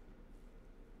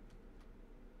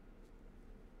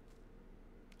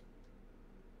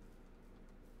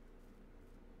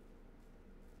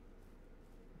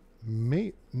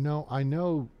no, I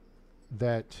know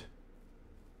that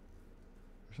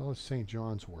there's all this St.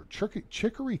 John's wort.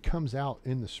 Chicory comes out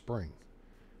in the spring.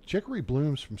 Chicory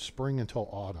blooms from spring until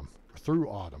autumn, or through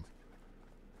autumn.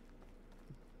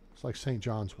 It's like St.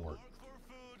 John's wort.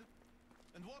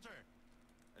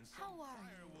 How are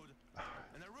you?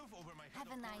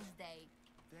 Have a nice day.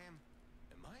 Damn,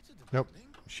 am I too Nope,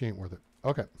 demanding? she ain't worth it.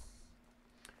 Okay.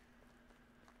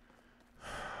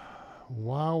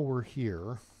 While we're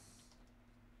here,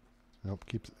 nope,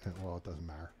 keep. Well, it doesn't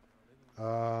matter.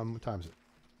 What time is it?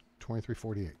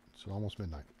 23:48. So almost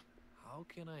midnight. How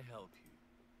can I help you?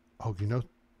 Oh, you know,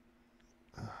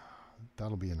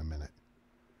 that'll be in a minute.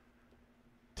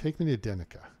 Take me to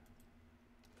Denica.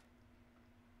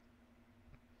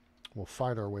 We'll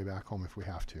fight our way back home if we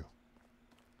have to.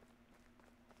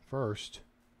 First,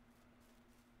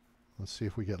 let's see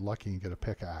if we get lucky and get a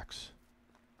pickaxe.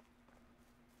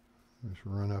 Let's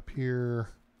run up here.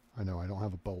 I know I don't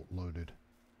have a bolt loaded.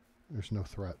 There's no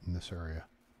threat in this area.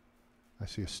 I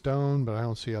see a stone, but I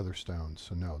don't see other stones.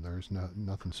 So no, there's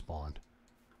nothing spawned.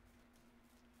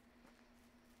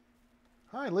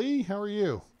 Hi, Lee. How are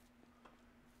you?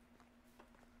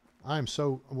 I'm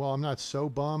not so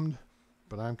bummed,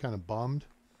 but I'm kind of bummed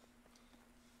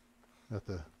that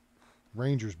the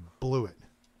Rangers blew it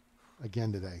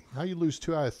again today. How you lose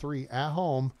 2 out of 3 at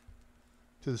home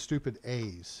to the stupid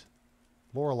A's.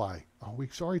 Lorelei. Oh,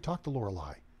 we've already talked to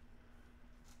Lorelei.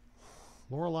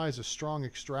 Lorelei is a strong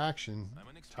extraction I'm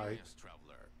an type. experienced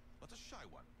traveler, but a shy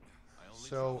one. I only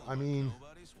So, travel I when mean,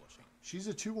 nobody's watching. she's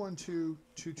a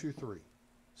 212-223.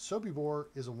 Sobibor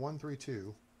is a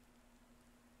 132-333.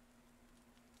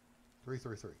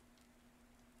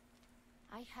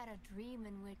 I had a dream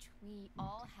in which we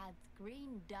all had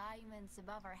green diamonds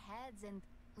above our heads and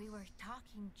we were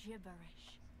talking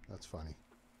gibberish. That's funny.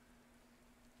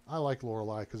 I like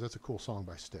Lorelei because that's a cool song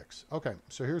by Styx. Okay,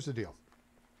 so here's the deal.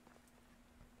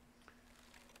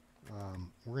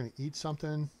 We're going to eat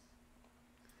something,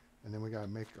 and then we got to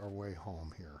make our way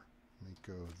home here. Let me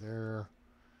go there.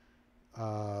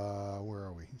 Where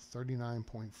are we?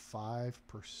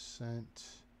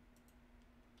 39.5%.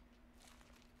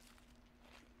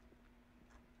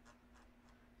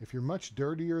 If you're much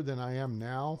dirtier than I am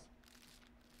now,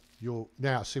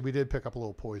 now see, we did pick up a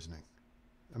little poisoning.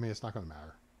 I mean, it's not going to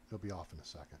matter. It'll be off in a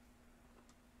second.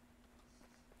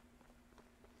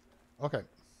 Okay.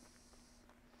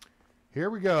 Here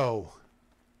we go.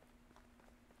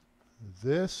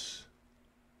 This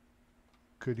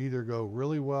could either go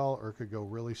really well or it could go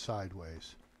really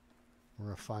sideways. We're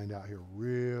going to find out here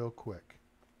real quick.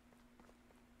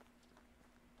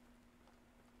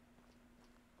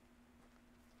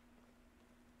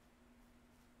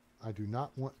 I do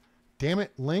not want... Damn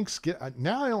it, links.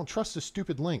 Now I don't trust the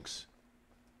stupid links.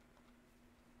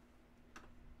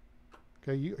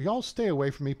 Okay, y'all stay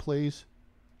away from me, please.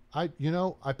 I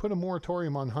put a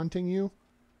moratorium on hunting you,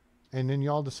 and then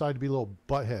y'all decide to be little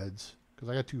buttheads because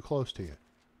I got too close to you.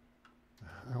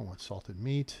 I don't want salted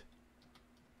meat.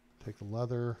 Take the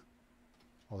leather.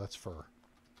 Oh, that's fur.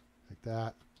 Take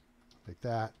that. Take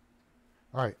that.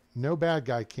 All right, no bad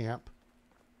guy camp.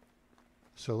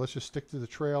 So let's just stick to the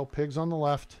trail. Pigs on the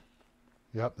left.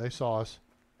 Yep, they saw us.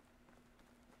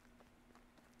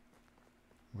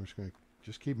 We're just going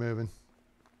to keep moving.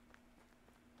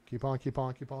 Keep on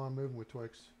moving with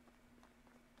Twix.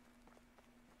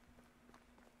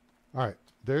 All right,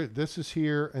 this is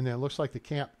here, and then it looks like the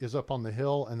camp is up on the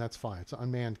hill, and that's fine. It's an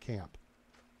unmanned camp.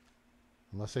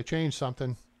 Unless they change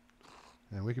something,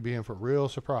 and we could be in for a real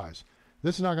surprise.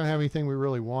 This is not going to have anything we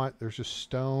really want. There's just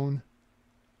stone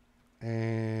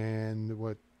And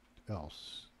what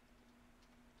else?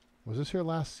 Was this here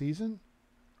last season?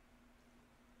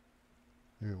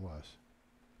 Maybe it was.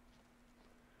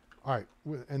 All right,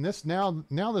 and this now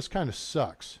this kind of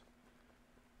sucks.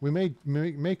 We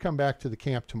may come back to the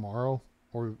camp tomorrow,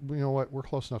 or you know what? We're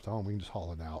close enough to home. We can just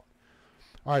haul it out.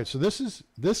 All right, so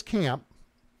this camp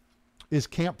is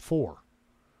Camp 4. What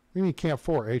do you mean Camp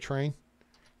 4, A-Train?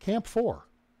 Camp 4.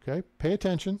 Okay, pay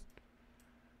attention.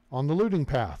 On the looting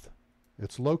path,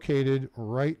 it's located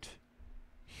right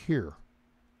here.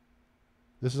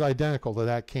 This is identical to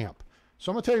that camp.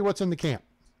 So I'm going to tell you what's in the camp.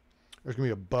 There's going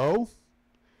to be a bow,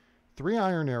 3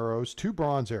 iron arrows, 2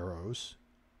 bronze arrows,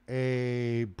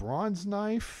 a bronze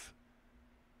knife,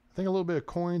 I think a little bit of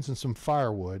coins, and some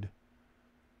firewood.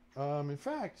 In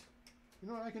fact, you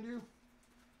know what I can do?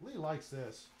 Lee likes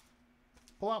this.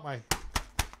 Pull out my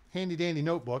handy dandy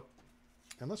notebook,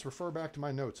 and let's refer back to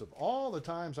my notes of all the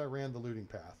times I ran the looting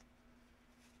path.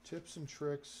 Tips and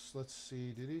tricks. Let's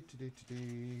see.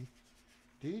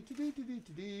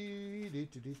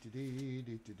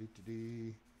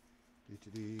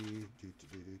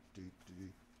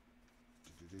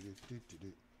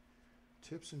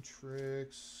 Tips and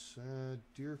tricks.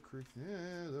 Deer Creek.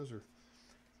 Yeah, those are.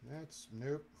 That's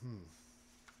nope.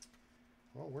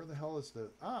 Well, where the hell is the?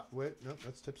 Wait, nope.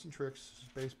 That's tips and tricks.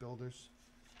 Space builders.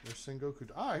 There's Sengoku.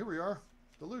 Here we are.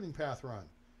 The looting path run.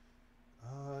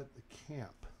 The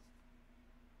camp.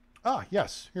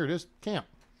 Yes. Here it is. Camp.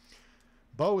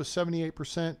 Bow is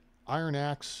 78%. Iron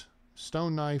axe.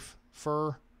 Stone knife.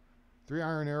 Fur. 3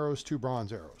 iron arrows. 2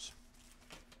 bronze arrows.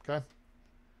 Okay.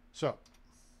 So,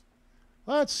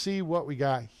 let's see what we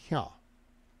got here.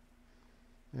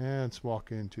 And let's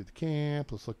walk into the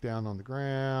camp. Let's look down on the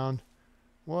ground.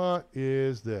 What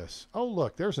is this? Oh,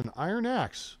 look, there's an iron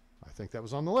axe. I think that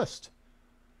was on the list.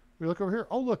 We look over here.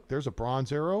 Oh, look, there's a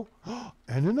bronze arrow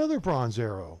and another bronze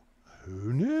arrow.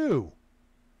 Who knew?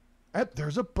 And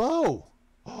there's a bow.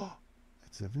 Oh,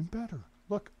 that's even better.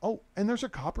 Look. Oh, and there's a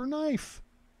copper knife.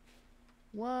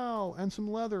 Wow, and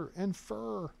some leather and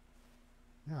fur.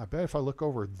 Yeah, I bet if I look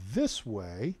over this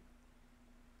way,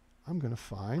 I'm going to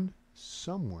find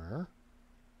somewhere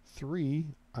 3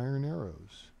 iron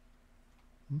arrows.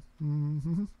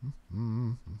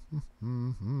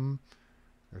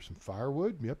 There's some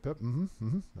firewood. Yep.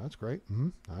 That's great.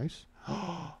 Nice.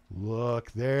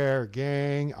 Look there,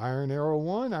 gang. Iron arrow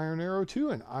 1, iron arrow 2,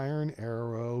 and iron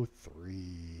arrow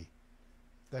 3.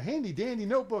 The handy dandy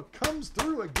notebook comes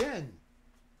through again.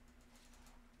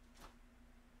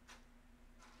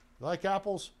 You like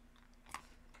apples?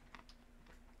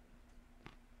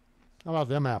 How about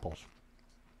them apples?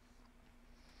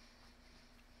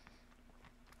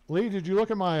 Lee, did you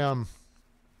look at my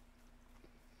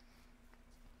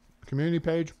community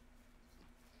page?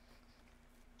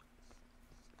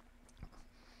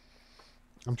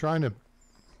 I'm trying to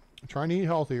eat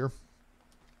healthier.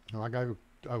 No, I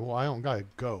don't gotta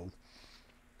go.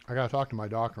 I gotta talk to my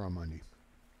doctor on Monday.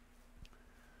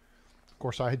 Of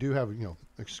course, I do have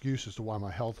excuses as to why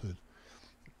my health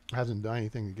hasn't done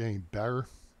anything to get any better.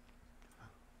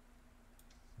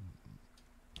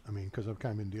 I mean, because I've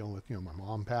kind of been dealing with my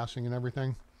mom passing and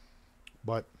everything.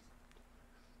 But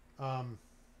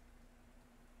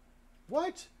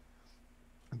what?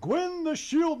 Gwen the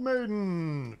Shield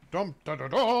Maiden. Dum da da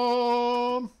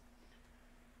dum.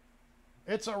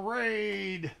 It's a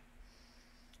raid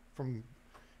from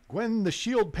Gwen the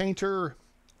Shield Painter,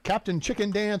 Captain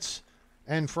Chicken Dance,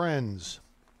 and friends.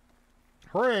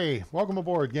 Hooray! Welcome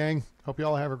aboard, gang. Hope you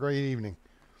all have a great evening.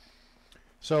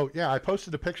 So, yeah, I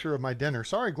posted a picture of my dinner.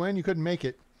 Sorry, Gwen, you couldn't make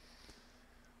it.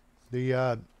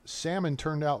 The salmon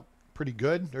turned out pretty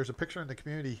good. There's a picture in the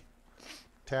community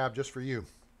tab just for you.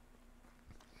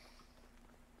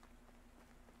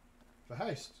 The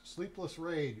heist, Sleepless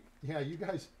Raid. Yeah, you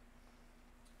guys...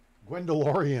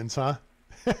 Gwendolorians, huh?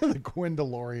 The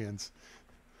Gwendolorians.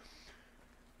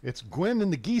 It's Gwen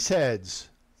and the Geeseheads.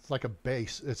 It's like a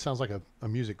bass. It sounds like a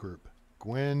music group.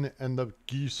 Gwen and the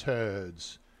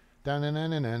Geeseheads. All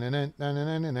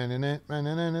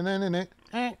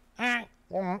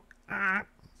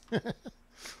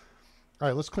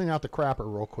right, let's clean out the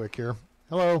crapper real quick here.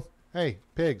 Hello. Hey,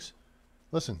 pigs.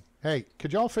 Listen. Hey,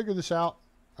 could y'all figure this out?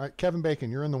 All right, Kevin Bacon,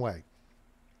 you're in the way.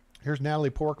 Here's Natalie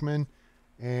Porkman,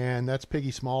 and that's Piggy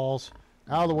Smalls.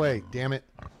 Out of the way, damn it.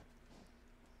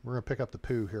 We're going to pick up the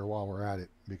poo here while we're at it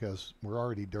because we're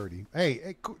already dirty.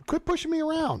 Hey, quit pushing me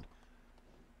around.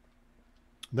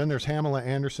 Then there's Hamela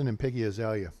Anderson and Piggy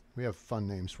Azalea. We have fun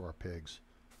names for our pigs.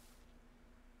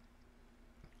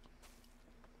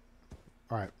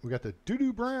 All right, we got the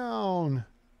Doo-Doo Brown.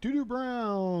 Doo-Doo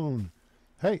Brown.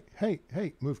 Hey, hey,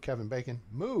 hey, move, Kevin Bacon.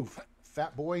 Move.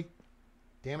 fat boy.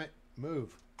 Damn it.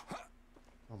 Move.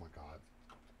 Oh, my God.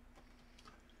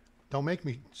 Don't make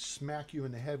me smack you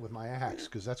in the head with my axe,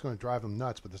 because that's going to drive them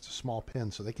nuts, but it's a small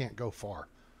pin, so they can't go far.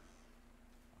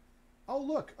 Oh,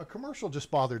 look. A commercial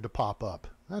just bothered to pop up.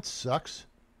 That sucks.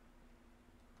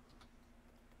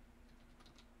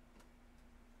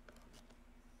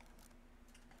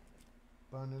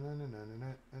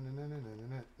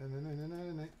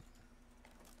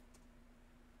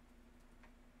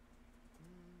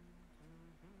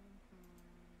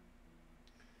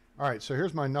 All right, so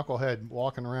here's my knucklehead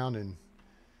walking around and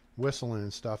whistling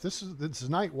and stuff. This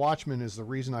night watchman is the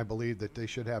reason I believe that they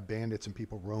should have bandits and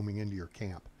people roaming into your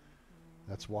camp.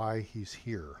 That's why he's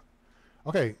here.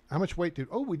 Okay, how much weight did...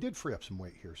 Oh, we did free up some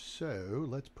weight here. So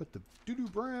let's put the doo-doo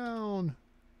brown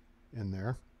in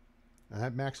there. And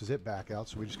that maxes it back out,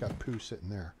 so we just got poo sitting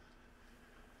there.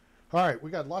 All right, we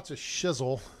got lots of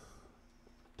shizzle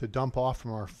to dump off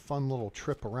from our fun little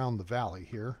trip around the valley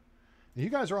here. And you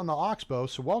guys are on the Oxbow,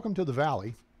 so welcome to the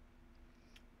valley.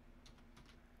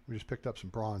 We just picked up some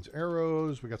bronze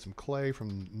arrows. We got some clay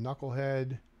from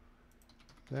Knucklehead.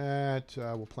 That,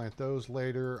 we'll plant those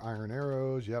later. Iron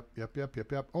arrows, yep.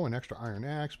 Oh, an extra iron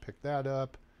axe, pick that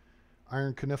up.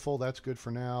 Iron caniffle, that's good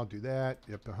for now. Do that,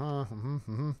 yep,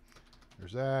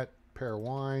 There's that. Pair of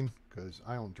wine, because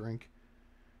I don't drink.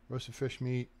 Roasted fish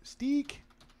meat. Steak.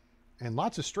 And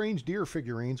lots of strange deer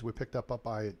figurines we picked up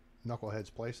by Knucklehead's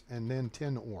place. And then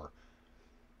tin ore.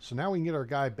 So now we can get our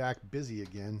guy back busy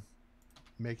again,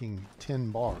 making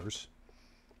tin bars.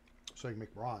 So he can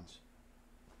make bronze.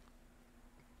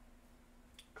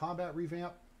 Combat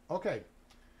revamp. Okay.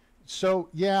 So,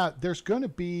 yeah, there's going to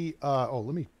be... oh,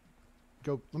 let me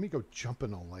go jump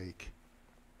in a lake.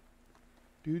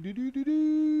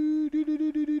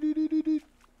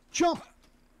 Jump!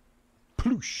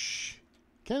 Ploosh!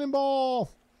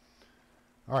 Cannonball!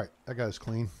 Alright, that guy's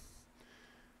clean.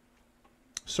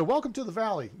 So welcome to the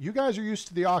valley. You guys are used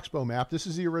to the Oxbow map. This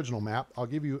is the original map. I'll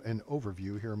give you an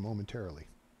overview here momentarily.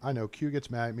 I know Q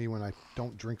gets mad at me when I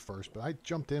don't drink first, but I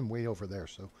jumped in way over there,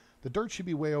 so the dirt should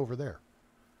be way over there.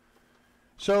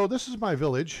 So this is my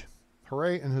village.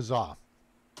 Hooray and huzzah.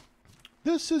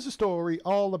 This is a story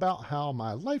all about how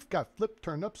my life got flipped,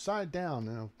 turned upside down.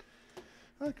 Now,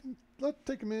 let's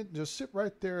take a minute and just sit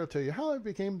right there. I'll tell you how I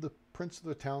became the prince of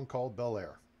the town called Bel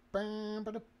Air.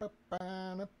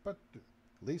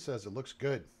 Lee says it looks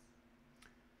good.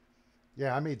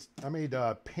 Yeah, I made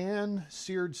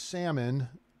pan-seared salmon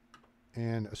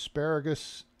and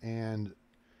asparagus and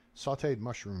sautéed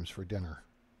mushrooms for dinner.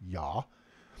 Yeah.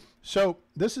 So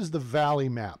this is the valley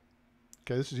map.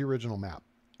 Okay, this is the original map.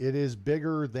 It is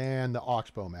bigger than the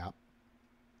Oxbow map.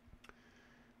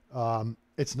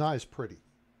 It's not as pretty.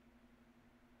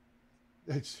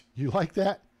 You like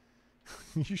that?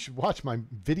 You should watch my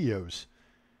videos.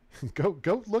 Go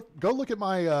look at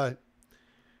my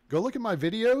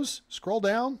videos. Scroll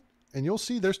down, and you'll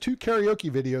see there's 2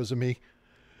 karaoke videos of me.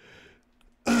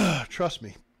 Trust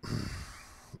me,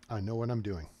 I know what I'm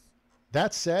doing.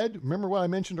 That said, remember what I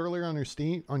mentioned earlier on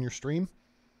your stream?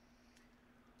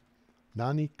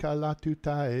 Nani kala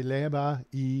tutaeleba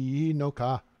ii no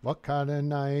ka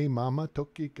wakaranai mama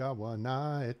toki ga wa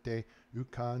naete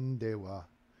ukande wa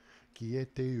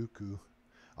kiete uku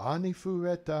ani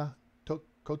fueta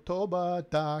kotoba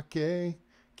dake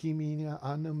kimi ni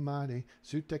anamare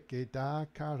suteke da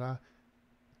kara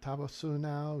tabasu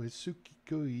now is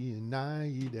sukikui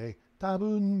naide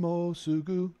tabun mo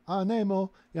sugu ane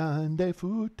mo yande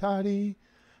futari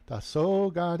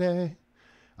tasogare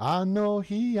ano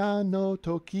hi ano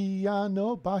toki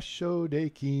ano basho de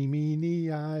kimi ni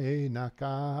ae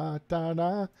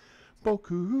nakatara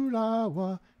boku ra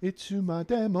wa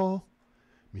itsumade mo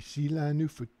misila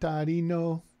futari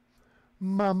no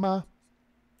mama.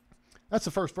 That's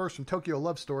the first verse from Tokyo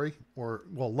Love Story, or,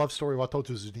 well, Love Story wa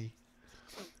Totuzuni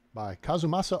by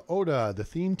Kazumasa Oda, the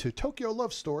theme to Tokyo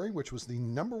Love Story, which was the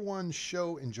 #1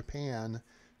 show in Japan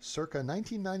circa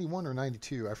 1991 or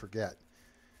 92, I forget.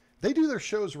 They do their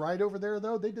shows right over there,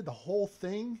 though. They did the whole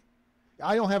thing.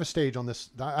 I don't have a stage on this.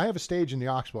 I have a stage in the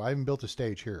Oxbow. I haven't built a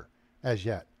stage here as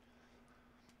yet.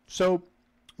 So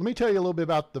let me tell you a little bit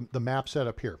about the map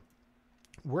setup here.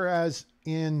 Whereas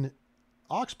in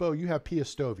Oxbow, you have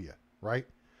Piastovia, right?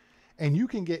 And you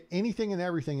can get anything and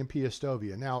everything in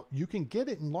Piastovia. Now, you can get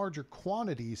it in larger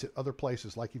quantities at other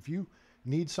places. Like if you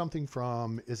need something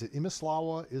from, is it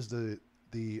Imislawa is the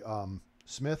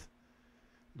smith,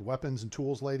 the weapons and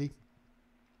tools lady.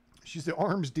 She's the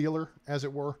arms dealer, as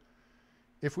it were.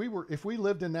 If we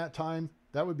lived in that time,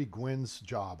 that would be Gwen's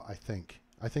job, I think.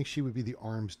 I think she would be the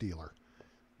arms dealer.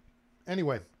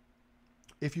 Anyway,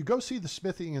 if you go see the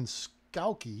smithing and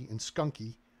Skalky and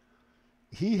Skunky,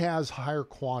 he has higher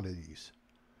quantities.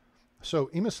 So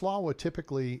Imislawa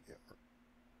typically,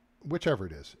 whichever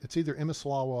it is, it's either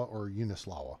Imislawa or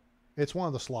Unislawa. It's one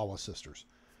of the Slawa sisters.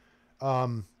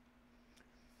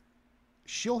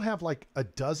 She'll have like a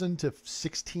dozen to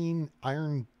 16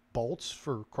 iron bolts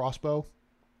for crossbow.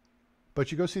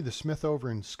 But you go see the smith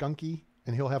over in Skunky,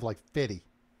 and he'll have like 50.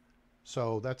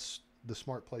 So that's the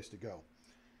smart place to go.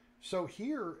 So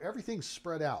here, everything's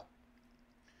spread out.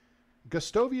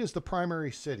 Gustovia is the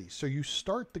primary city. So you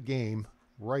start the game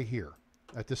right here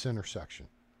at this intersection.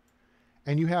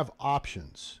 And you have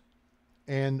options.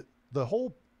 And the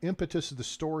whole impetus of the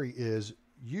story is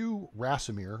you,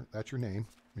 Rasimir, that's your name.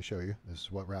 Let me show you. This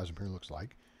is what Rasimir looks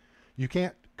like. You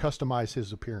can't customize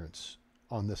his appearance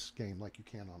on this game like you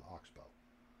can on Oxbow.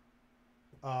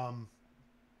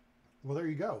 Well, there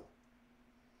you go.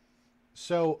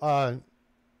 So, I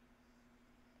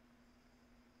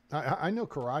know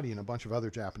karate and a bunch of other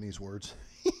Japanese words.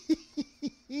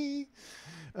 Geez,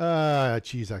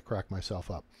 I cracked myself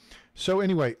up. So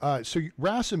anyway, so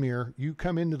Rasimir, you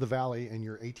come into the valley and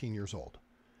you're 18 years old.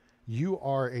 You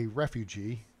are a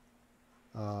refugee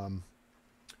from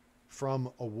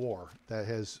a war that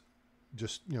has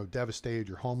just, devastated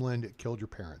your homeland. It killed your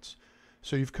parents.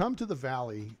 So you've come to the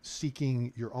valley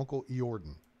seeking your Uncle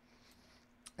Iordian.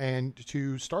 And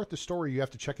to start the story, you have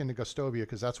to check into Gustovia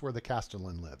because that's where the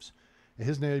Castellan lives. And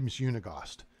his name is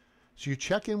Uniegost. So you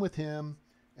check in with him,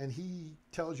 and he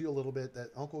tells you a little bit that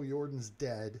Uncle Iordian's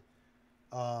dead.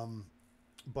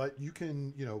 But you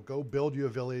can, go build you a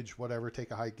village, whatever, take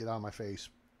a hike, get out of my face,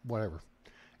 whatever.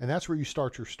 And that's where you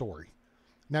start your story.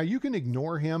 Now, you can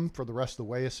ignore him for the rest of the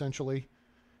way, essentially.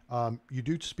 You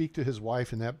do speak to his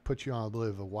wife, and that puts you on a bit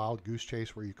of a wild goose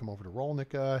chase where you come over to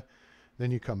Rolnica,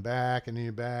 then you come back, and then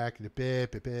you're back, and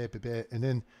and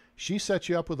then she sets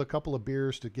you up with a couple of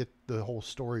beers to get the whole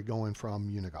story going from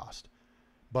Uniegost.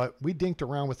 But we dinked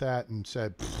around with that and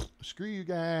said, screw you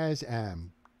guys,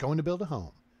 I'm going to build a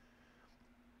home.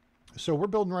 So we're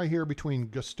building right here between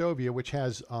Gustovia, which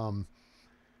has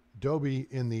Dobie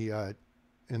in the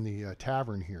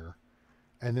tavern here,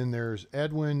 and then there's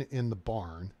Edwin in the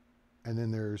barn, and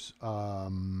then there's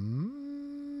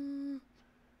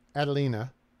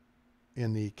Adelina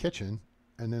in the kitchen,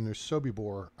 and then there's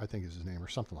Sobibor, I think is his name, or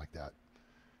something like that,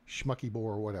 Schmuckybor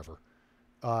or whatever,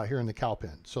 here in the cow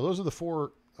pen. So those are the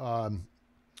four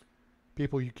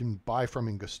people you can buy from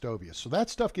in Gustovia. So that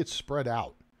stuff gets spread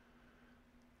out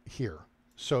here.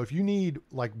 So if you need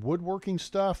like woodworking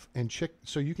stuff and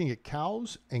so you can get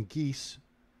cows and geese.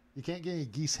 You can't get any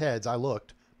geese heads, I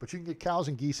looked, but you can get cows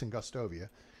and geese in Gustovia.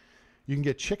 You can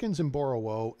get chickens in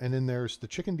Borowo, and then there's the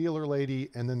chicken dealer lady,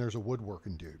 and then there's a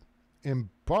woodworking dude. In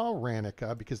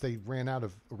Baranica, because they ran out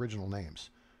of original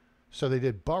names. So they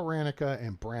did Baranica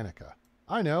and Branica.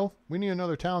 I know, we need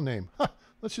another town name.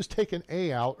 Let's just take an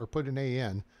A out or put an A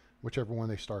in, whichever one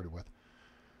they started with.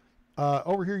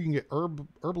 Over here you can get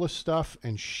herbalist stuff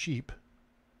and sheep.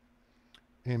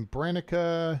 In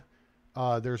Branica,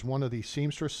 there's one of these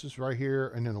seamstresses right here,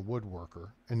 and then a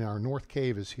woodworker. And our north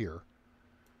cave is here.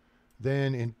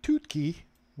 Then in Tutki,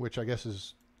 which I guess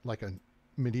is like a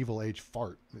medieval age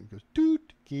fart, it goes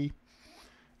Tutki.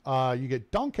 You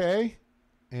get Donkey,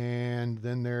 and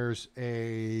then there's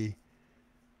a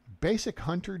basic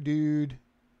hunter dude,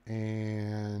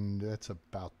 and that's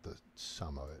about the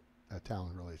sum of it. That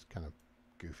town really is kind of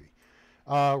goofy.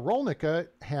 Rolnica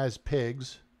has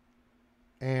pigs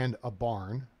and a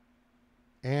barn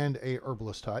and a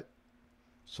herbalist hut.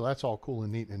 So that's all cool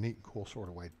and neat in a neat and cool sort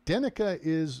of way. Denica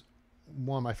is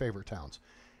one of my favorite towns.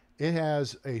 It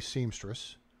has a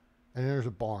seamstress, and then there's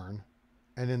a barn,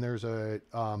 and then there's a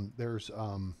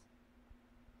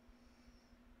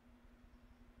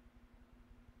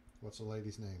what's the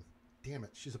lady's name? Damn it,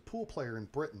 she's a pool player in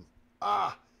Britain.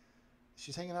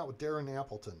 She's hanging out with Darren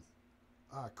Appleton.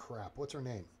 Crap, what's her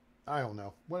name? I don't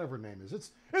know. Whatever her name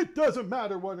is. It doesn't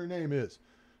matter what her name is.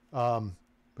 But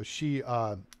she,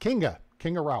 Kinga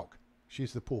Rauch.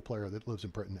 She's the pool player that lives in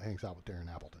Britain that hangs out with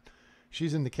Darren Appleton.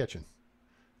 She's in the kitchen.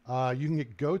 You can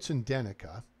get goats in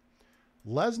Denica.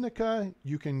 Lesnica,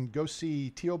 you can go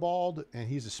see Teobald, and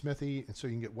he's a smithy, and so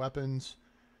you can get weapons.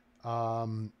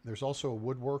 There's also a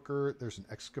woodworker. There's an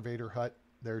excavator hut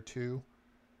there too.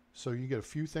 So you get a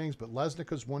few things, but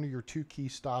Lesnica is one of your two key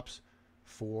stops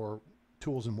for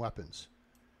tools and weapons.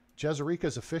 Jezerica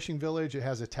is a fishing village. It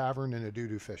has a tavern and a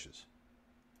dude who fishes.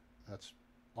 That's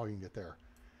all you can get there.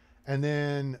 And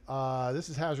then this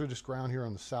is hazardous ground here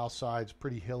on the south side. It's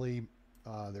pretty hilly.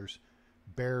 There's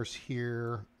bears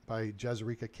here by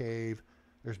Jezerica Cave.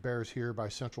 There's bears here by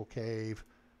Central Cave.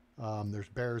 There's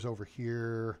bears over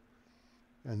here.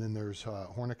 And then there's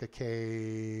Hornica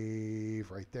Cave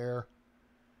right there.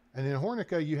 And in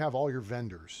Hornica, you have all your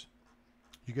vendors.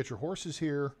 You get your horses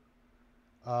here.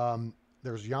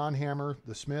 There's Jan Hammer,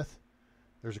 the smith.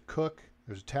 There's a cook.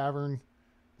 There's a tavern.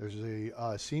 There's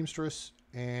a seamstress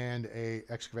and a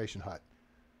excavation hut.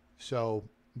 So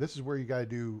this is where you got to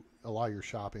do a lot of your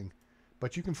shopping.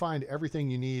 But you can find everything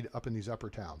you need up in these upper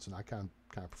towns, and I kind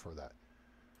of prefer that.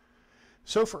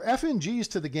 So for FNGs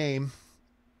to the game,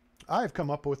 I've come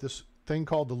up with this thing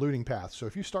called the looting path. So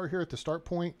if you start here at the start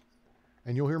point,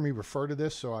 and you'll hear me refer to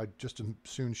this, so I just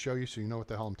soon show you so you know what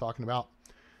the hell I'm talking about.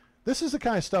 This is the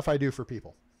kind of stuff I do for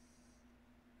people.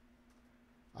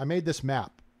 I made this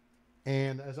map,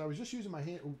 and as I was just using my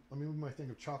hand, let me move my thing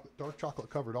of chocolate, dark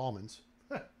chocolate covered almonds.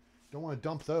 Don't want to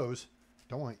dump those.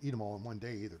 Don't want to eat them all in one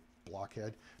day either,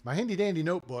 blockhead. My handy dandy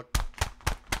notebook,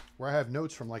 where I have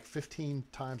notes from like 15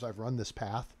 times I've run this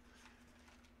path.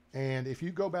 And if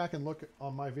you go back and look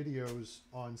on my videos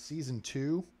on season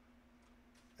 2,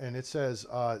 and it says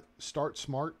start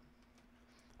smart,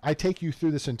 I take you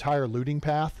through this entire looting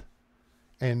path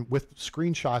and with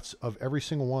screenshots of every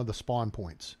single one of the spawn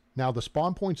points. Now the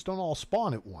spawn points don't all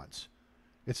spawn at once.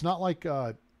 It's not like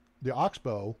the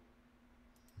Oxbow,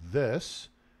 this,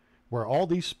 where all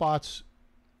these spots,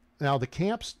 now the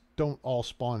camps don't all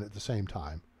spawn at the same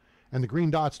time, and the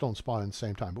green dots don't spawn at the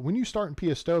same time. But when you start in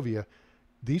Piastovia,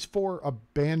 these 4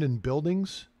 abandoned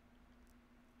buildings,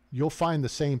 you'll find the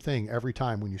same thing every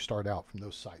time when you start out from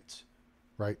those sites,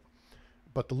 right?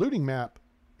 But the looting map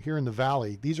here in the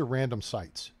valley, these are random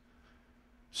sites.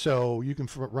 So you can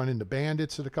run into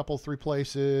bandits at a couple, 3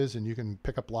 places, and you can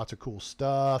pick up lots of cool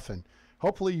stuff. And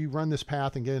hopefully you run this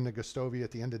path and get into Gostovia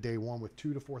at the end of day 1 with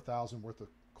 2,000 to 4,000 worth of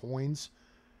coins,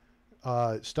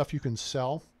 stuff you can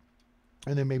sell.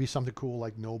 And then maybe something cool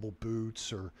like noble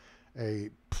boots, or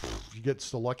if you get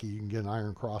so lucky, you can get an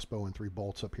iron crossbow and 3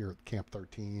 bolts up here at Camp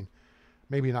 13.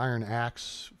 Maybe an iron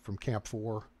axe from Camp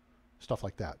 4, stuff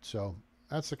like that. So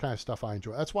that's the kind of stuff I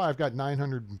enjoy. That's why I've got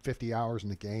 950 hours in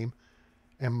the game,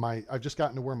 and I've just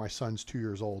gotten to where my son's 2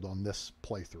 years old on this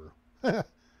playthrough,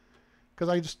 because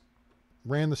I just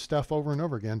ran the stuff over and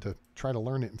over again to try to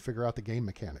learn it and figure out the game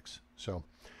mechanics. So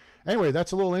anyway,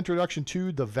 that's a little introduction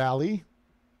to the valley.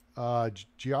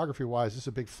 Geography wise, this is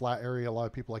a big flat area. A lot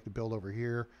of people like to build over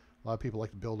here. A lot of people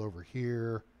like to build over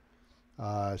here.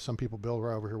 Some people build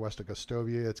right over here west of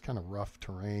Gostovia. It's kind of rough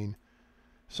terrain.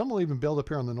 Some will even build up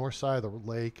here on the north side of the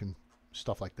lake and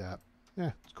stuff like that.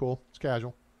 Yeah, it's cool. It's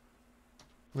casual.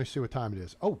 Let me see what time it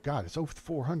is. Oh God, it's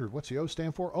 0400. What's the O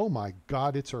stand for? Oh my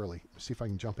God, it's early. Let's see if I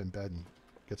can jump in bed and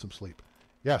get some sleep.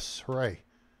 Yes, hooray.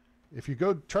 If you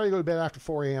try to go to bed after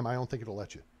 4 a.m., I don't think it'll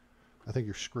let you. I think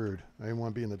you're screwed. I didn't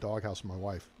want to be in the doghouse with my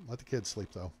wife. Let the kids sleep,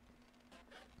 though.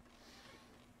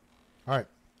 All right.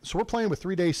 So we're playing with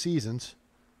 3-day seasons.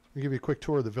 I'll give you a quick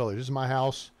tour of the village. This is my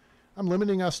house. I'm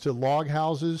limiting us to log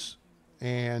houses,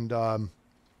 and I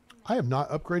have not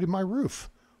upgraded my roof.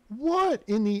 What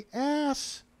in the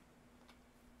ass?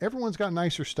 Everyone's got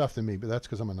nicer stuff than me, but that's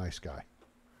because I'm a nice guy.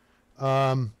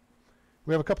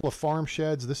 We have a couple of farm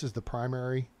sheds. This is the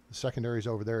primary. The secondary is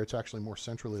over there. It's actually more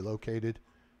centrally located,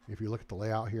 if you look at the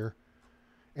layout here.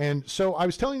 And so I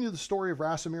was telling you the story of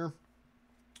Rasimir,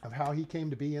 of how he came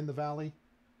to be in the valley,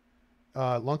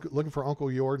 looking for Uncle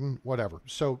Iordian, whatever.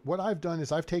 So what I've done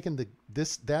is I've taken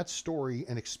that story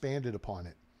and expanded upon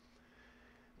it.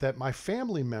 That my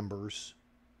family members,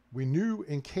 we knew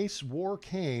in case war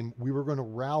came, we were going to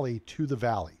rally to the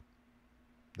valley.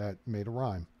 That made a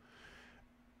rhyme.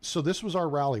 So this was our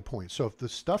rally point. So if the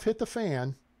stuff hit the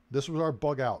fan, this was our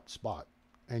bug out spot.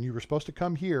 And you were supposed to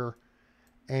come here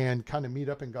and kind of meet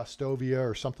up in Gostovia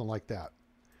or something like that.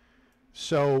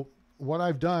 So what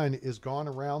I've done is gone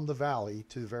around the valley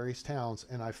to the various towns,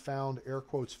 and I found, air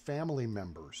quotes, family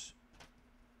members.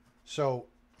 So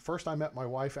first I met my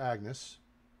wife, Agnes,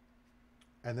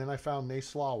 and then I found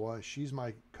Neslawa. She's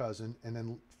my cousin, and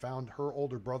then found her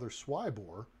older brother,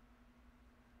 Swybor.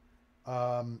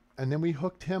 And then we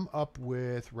hooked him up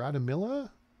with Radamilla.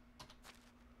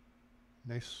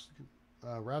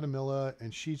 Radamilla,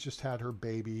 and she's just had her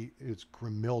baby. It's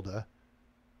Grimilda.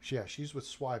 Yeah, she's with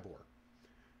Swybor.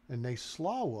 And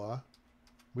Neslawa,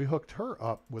 we hooked her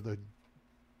up with a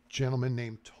gentleman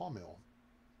named Tomil.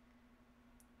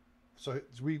 So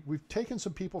we've taken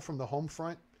some people from the home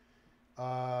front.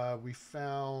 We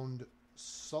found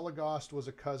Sullagost was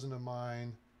a cousin of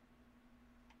mine.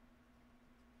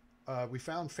 We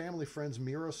found family friends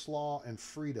Miroslav and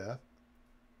Frida.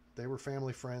 They were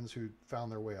family friends who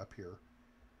found their way up here.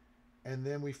 And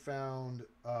then we found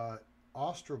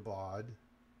Ostrobod,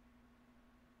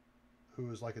 who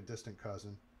was like a distant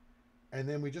cousin. And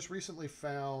then we just recently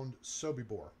found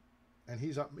Sobibor, and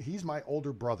he's my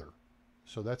older brother.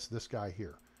 So that's this guy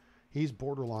here. He's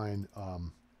borderline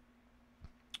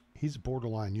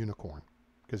unicorn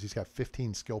because he's got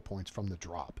 15 skill points from the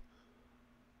drop.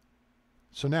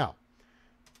 So now,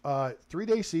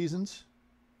 3-day seasons.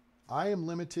 I am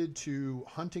limited to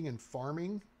hunting and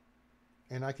farming,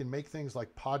 and I can make things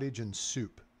like pottage and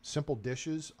soup. Simple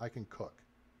dishes I can cook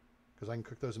because I can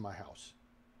cook those in my house.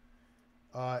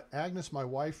 Agnes, my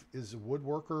wife, is a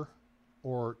woodworker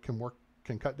or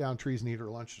can cut down trees and eat her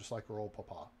lunch just like her old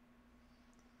papa.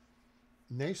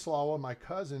 Naslawa, my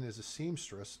cousin, is a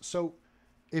seamstress. So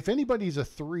if anybody's a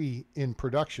 3 in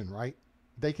production, right,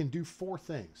 they can do 4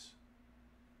 things.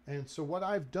 And so what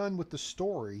I've done with the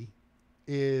story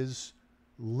is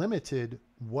limited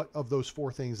what of those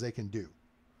 4 things they can do.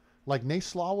 Like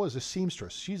Naslawa is a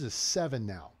seamstress. She's a 7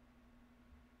 now.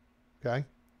 Okay.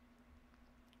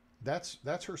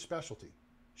 That's her specialty.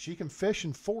 She can fish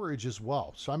and forage as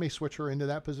well. So I may switch her into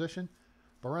that position.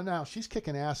 But right now she's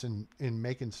kicking ass in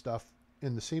making stuff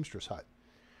in the seamstress hut.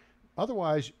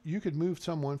 Otherwise, you could move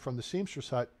someone from the seamstress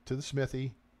hut to the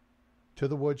smithy, to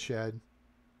the woodshed,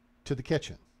 to the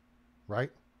kitchen,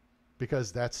 right?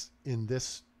 Because that's in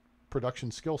this production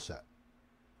skill set.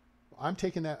 I'm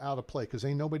taking that out of play because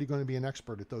ain't nobody going to be an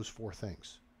expert at those 4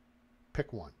 things.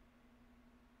 Pick one,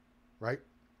 right?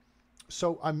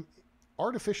 So I'm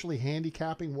artificially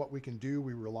handicapping what we can do.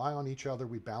 We rely on each other.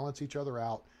 We balance each other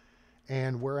out.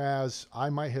 And whereas I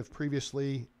might have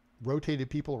previously rotated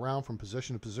people around from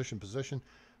position to position,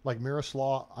 like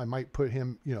Miroslav, I might put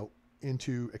him,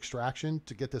 into extraction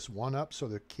to get this 1 up so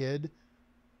the kid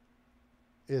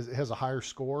has a higher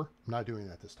score. I'm not doing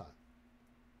that this time.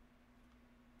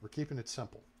 We're keeping it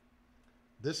simple.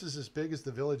 This is as big as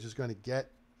the village is going to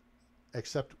get,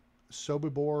 except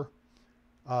Sobibor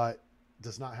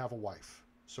does not have a wife.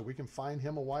 So we can find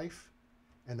him a wife,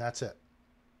 and that's it.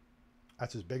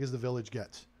 That's as big as the village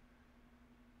gets.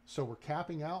 So we're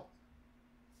capping out.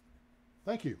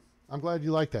 Thank you. I'm glad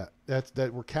you like that.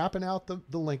 That we're capping out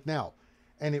the link now.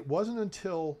 And it wasn't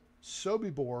until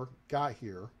Sobibor got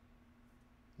here,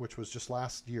 which was just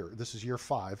last year, this is year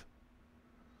 5,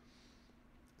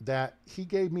 that he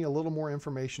gave me a little more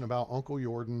information about Uncle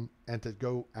Iordian and to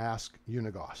go ask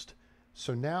Uniegost.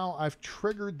 So now I've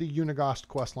triggered the Uniegost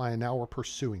quest line, and now we're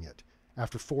pursuing it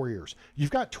after 4 years.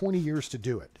 You've got 20 years to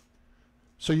do it.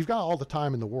 So you've got all the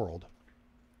time in the world.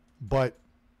 But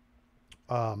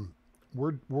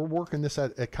we're working this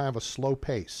at kind of a slow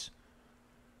pace.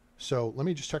 So let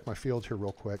me just check my fields here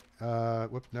real quick.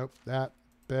 Nope, that.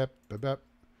 Bep, bep, bep.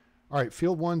 All right,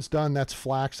 field 1's done. That's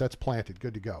flax. That's planted.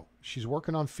 Good to go. She's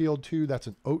working on field 2. That's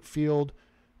an oat field.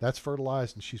 That's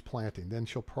fertilized, and she's planting. Then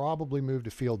she'll probably move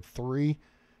to field 3.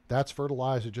 That's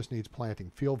fertilized. It just needs planting.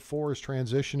 Field 4 is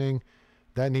transitioning.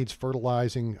 That needs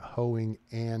fertilizing, hoeing,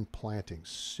 and planting.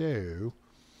 So,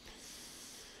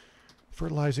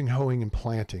 fertilizing, hoeing, and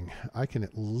planting. I can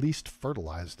at least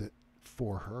fertilize it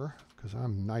for her because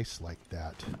I'm nice like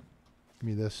that. Give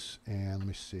me this, and let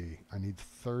me see. I need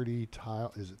 30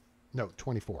 tile. Is it? No,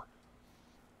 24.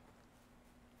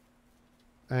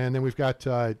 And then we've got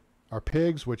our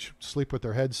pigs, which sleep with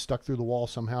their heads stuck through the wall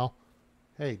somehow.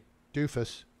 Hey,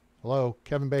 doofus. Hello,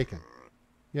 Kevin Bacon.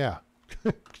 Yeah,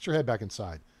 get your head back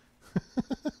inside.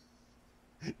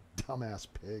 Dumbass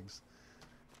pigs.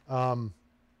 All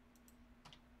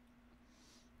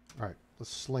right, let's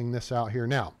sling this out here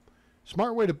now.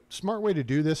 Smart way to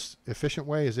do this, efficient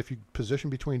way, is if you position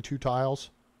between 2 tiles.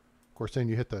 Of course, then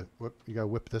you hit the whip. You got to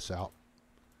whip this out,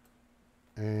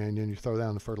 and then you throw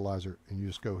down the fertilizer, and you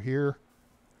just go here,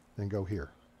 then go here.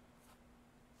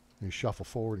 And you shuffle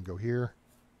forward and go here,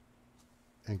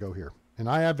 and go here. And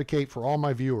I advocate for all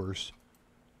my viewers,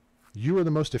 you are the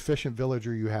most efficient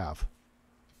villager you have.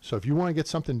 So if you want to get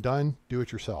something done, do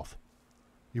it yourself.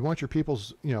 You want your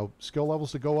people's, skill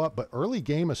levels to go up, but early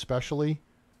game especially,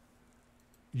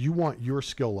 you want your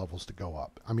skill levels to go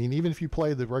up. I mean, even if you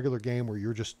play the regular game where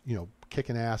you're just,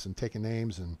 kicking ass and taking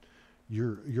names and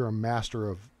you're a master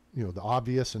of, the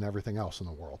obvious and everything else in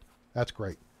the world. That's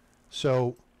great.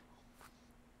 So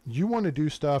you want to do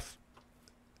stuff.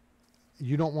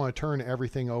 You don't want to turn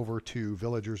everything over to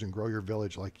villagers and grow your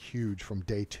village like huge from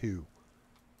day 2.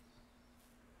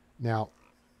 Now,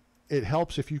 it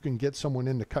helps if you can get someone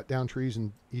in to cut down trees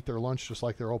and eat their lunch just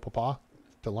like their old papa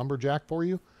to lumberjack for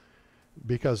you,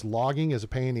 because logging is a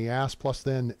pain in the ass. Plus,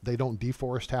 then they don't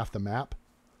deforest half the map.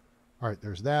 All right,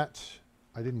 there's that.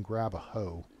 I didn't grab a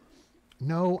hoe.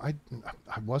 No, I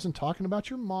wasn't talking about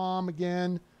your mom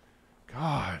again.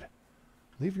 God,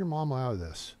 leave your mom out of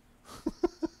this.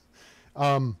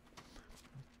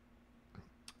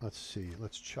 let's see.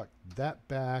 Let's chuck that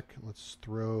back. Let's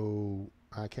throw...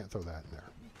 I can't throw that in there.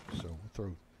 So we'll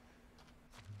throw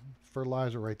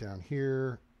fertilizer right down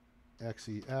here.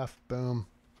 XEF, boom.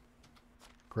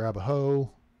 Grab a hoe.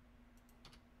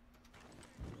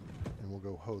 And we'll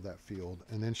go hoe that field.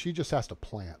 And then she just has to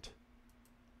plant.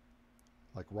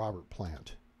 Like Robert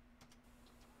plant.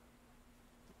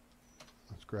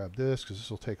 Let's grab this because this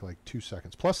will take like 2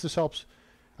 seconds. Plus this helps.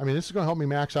 I mean, this is going to help me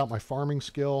max out my farming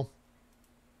skill.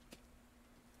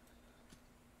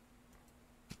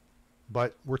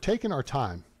 But we're taking our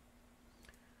time.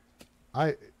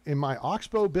 In my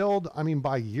Oxbow build, I mean,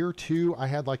 by year 2, I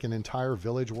had like an entire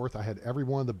village worth. I had every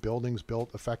one of the buildings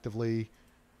built effectively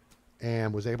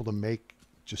and was able to make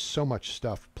just so much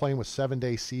stuff. Playing with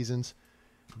 7-day seasons.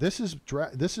 This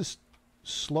is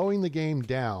slowing the game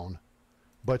down,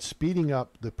 but speeding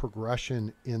up the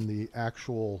progression in the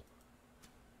actual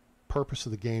purpose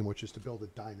of the game, which is to build a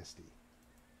dynasty.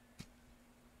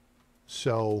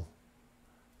 So,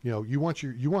 you know, you want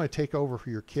to take over for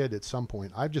your kid at some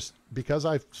point. Because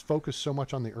I've focused so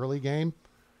much on the early game,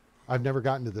 I've never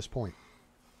gotten to this point.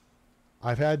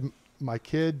 I've had my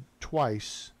kid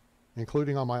twice,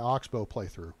 including on my Oxbow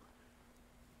playthrough,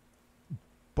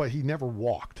 but he never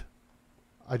walked.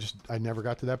 I never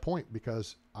got to that point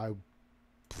because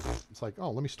it's like,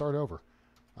 oh, let me start over.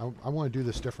 I want to do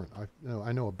this different.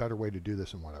 I know a better way to do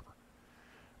this and whatever.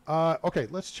 Okay,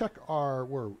 let's check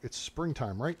it's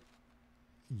springtime, right?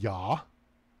 Yeah.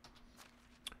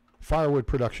 Firewood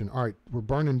production. All right, we're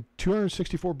burning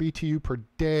 264 BTU per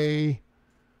day.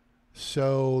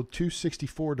 So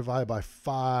 264 divided by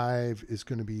 5 is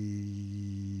going to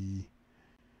be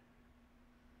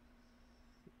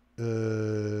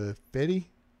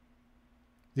 50?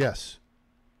 Yes.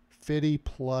 50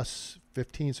 plus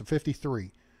 15, so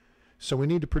 53. So we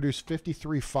need to produce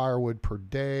 53 firewood per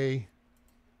day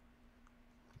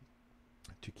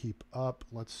to keep up.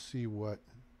 Let's see what...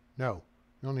 No,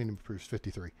 we don't need to produce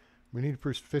 53. We need to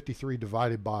produce 53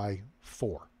 divided by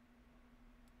 4.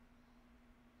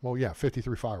 Well, yeah,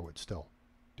 53 firewood still.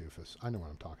 Doofus. I know what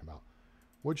I'm talking about.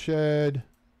 Woodshed.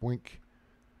 Boink.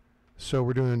 So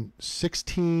we're doing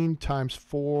 16 times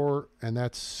 4, and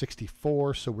that's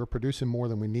 64. So we're producing more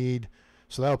than we need.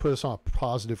 So that'll put us on a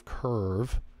positive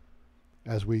curve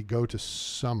as we go to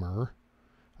summer.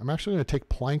 I'm actually going to take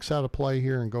planks out of play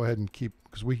here and go ahead and keep...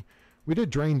 Because we did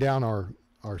drain down our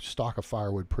stock of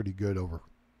firewood pretty good over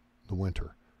the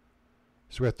winter.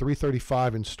 So we had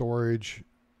 335 in storage.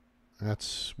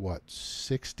 That's what,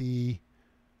 63?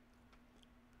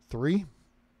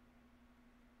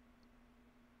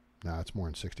 No, it's more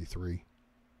than 63.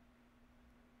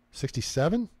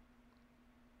 67?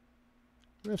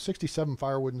 Do we have 67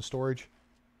 firewood in storage?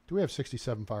 Do we have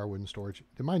 67 firewood in storage?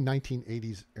 Did my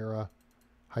 1980s era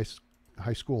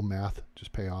high school math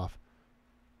just pay off?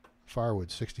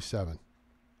 Firewood, 67.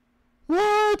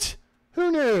 What?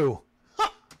 Who knew?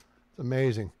 Ha! It's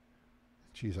amazing.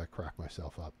 Jeez, I cracked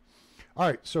myself up. All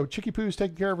right, so Chickie Poo's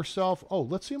taking care of herself. Oh,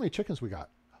 let's see how many chickens we got.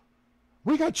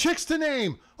 We got chicks to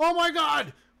name. Oh, my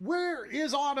God. Where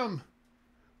is Autumn?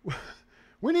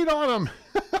 We need Autumn.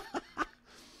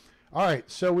 All right,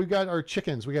 so we've got our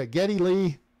chickens. We got Geddy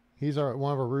Lee. He's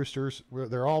one of our roosters.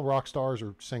 They're all rock stars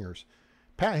or singers.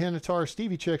 Pat Hennitar,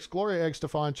 Stevie Chicks, Gloria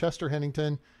Eggstefan, Chester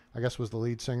Hennington, I guess was the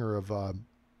lead singer of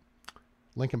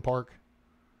Linkin Park.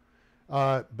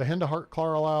 Behinda Hart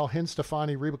Carlisle, Hen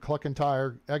Stefani, Reba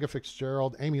Cluckentire, Ega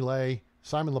Fitzgerald, Amy Lay,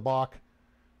 Simon LeBach,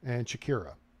 and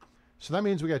Shakira. So that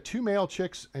means we got 2 male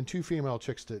chicks and 2 female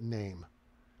chicks to name.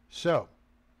 So,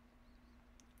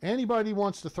 anybody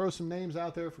wants to throw some names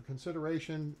out there for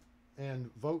consideration and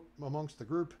vote amongst the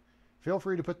group, feel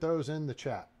free to put those in the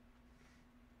chat.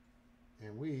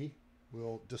 And we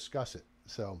will discuss it.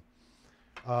 So,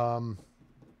 oh,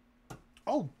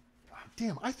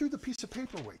 damn, I threw the piece of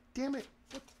paper away. Damn it.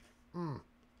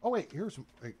 Oh, wait,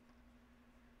 wait.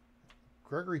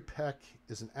 Gregory Peck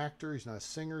is an actor. He's not a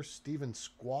singer. Stephen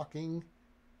Squawking.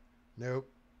 Nope.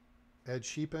 Ed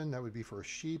Sheepan, that would be for a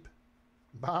sheep.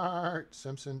 Bart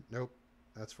Simpson. Nope.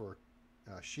 That's for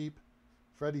sheep.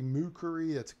 Freddie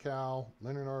Mercury, that's a cow.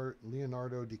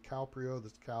 Leonardo DiCaprio,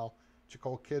 that's a cow.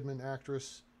 Nicole Kidman,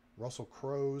 actress. Russell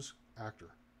Crowe's actor.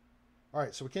 All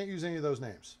right, so we can't use any of those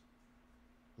names.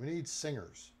 We need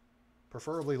singers.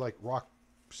 Preferably like rock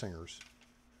singers.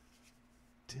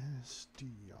 Dennis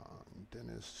DeYoung.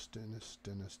 Dennis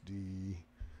D.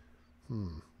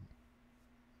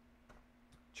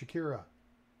 Shakira.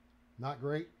 Not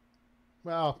great?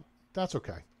 Well, that's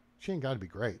okay. She ain't got to be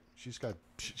great. She's got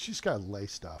to lay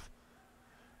stuff.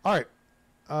 All right.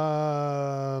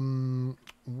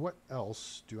 What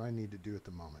else do I need to do at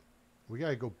the moment? we got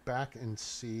to go back and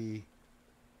see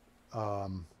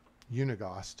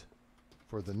Uniegost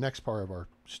for the next part of our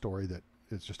story that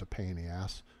is just a pain in the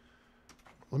ass.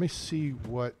 Let me see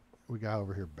what we got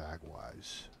over here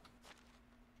bag-wise.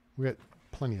 We got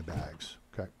plenty of bags.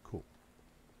 Okay, cool.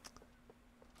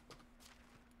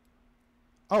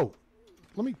 Oh,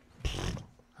 let me...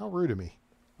 How rude of me.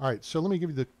 All right, so let me give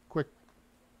you the quick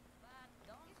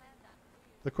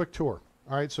tour.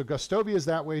 All right, so Gustovia is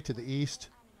that way to the east.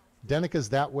 Denica is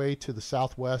that way to the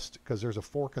southwest because there's a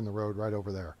fork in the road right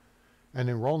over there. And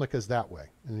then Rolnica is that way.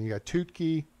 And then you got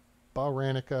Tutki,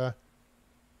 Baranica,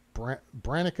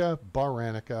 Branica,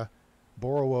 Baranica,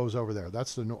 Borowo's over there.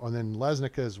 That's the and then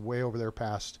Lesnica is way over there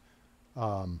past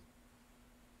Denica.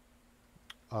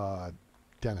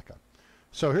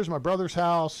 So here's my brother's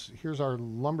house. Here's our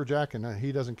lumberjack, and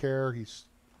he doesn't care. He's,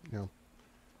 you know,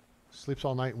 sleeps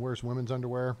all night and wears women's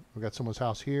underwear. We got someone's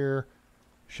house here.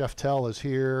 Chef Tell is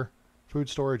here. Food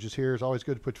storage is here. It's always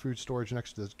good to put food storage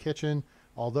next to the kitchen.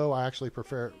 Although I actually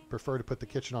prefer to put the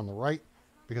kitchen on the right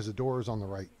because the door is on the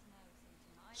right.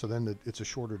 So then it's a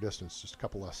shorter distance, just a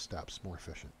couple less steps, more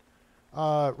efficient.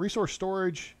 Resource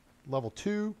storage, level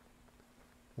 2.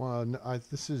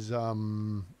 This is,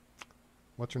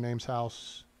 what's her name's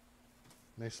house?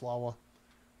 Neslawa.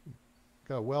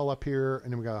 Got a well up here,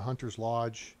 and then we got a hunter's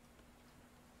lodge.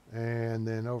 And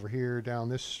then over here down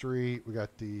this street, we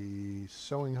got the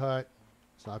sewing hut.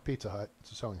 It's not a pizza hut,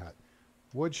 it's a sewing hut.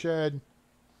 Woodshed,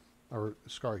 or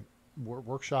sorry,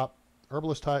 workshop,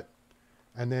 herbalist hut,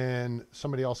 and then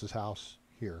somebody else's house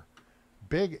here.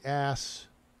 Big ass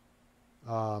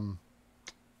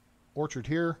orchard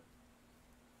here.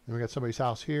 And we got somebody's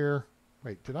house here.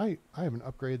 Wait, I haven't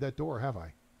upgraded that door, have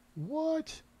I?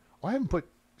 What? Oh, I haven't put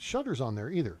shutters on there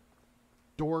either.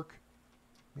 Dork.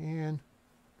 Man.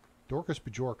 Dorcas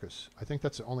Bajorcas. I think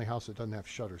that's the only house that doesn't have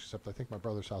shutters, except I think my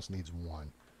brother's house needs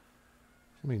one.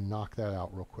 Let me knock that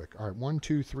out real quick. All right, 1,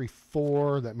 2, 3,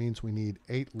 4. That means we need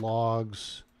 8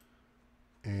 logs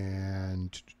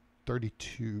and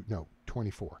 32, no,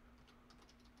 24.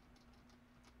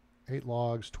 8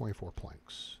 logs, 24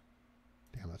 planks.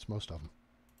 Damn, that's most of them.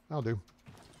 That'll do.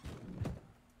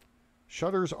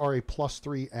 Shutters are a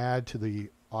 +3 add to the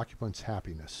occupant's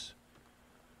happiness.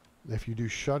 If you do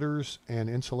shutters and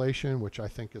insulation, which I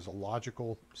think is a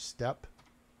logical step,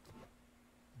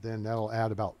 then that'll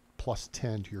add about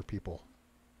 +10 to your people.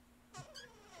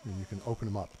 And you can open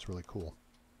them up. It's really cool.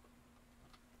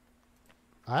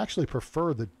 I actually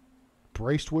prefer the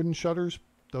braced wooden shutters.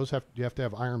 Those you have to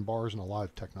have iron bars and a lot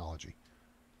of technology.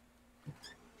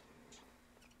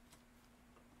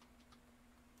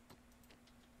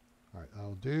 All right,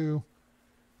 that'll do.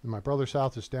 And my brother's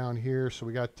house is down here, so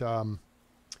we got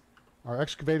our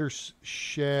excavator's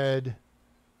shed.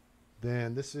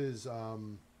 Then this is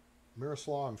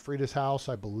Miroslav and Frida's house,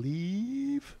 I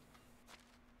believe.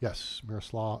 Yes,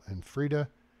 Miroslav and Frida.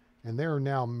 And they're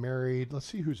now married. Let's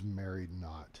see who's married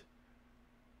not.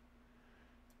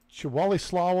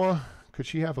 Chwalislawa, could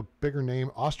she have a bigger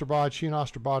name? Osterbod, she and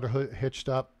Osterbod are hitched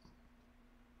up.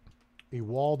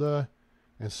 Iwalda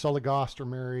and Suligost are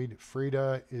married.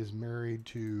 Frida is married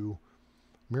to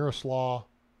Miroslav.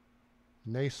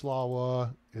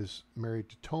 Neslawa is married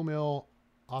to Tomil.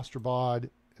 Osterbod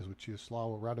is with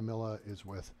Chioslawa. Radamila is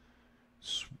with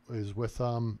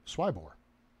Swibor.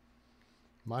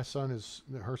 My son is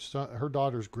her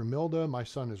daughter's Grimilda. My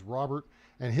son is Robert,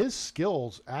 and his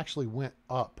skills actually went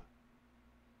up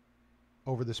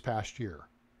over this past year.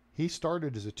 He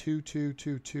started as a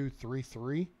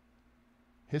 2-2-2-2-3-3.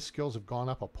 His skills have gone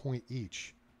up a point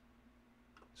each,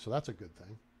 so that's a good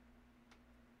thing.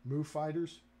 Move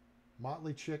fighters,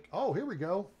 Motley Chick. Oh, here we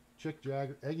go. Chick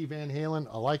Jagger, Eggy Van Halen.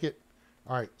 I like it.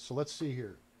 All right, so let's see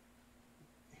here.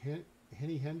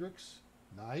 Henny Hendricks,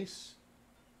 nice.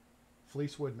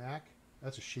 Fleecewood Mac,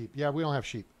 that's a sheep. Yeah, we don't have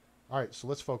sheep. All right, so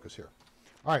let's focus here.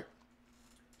 All right,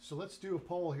 so let's do a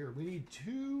poll here. We need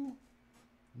 2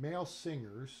 male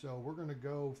singers, so we're going to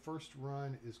go, first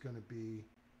run is going to be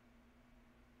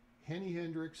Henny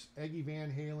Hendricks, Eggy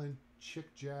Van Halen,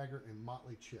 Chick Jagger, and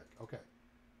Motley Chick. Okay,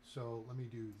 so let me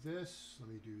do this. Let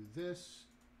me do this.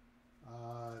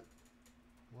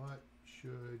 What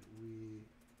should we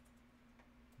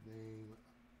name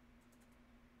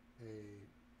a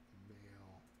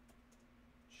male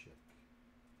chick?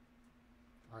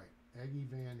 All right, Eggy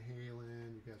Van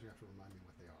Halen. You guys are going to have to remind me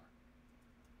what they are.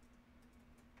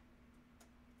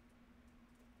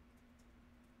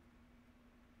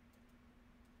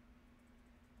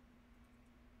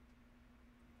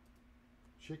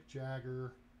 Chick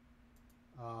Jagger,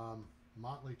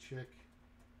 Motley Chick.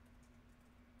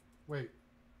 Wait,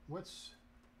 what's...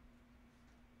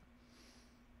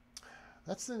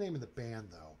 That's the name of the band,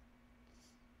 though.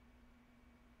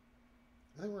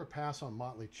 I think we're going to pass on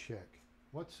Motley Chick.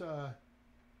 What's, oh,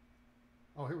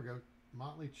 here we go.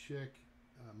 Motley Chick,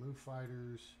 Move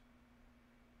Fighters,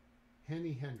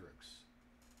 Henny Hendrix,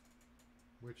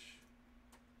 which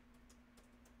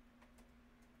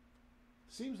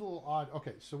seems a little odd.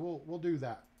 Okay, so we'll do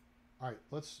that. All right,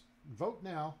 let's vote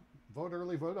now. Vote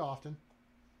early, vote often.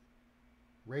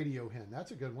 Radio Hen,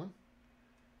 that's a good one.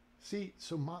 See,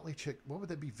 so Motley Chick, what would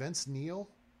that be? Vince Neil?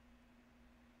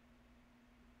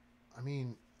 I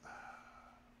mean,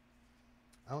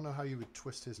 I don't know how you would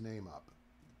twist his name up.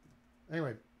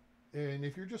 Anyway, and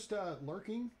if you're just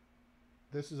lurking,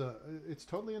 this is it's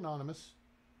totally anonymous.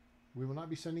 We will not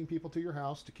be sending people to your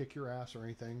house to kick your ass or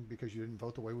anything because you didn't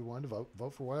vote the way we wanted to vote.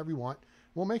 Vote for whatever you want.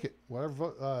 We'll make it. Whatever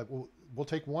vote, we'll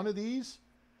take one of these,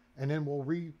 and then we'll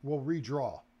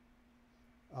redraw.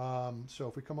 So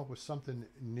if we come up with something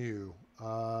new,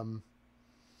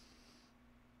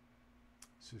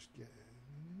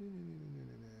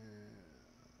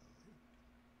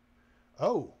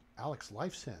 oh, Alex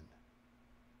Lifesend.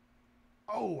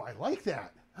 Oh, I like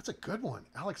that. That's a good one,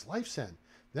 Alex Lifesend.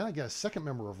 Then I get a second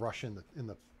member of Rush into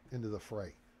the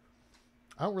fray.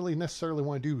 I don't really necessarily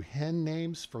want to do hen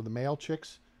names for the male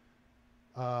chicks.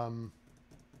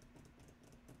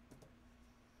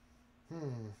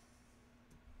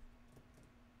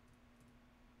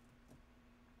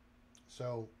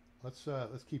 So let's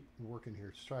keep working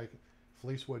here. Let's try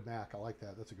Fleecewood Mac. I like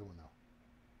that. That's a good one though.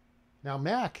 Now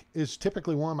Mac is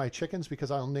typically one of my chickens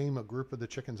because I'll name a group of the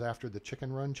chickens after the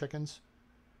Chicken Run chickens.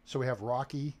 So we have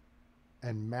Rocky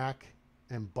and Mac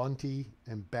and Bunty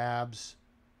and Babs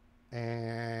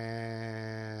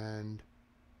and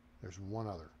there's one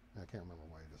other. I can't remember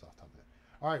what it is off the top of it.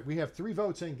 All right, we have 3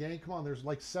 votes in, gang. Come on, there's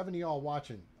like 70 y'all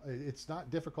watching. It's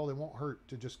not difficult. It won't hurt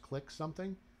to just click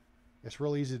something. It's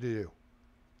real easy to do.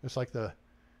 It's like the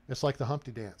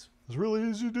Humpty Dance. It's really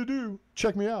easy to do.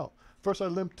 Check me out. First I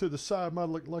limped to the side,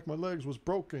 like my legs was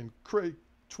broken.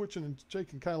 Twitching and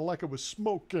shaking kind of like I was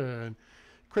smoking.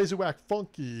 Crazy whack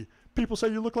funky. People say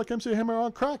you look like MC Hammer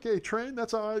on crack, train.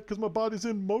 That's all right, because my body's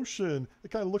in motion.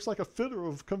 It kind of looks like a fitter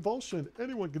of convulsion.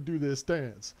 Anyone can do this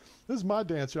dance. This is my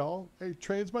dance, y'all.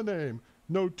 Train's my name.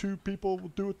 No 2 people will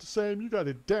do it the same. You got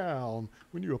it down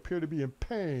when you appear to be in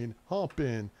pain.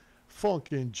 Humping,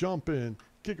 funking, jumping,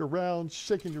 kick around,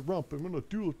 shaking your rump. And when a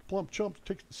dude plump chump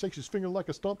shakes his finger like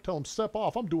a stump, tell him step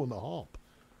off. I'm doing the hump.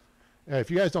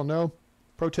 If you guys don't know,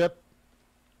 pro tip,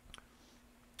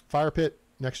 fire pit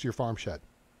next to your farm shed.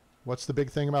 What's the big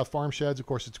thing about farm sheds? Of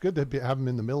course, it's good to have them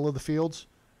in the middle of the fields,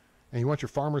 and you want your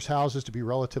farmers' houses to be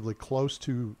relatively close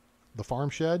to the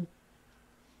farm shed.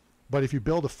 But if you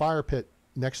build a fire pit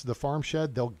next to the farm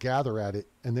shed, they'll gather at it,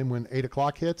 and then when 8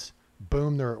 o'clock hits,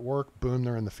 boom, they're at work, boom,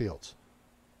 they're in the fields.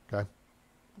 Okay?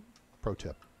 Pro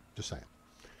tip. Just saying.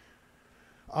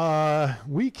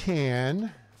 We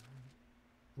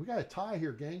got a tie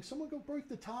here, gang. Someone go break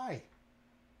the tie.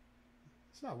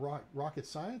 It's not rocket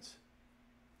science.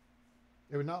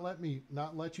 It would not let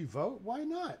you vote? Why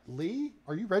not? Lee,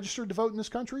 are you registered to vote in this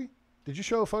country? Did you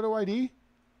show a photo ID?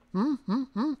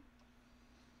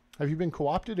 Have you been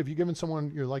co-opted? Have you given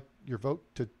someone your vote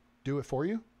to do it for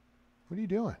you? What are you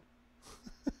doing?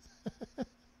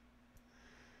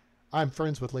 I'm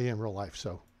friends with Lee in real life,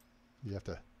 so you have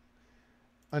to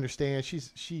understand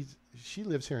she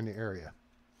lives here in the area.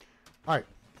 All right,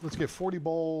 let's get 40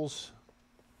 bowls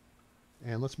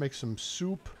and let's make some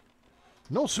soup.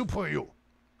 No soup for you.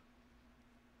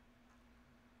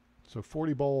 So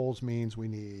 40 bowls means we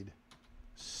need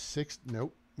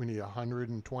we need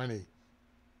 120.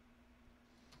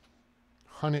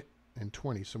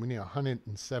 120, so we need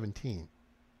 117.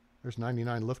 There's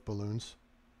 99 lift balloons.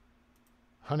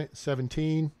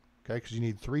 117, okay, because you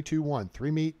need 3, 2, 1.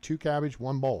 3 meat, 2 cabbage,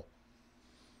 1 bowl.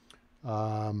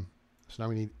 So now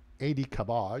we need 80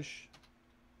 cabbage.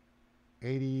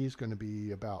 80 is going to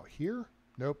be about here.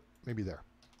 Nope, maybe there.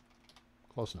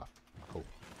 Close enough. Cool.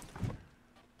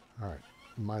 All right.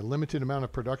 My limited amount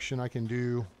of production I can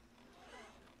do.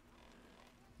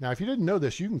 Now, if you didn't know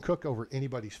this, you can cook over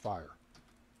anybody's fire.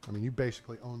 I mean, you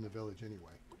basically own the village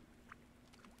anyway.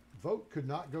 Vote could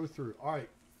not go through. All right.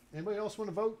 Anybody else want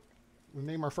to vote? We'll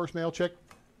name our first male chick.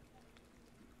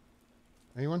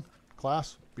 Anyone?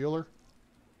 Class? Bueller?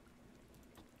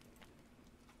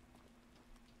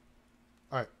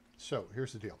 All right. So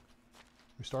here's the deal.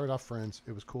 We started off friends.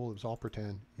 It was cool. It was all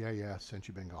pretend. Yeah, since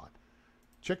you've been gone.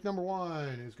 Chick number 1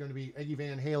 is going to be Eggy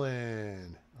Van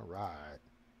Halen. All right.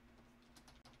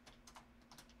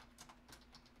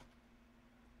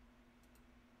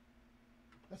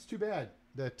 That's too bad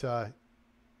that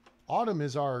Autumn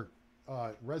is our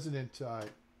resident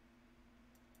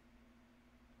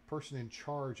person in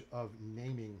charge of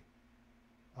naming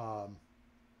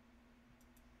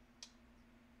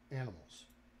animals.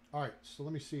 All right, so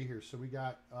let me see here. So we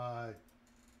got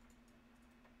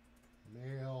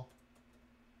male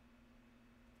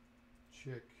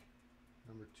chick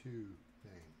number 2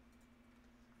 name.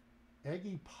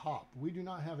 Eggy Pop. We do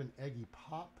not have an Eggy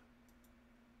Pop.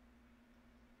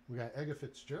 We got Egga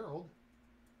Fitzgerald.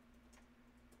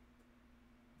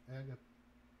 Egga.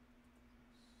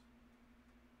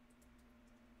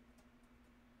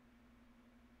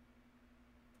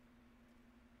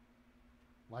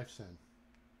 Lifesen.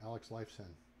 Alex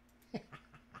Lifesen.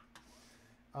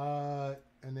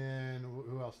 And then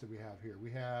who else do we have here?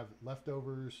 We have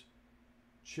Leftovers,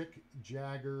 Chick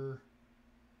Jagger,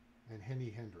 and Henny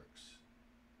Hendricks.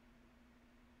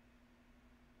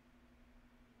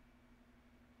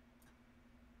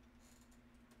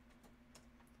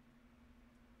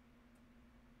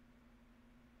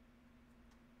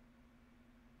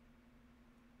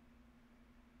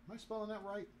 Am I spelling that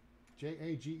right?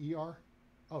 Jager?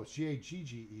 Oh, it's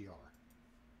Jagger.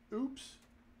 Oops.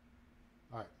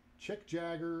 All right. Chick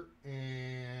Jagger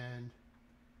and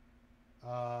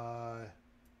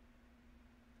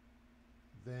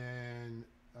then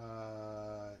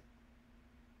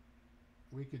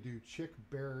we could do Chick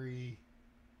Berry.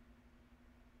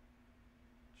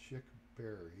 Chick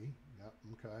Berry. Yep.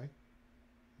 Okay.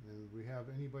 And we have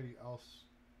anybody else?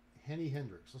 Henny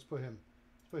Hendricks. Let's put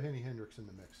Henny Hendricks in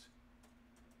the mix.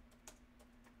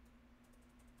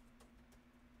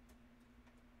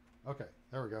 Okay,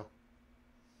 there we go.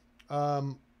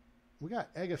 We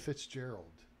got Egga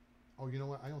Fitzgerald. Oh, you know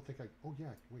what? I don't think I... Oh, yeah.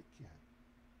 Wait, yeah.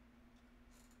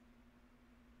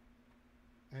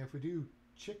 And if we do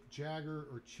Chick Jagger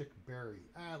or Chick Berry...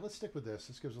 let's stick with this.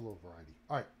 This gives a little variety.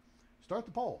 All right. Start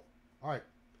the poll. All right.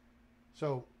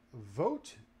 So,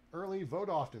 vote early, vote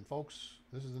often, folks.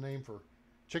 This is the name for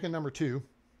chicken number 2.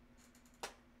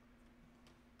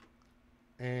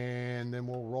 And then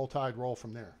we'll roll tide roll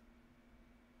from there.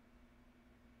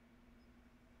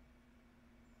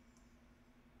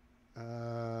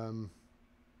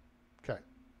 Okay.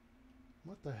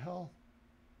 What the hell?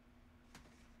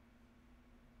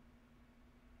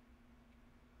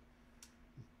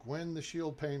 Gwen the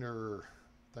Shield Painter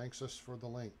thanks us for the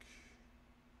link.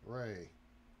 Ray.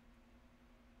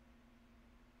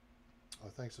 Oh,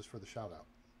 thanks us for the shout out.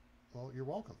 Well, you're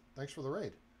welcome. Thanks for the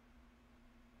raid.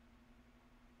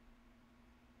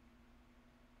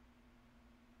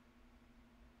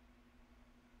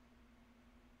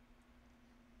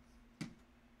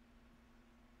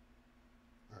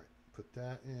 Put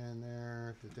that in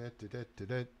there.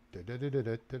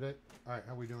 All right,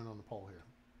 how are we doing on the poll here?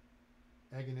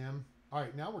 Egg and M. All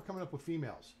right, now we're coming up with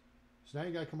females. So now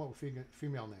you got to come up with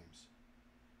female names.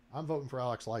 I'm voting for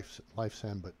Alex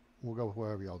Lifesen, but we'll go with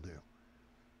whatever y'all do.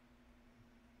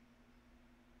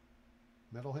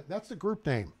 Metalhead. That's the group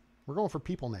name. We're going for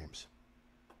people names.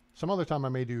 Some other time I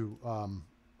may do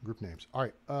group names. All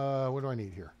right, what do I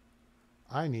need here?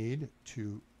 I need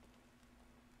to...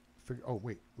 Oh,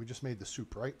 wait. We just made the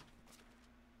soup, right?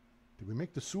 Did we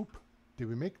make the soup? Did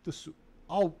we make the soup?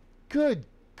 Oh, good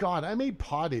God. I made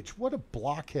pottage. What a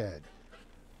blockhead.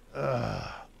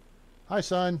 Hi,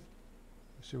 son.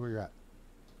 Let's see where you're at.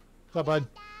 What's up, bud?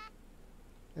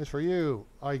 It's for you.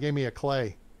 Oh, you gave me a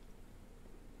clay.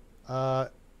 Oh,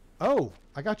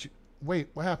 I got you. Wait,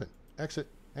 what happened? Exit.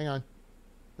 Hang on.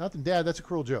 Nothing, Dad. That's a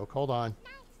cruel joke. Hold on.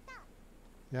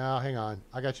 No, hang on.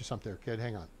 I got you something there, kid.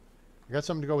 Hang on. I got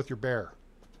something to go with your bear.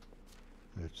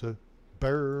 It's a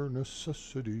bare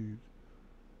necessity.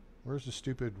 Where's the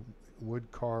stupid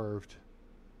wood carved?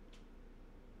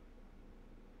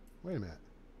 Wait a minute.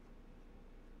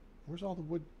 Where's all the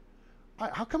wood?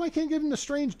 How come I can't get him the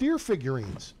strange deer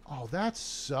figurines? Oh, that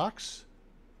sucks.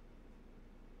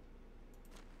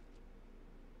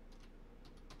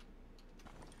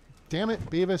 Damn it,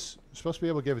 Beavis. You're supposed to be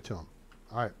able to give it to him.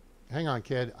 All right. Hang on,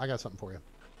 kid. I got something for you.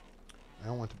 I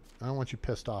don't want you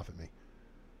pissed off at me.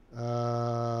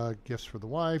 Gifts for the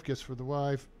wife. Gifts for the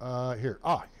wife. Here.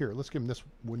 Here. Let's give him this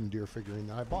wooden deer figurine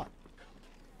that I bought.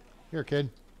 Here, kid.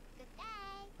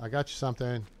 I got you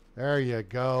something. There you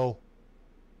go.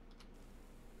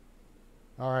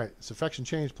 All right. It's affection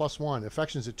change +1.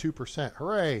 Affection's at 2%.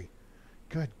 Hooray.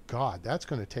 Good God. That's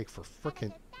going to take for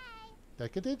frickin'...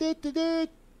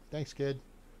 Thanks, kid.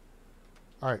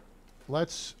 All right.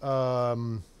 Let's...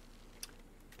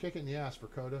 kick it in the ass for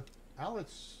Coda.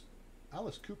 Alice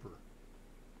Cooper.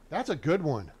 That's a good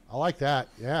one. I like that.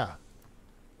 Yeah.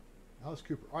 Alice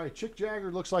Cooper. All right. Chick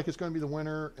Jagger looks like it's going to be the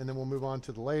winner. And then we'll move on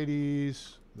to the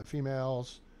ladies, the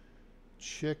females.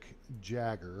 Chick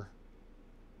Jagger.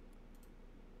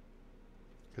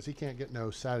 Because he can't get no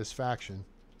satisfaction.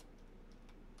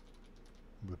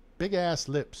 With big ass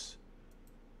lips.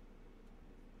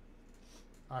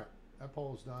 Alright, that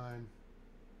poll's done.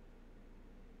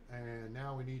 And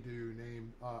now we need to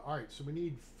name... Alright, so we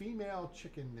need female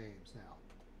chicken names now.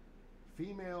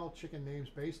 Female chicken names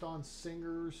based on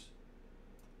singers.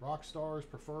 Rock stars,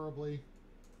 preferably.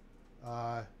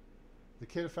 The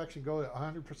kid affection go to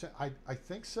 100%. I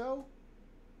think so.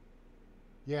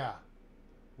 Yeah.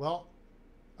 Well,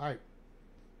 all right.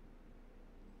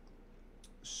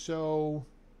 So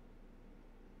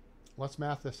let's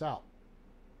math this out.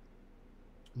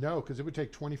 No, because it would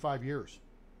take 25 years.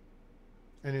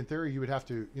 And in theory, you would have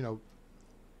to, you know,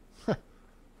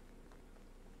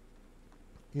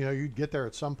 you'd get there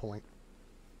at some point.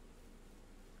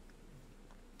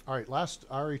 All right, I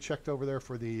already checked over there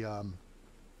for the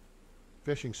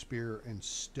fishing spear and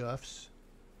stuffs.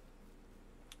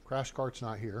 Crash Cart's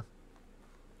not here.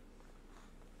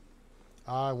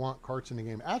 I want carts in the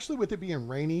game. Actually, with it being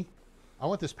rainy, I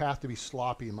want this path to be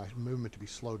sloppy and my movement to be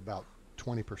slowed about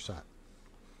 20%.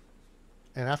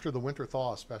 And after the winter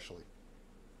thaw especially.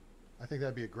 I think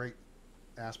that'd be a great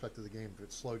aspect of the game if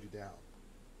it slowed you down.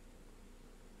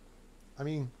 I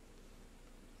mean,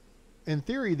 in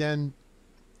theory then,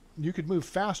 you could move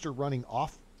faster running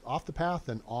off the path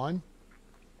than on.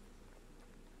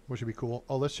 Which would be cool.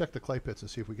 Oh, let's check the clay pits and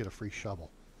see if we get a free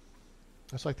shovel.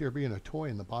 That's like there being a toy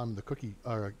in the bottom of the cookie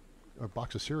or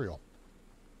box of cereal.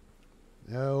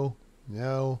 No,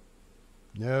 no,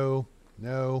 no,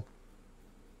 no,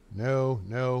 no,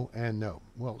 no, and no.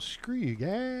 Well, screw you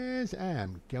guys.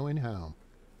 I'm going home.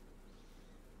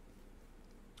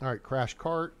 All right, crash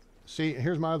cart. See,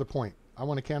 here's my other point. I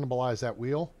want to cannibalize that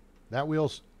wheel. That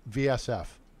wheel's VSF.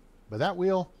 But that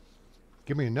wheel,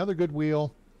 give me another good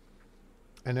wheel.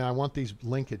 And then I want these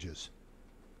linkages.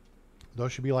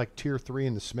 Those should be like tier 3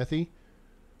 in the smithy,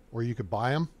 where you could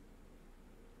buy them.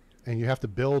 And you have to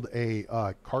build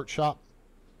a cart shop.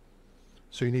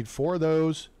 So you need 4 of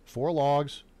those, 4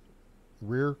 logs,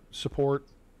 rear support,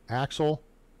 axle,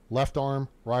 left arm,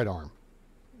 right arm.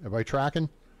 Everybody tracking?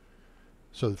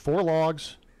 So 4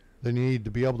 logs. Then you need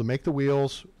to be able to make the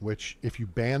wheels, which if you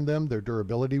band them, their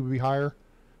durability would be higher.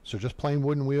 So just plain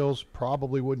wooden wheels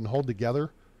probably wouldn't hold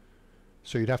together.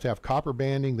 So you'd have to have copper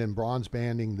banding, then bronze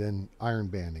banding, then iron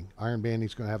banding. Iron banding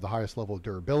is going to have the highest level of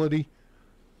durability.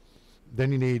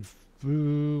 Then you need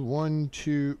 1,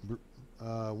 2,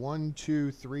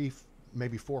 3,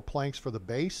 maybe 4 planks for the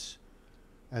base.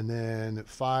 And then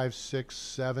 5, 6,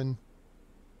 7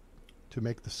 to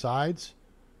make the sides.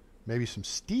 Maybe some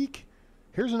steak.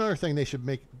 Here's another thing they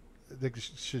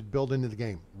should build into the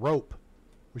game. Rope.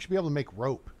 We should be able to make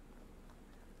rope.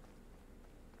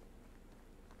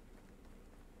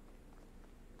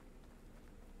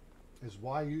 Is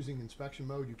why using inspection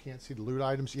mode you can't see the loot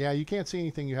items? Yeah, you can't see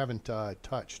anything you haven't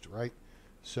touched, right?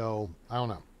 So, I don't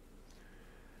know.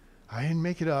 I didn't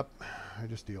make it up. I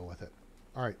just deal with it.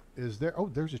 All right, is there... Oh,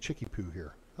 there's a chickie poo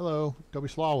here. Hello, Dobby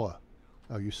Slawa.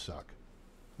 Oh, you suck.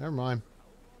 Never mind.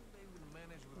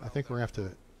 I think we're going to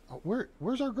have to... Oh,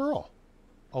 where's our girl?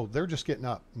 Oh, they're just getting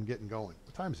up and getting going.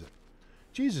 What time is it?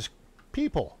 Jesus,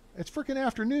 people. It's freaking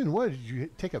afternoon. What, did you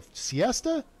take a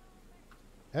siesta?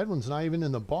 Edwin's not even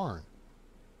in the barn.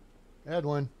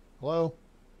 Edwin, hello?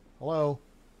 Hello?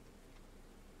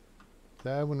 Is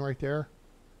that Edwin right there?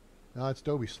 No, it's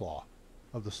Dobby Slaw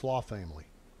of the Slaw family.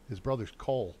 His brother's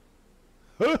Cole.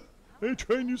 Huh? They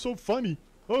train you so funny.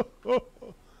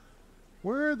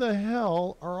 Where the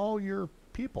hell are all your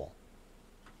people?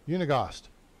 Uniegost.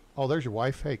 Oh, there's your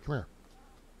wife. Hey, come here.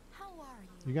 How are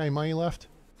you? You got any money left?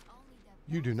 Only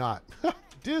the You do not.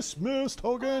 Dismissed,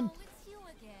 Hogan. Oh, it's you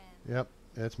again. Yep,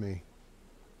 that's me.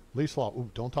 Lee Slaw. Ooh,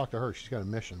 don't talk to her. She's got a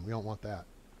mission. We don't want that.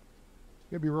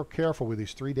 You gotta be real careful with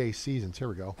these 3-day seasons. Here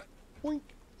we go. Boink.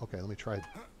 Okay, let me try it.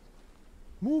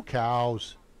 Moo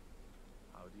cows.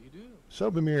 How do you do?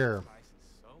 Sobamir. Price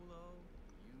is so low,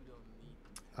 you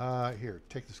don't need... Here,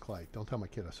 take this clay. Don't tell my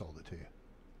kid I sold it to you.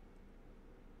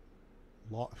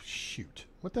 Shoot.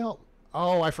 What the hell?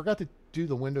 Oh, I forgot to do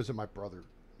the windows of my brother.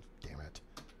 Damn it.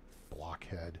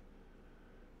 Blockhead.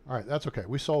 All right, that's okay.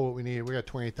 We sold what we needed. We got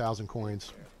 28,000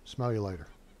 coins. Smell you later.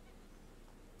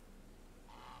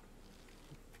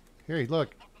 Here,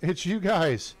 look. It's you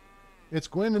guys. It's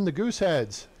Gwen and the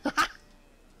Gooseheads.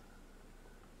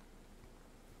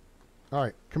 All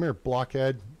right, come here,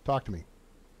 blockhead. Talk to me.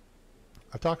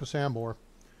 I talked to Sambor.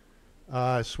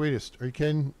 Sweetest. Are you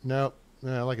kidding? No.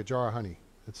 I like a jar of honey.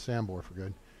 It's Sambor for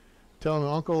good. Telling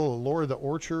Uncle Lord of the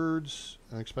Orchards.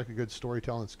 I expect a good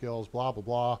storytelling skills. Blah, blah,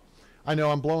 blah. I know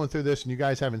I'm blowing through this and you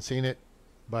guys haven't seen it.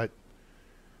 But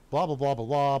blah, blah, blah,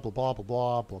 blah, blah, blah, blah,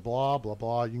 blah, blah, blah, blah,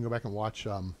 blah. You can go back and watch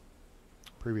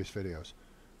previous videos.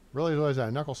 Really enjoys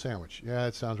that. Knuckle sandwich. Yeah,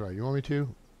 it sounds right. You want me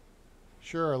to?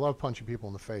 Sure, I love punching people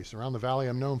in the face. Around the valley,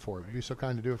 I'm known for it. Would you be so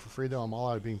kind to do it for free, though? I'm all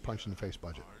out of being punched in the face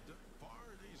budget.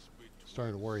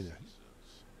 Starting to worry you.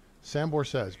 Sambor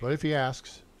says, but if he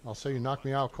asks, I'll say you knocked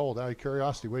me out cold. Out of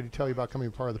curiosity, what did he tell you about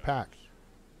coming part of the pack?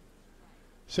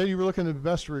 Said you were looking at the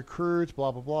best recruits,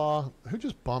 blah, blah, blah. Who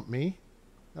just bumped me?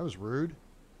 That was rude.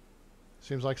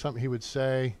 Seems like something he would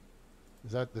say.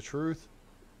 Is that the truth?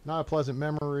 Not a pleasant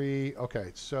memory.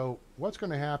 Okay, so what's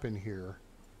going to happen here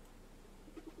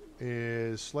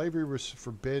is slavery was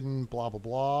forbidden, blah, blah,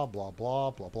 blah, blah,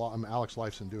 blah, blah, blah. I'm Alex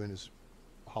Lifeson doing his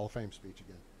Hall of Fame speech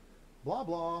again. Blah,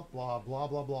 blah, blah, blah,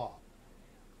 blah, blah.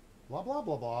 Blah, blah,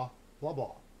 blah, blah, blah,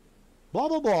 blah. Blah,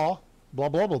 blah, blah, blah,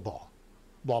 blah, blah, blah.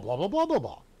 Blah, blah, blah, blah, blah,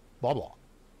 blah. Blah, blah.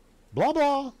 Blah,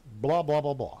 blah, blah, blah,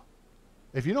 blah, blah.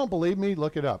 If you don't believe me,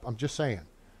 look it up. I'm just saying.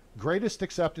 Greatest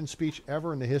acceptance speech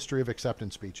ever in the history of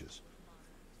acceptance speeches.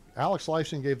 Alex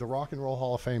Lifeson gave the Rock and Roll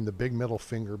Hall of Fame the big middle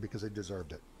finger because they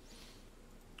deserved it.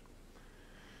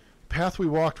 Path we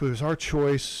walked was our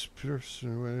choice.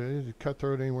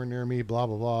 Cutthroat anywhere near me. Blah,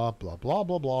 blah, blah. Blah, blah,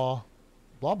 blah, blah.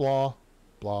 Blah, blah.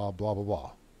 Blah, blah, blah,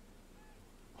 blah.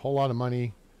 Whole lot of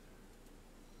money.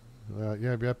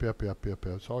 Yep.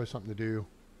 It's always something to do.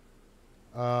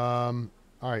 All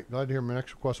right. Glad to hear my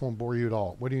next request won't bore you at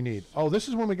all. What do you need? Oh, this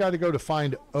is when we got to go to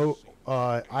find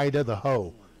Ida the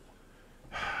hoe.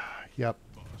 Yep.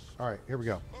 All right. Here we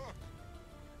go.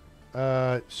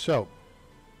 So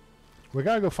we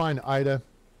got to go find Ida.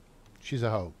 She's a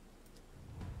hoe.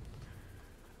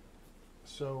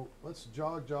 So let's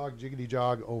jog, jiggity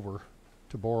jog over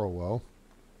to Borowo.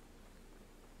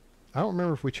 I don't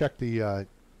remember if we checked the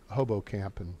hobo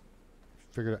camp and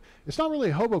figured out. It's not really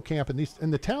a hobo camp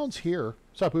in the towns here.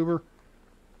 What's up, Uber?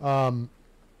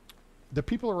 The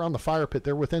people around the fire pit,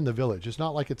 they're within the village. It's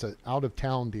not like it's an out of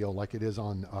town deal like it is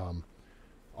on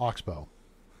Oxbow.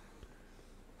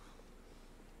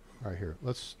 All right, here.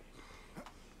 Let's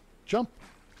jump.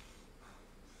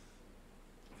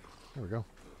 There we go.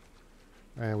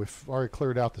 And we've already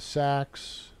cleared out the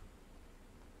sacks.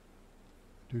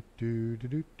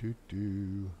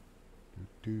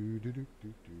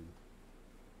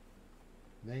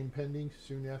 Name pending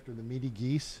soon after the meaty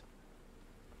geese.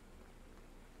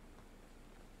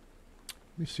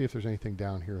 Let me see if there's anything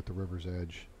down here at the river's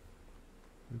edge.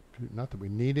 Not that we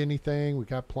need anything. We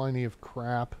got plenty of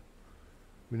crap.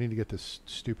 We need to get this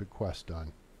stupid quest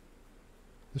done.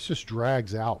 This just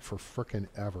drags out for frickin'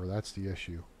 ever. That's the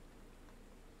issue.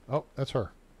 Oh, that's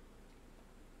her.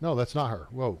 No, that's not her.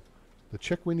 Whoa. The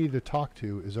chick we need to talk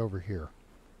to is over here.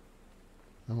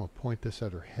 I'm going to point this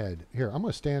at her head. Here, I'm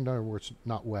going to stand under where it's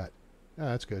not wet. Yeah,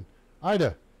 that's good.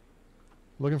 Ida,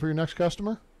 looking for your next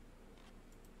customer?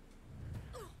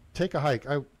 Take a hike.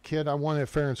 Kid, I want it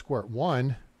fair and square.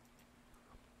 One,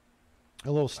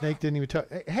 a little snake didn't even tell.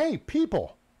 Hey,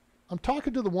 people, I'm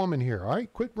talking to the woman here, all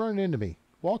right? Quit running into me.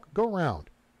 Go around.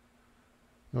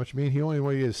 Know what you mean? He only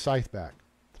wanted to get his scythe back.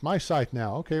 It's my scythe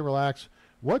now. Okay, relax.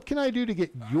 What can I do to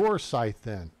get your scythe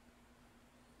then?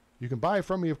 You can buy it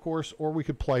from me, of course, or we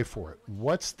could play for it.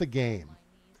 What's the game?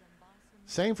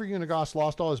 Same for Uniegost,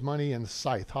 lost all his money and the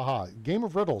scythe. Haha. Game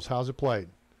of riddles. How's it played?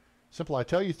 Simple. I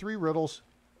tell you 3 riddles.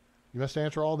 You must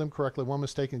answer all of them correctly. One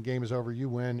mistake and the game is over. You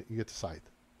win. You get the scythe.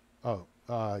 Oh,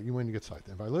 you win. You get scythe.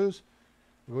 If I lose,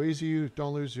 it'll go easy. You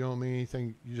don't lose. You don't mean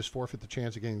anything. You just forfeit the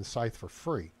chance of getting the scythe for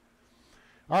free.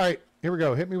 All right. Here we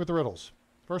go. Hit me with the riddles.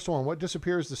 First one. What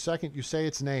disappears the second you say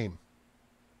its name?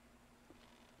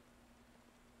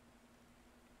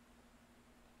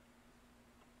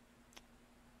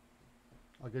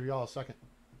 I'll give you all a second.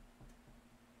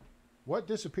 What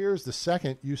disappears the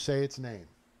second you say its name?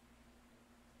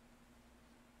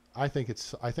 I think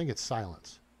it's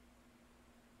silence.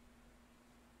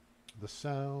 The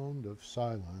sound of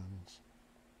silence.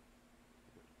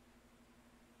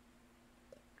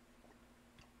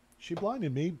 She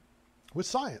blinded me with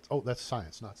science. Oh, that's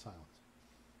science, not silence.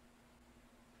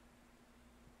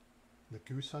 The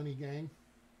Goose Honey Gang.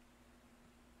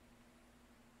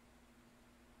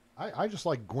 I just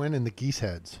like Gwen and the Geese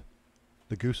Heads.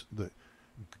 The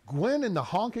Gwen and the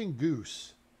Honking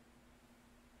Goose.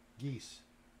 Geese.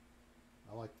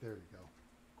 I like, there you go.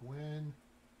 Gwen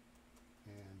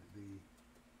and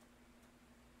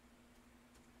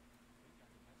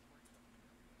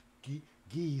the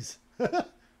Geese.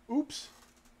 Oops.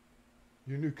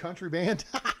 Your new country band.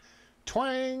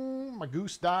 Twang. My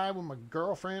goose died when my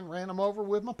girlfriend ran him over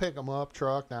with my pick-em-up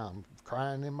truck. Now I'm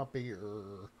crying in my beer.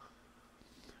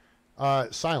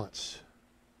 Silence.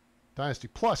 Dynasty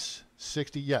plus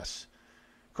 60, yes.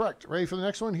 Correct. Ready for the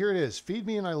next one? Here it is. Feed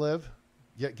me and I live,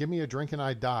 yet give me a drink and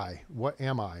I die. What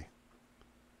am I?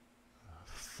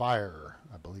 Fire,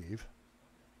 I believe.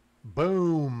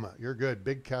 Boom. You're good.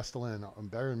 Big Castellan. I'm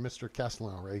better than Mr.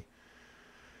 Castellan already.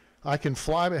 I can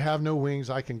fly but have no wings.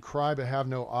 I can cry but have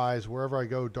no eyes. Wherever I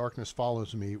go, darkness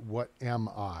follows me. What am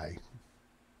I?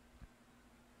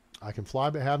 I can fly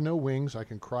but have no wings. I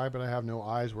can cry but I have no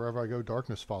eyes. Wherever I go,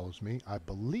 darkness follows me. I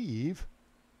believe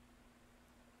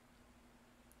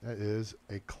that is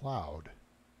a cloud.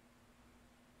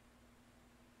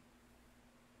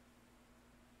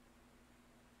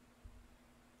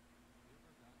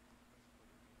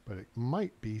 But it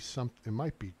might be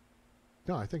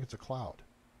no, I think it's a cloud.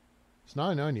 It's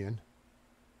not an onion.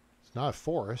 It's not a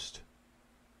forest,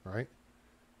 right?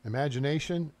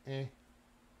 Imagination, eh.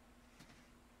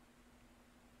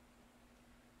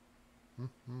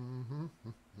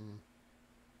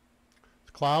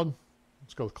 It's cloud.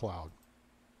 Let's go with cloud.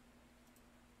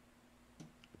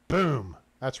 Boom.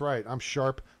 That's right. I'm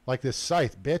sharp like this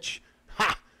scythe, bitch.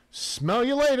 Ha! Smell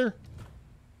you later.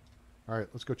 All right,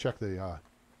 let's go check the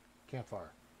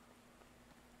campfire.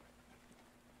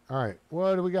 All right,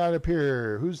 what do we got up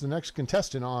here? Who's the next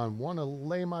contestant on? Want to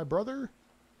lay my brother?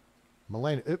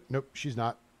 Melania. Nope, she's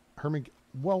not. Herman.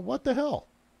 Well, what the hell?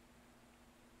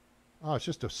 Oh, it's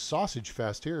just a sausage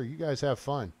fest here. You guys have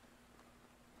fun.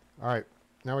 All right,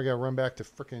 now we got to run back to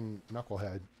frickin'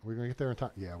 Knucklehead. We're going to get there in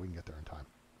time. Yeah, we can get there in time.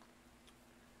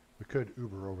 We could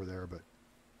Uber over there, but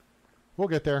we'll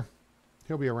get there.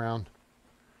 He'll be around.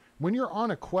 When you're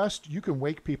on a quest, you can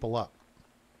wake people up.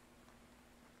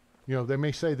 You know, they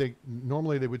may say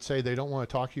normally they would say they don't want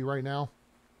to talk to you right now.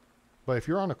 But if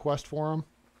you're on a quest for them,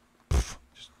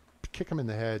 just kick them in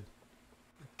the head.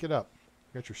 Get up.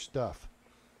 Get your stuff.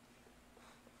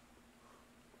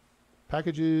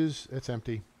 Packages, it's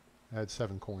empty. I had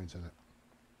 7 coins in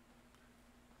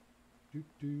it.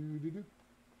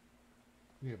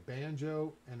 Need a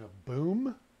banjo and a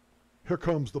boom. Here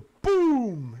comes the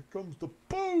boom. Here comes the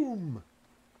boom.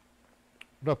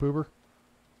 What up, Uber?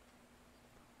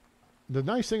 The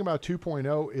nice thing about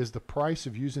 2.0 is the price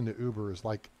of using the Uber is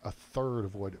like a third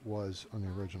of what it was on the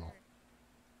original.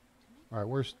 All right,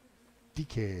 where's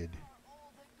D-Kid?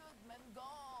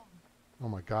 Oh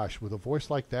my gosh, with a voice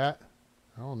like that,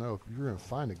 I don't know if you're going to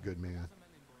find a good man.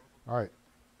 All right,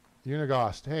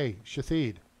 Uniegost. Hey,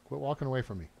 Shathid, quit walking away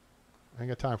from me. I ain't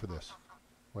got time for this.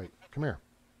 Wait, come here.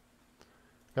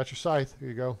 Got your scythe. Here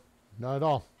you go. Not at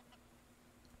all.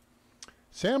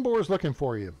 Sambor's looking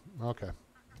for you. Okay.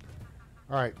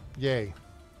 All right. Yay.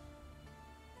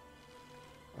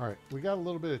 All right. We got a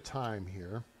little bit of time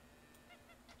here.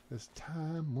 This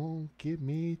time won't give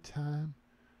me time.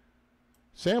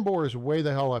 Sambor is way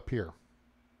the hell up here.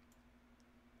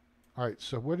 All right.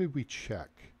 So what did we check?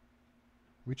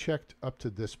 We checked up to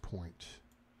this point.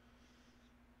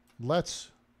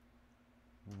 Let's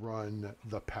run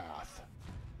the path.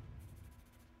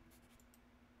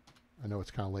 I know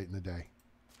it's kind of late in the day.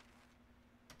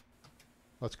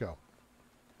 Let's go.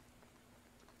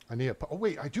 I need a... Oh,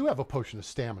 wait. I do have a potion of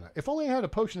stamina. If only I had a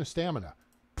potion of stamina.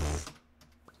 Pfft.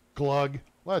 Glug.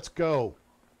 Let's go.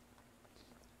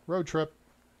 Road trip.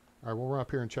 All right, we'll run up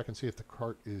here and check and see if the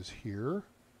cart is here.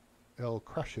 El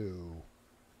Crasho.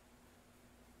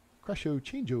 Crasho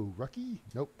Chango, Rocky.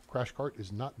 Nope. Crash cart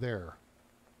is not there.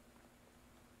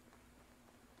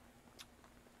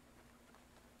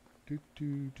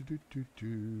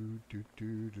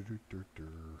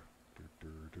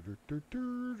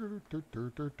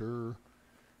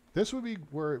 This would be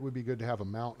where it would be good to have a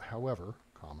mount. However,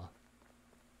 comma,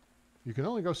 you can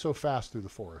only go so fast through the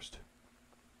forest.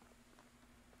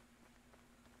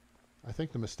 I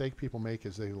think the mistake people make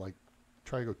is they like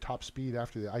try to go top speed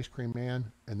after the ice cream man,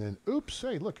 and then oops,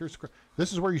 hey, look, here's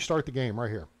this is where you start the game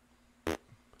right here.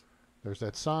 There's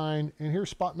that sign, and here's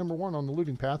spot number 1 on the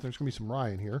looting path. There's gonna be some rye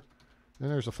in here. Then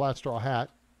there's a flat straw hat,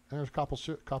 and there's a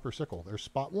copper sickle. There's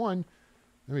spot 1.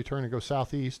 Then we turn and go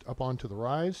southeast up onto the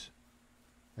rise,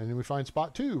 and then we find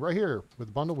spot 2 right here with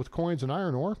a bundle with coins and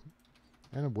iron ore,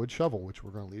 and a wood shovel, which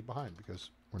we're going to leave behind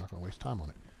because we're not going to waste time on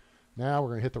it. Now we're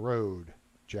going to hit the road,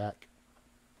 Jack.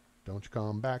 Don't you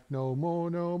come back no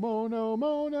more, no more, no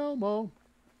more, no more.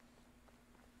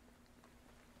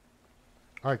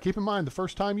 All right, keep in mind the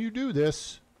first time you do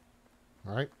this,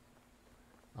 all right,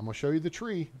 I'm going to show you the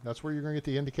tree. That's where you're going to get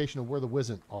the indication of where the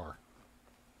Wizzent are.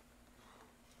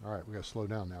 All right, we got to slow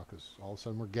down now because all of a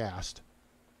sudden we're gassed.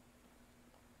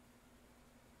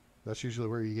 That's usually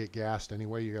where you get gassed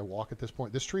anyway. You got to walk at this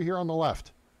point. This tree here on the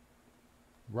left.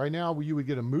 Right now, you would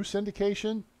get a moose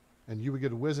indication, and you would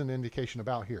get a Wizzent indication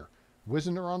about here.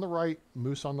 Wizener on the right,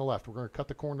 Moose on the left. We're going to cut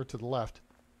the corner to the left.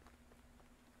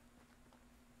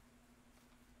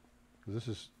 This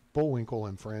is Bullwinkle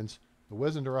and friends. The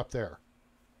Wizener up there.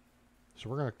 So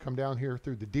we're going to come down here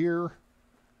through the deer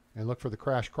and look for the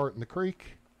crash cart in the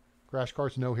creek. Crash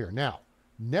cart's no here. Now,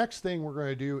 next thing we're going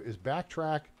to do is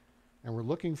backtrack, and we're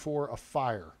looking for a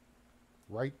fire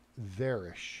right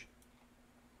there-ish.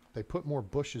 They put more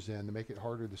bushes in to make it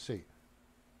harder to see.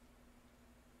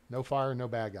 No fire, no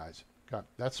bad guys. Got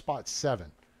that's spot 7.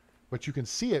 But you can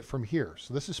see it from here.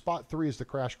 So this is spot 3 is the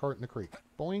crash cart in the creek.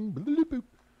 Boing, bloop, boop.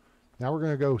 Now we're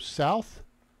going to go south.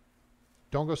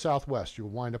 Don't go southwest. You'll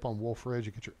wind up on Wolf Ridge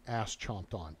and get your ass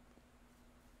chomped on.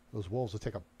 Those wolves will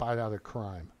take a bite out of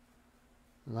crime.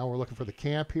 And now we're looking for the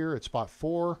camp here at spot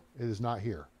 4. It is not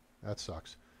here. That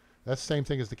sucks. That's the same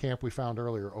thing as the camp we found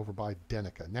earlier over by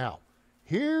Denica. Now,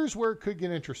 here's where it could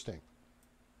get interesting.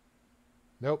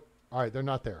 Nope. All right, they're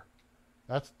not there.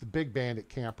 That's the big bandit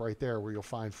camp right there where you'll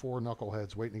find 4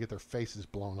 knuckleheads waiting to get their faces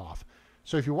blown off.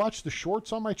 So if you watch the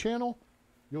shorts on my channel,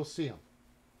 you'll see them.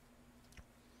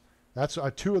 That's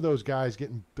 2 of those guys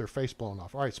getting their face blown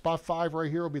off. All right, spot 5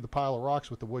 right here will be the pile of rocks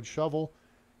with the wood shovel.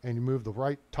 And you move the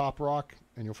right top rock,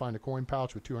 and you'll find a coin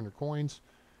pouch with 200 coins.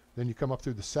 Then you come up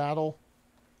through the saddle.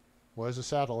 What is a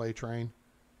saddle, A-Train?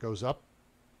 Goes up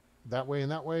that way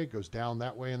and that way. Goes down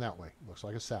that way and that way. Looks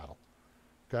like a saddle.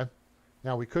 Okay?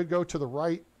 Now, we could go to the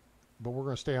right, but we're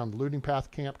going to stay on the looting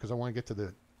path camp because I want to get to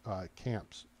the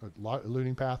camps.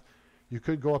 Looting path. You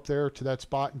could go up there to that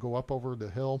spot and go up over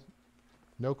the hill.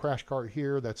 No crash cart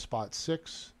here. That's spot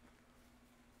 6.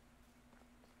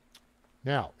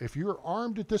 Now, if you're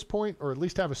armed at this point, or at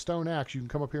least have a stone axe, you can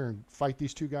come up here and fight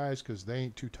these 2 guys because they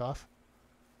ain't too tough.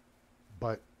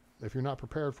 But if you're not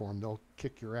prepared for them, they'll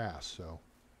kick your ass. So,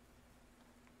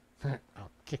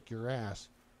 I'll kick your ass.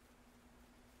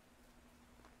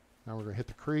 Now we're going to hit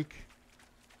the creek.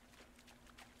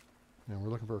 And we're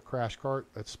looking for a crash cart.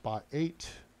 That's spot 8.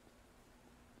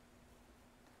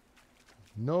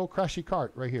 No crashy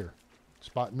cart right here.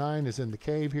 Spot 9 is in the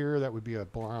cave here. That would be a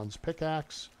bronze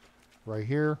pickaxe. Right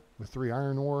here with 3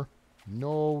 iron ore.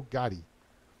 No Gotti.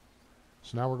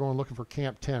 So now we're going looking for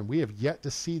Camp 10. We have yet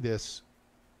to see this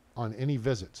on any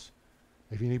visits.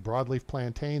 If you need broadleaf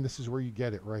plantain, this is where you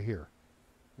get it right here.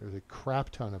 There's a crap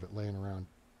ton of it laying around.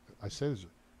 I say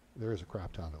there is a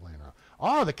crap ton of it laying around.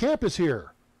 Ah, the camp is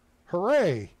here.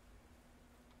 Hooray.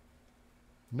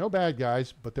 No bad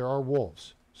guys, but there are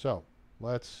wolves. So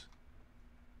let's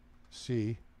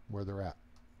see where they're at.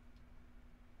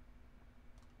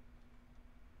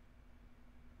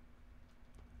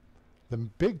 The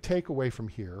big takeaway from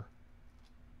here,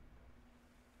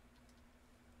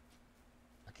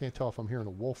 I can't tell if I'm hearing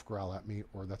a wolf growl at me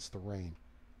or that's the rain.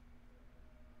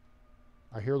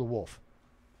 I hear the wolf.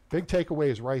 Big takeaway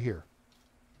is right here.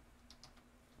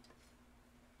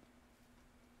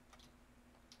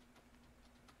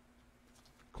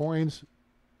 Coins,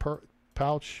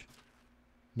 pouch.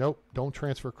 Nope, don't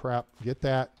transfer crap. Get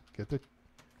that.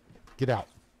 Get out.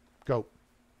 Go.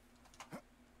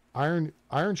 Iron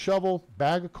shovel,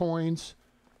 bag of coins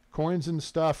and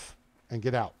stuff, and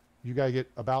get out. You got to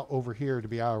get about over here to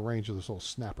be out of range of those little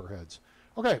snapper heads.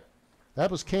 Okay,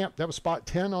 that was camp. That was spot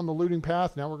 10 on the looting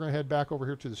path. Now we're going to head back over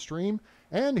here to the stream.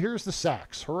 And here's the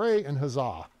sacks. Hooray and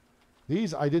huzzah.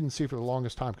 These I didn't see for the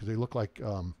longest time because they look like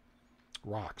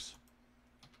rocks.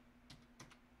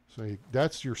 So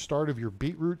that's your start of your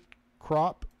beetroot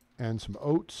crop and some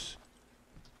oats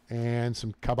and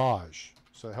some cabbage.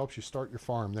 So it helps you start your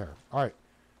farm there. All right,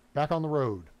 back on the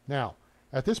road. Now,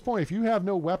 at this point, if you have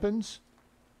no weapons,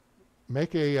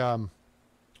 make a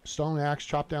stone axe,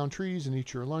 chop down trees, and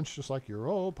eat your lunch just like your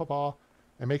old papa,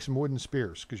 and make some wooden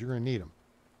spears because you're going to need them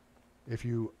if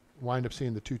you wind up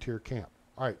seeing the 2-tier camp.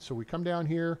 All right, so we come down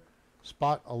here.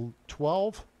 Spot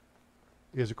 12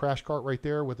 is a crash cart right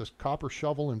there with a copper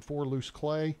shovel and 4 loose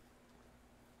clay.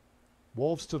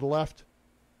 Wolves to the left,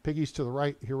 piggies to the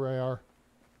right. Here we are.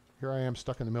 Here I am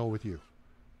stuck in the middle with you.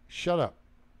 Shut up.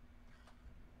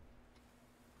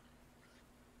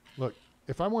 Look,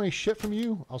 if I want any shit from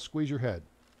you, I'll squeeze your head.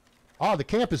 Ah, the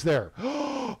camp is there.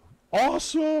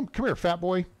 Awesome. Come here, fat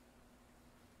boy.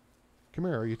 Come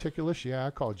here. Are you ticklish? Yeah,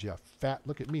 I called you fat.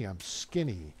 Look at me. I'm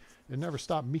skinny. It never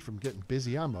stopped me from getting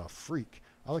busy. I'm a freak.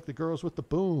 I like the girls with the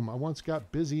boom. I once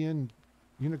got busy in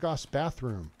Uniegost's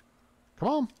bathroom. Come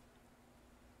on.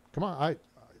 Come on.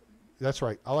 That's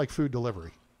right. I like food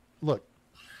delivery. Look,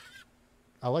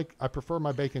 I prefer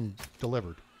my bacon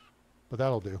delivered, but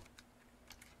that'll do.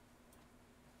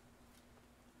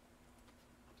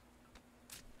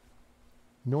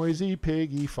 Noisy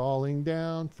piggy falling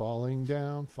down, falling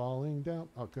down, falling down.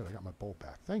 Oh, good. I got my bowl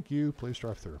back. Thank you. Please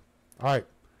drive through. All right.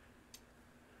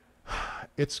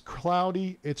 It's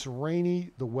cloudy. It's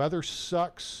rainy. The weather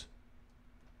sucks.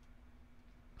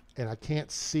 And I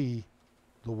can't see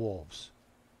the wolves.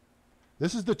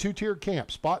 This is the two-tiered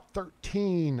camp. Spot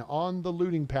 13 on the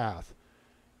looting path.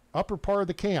 Upper part of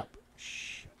the camp.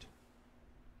 Shit.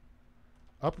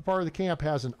 Upper part of the camp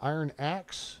has an iron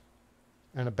axe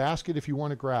and a basket if you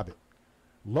want to grab it.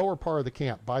 Lower part of the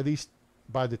camp by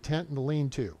the tent and the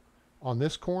lean-to. On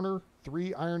this corner,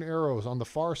 3 iron arrows. On the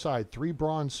far side, 3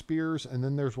 bronze spears, and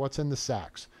then there's what's in the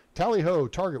sacks. Tally-ho,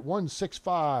 target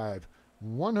 165.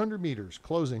 100 meters,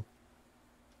 closing.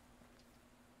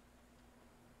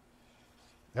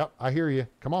 Yep, I hear you.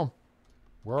 Come on.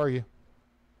 Where are you?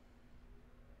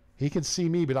 He can see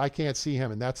me, but I can't see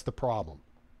him, and that's the problem.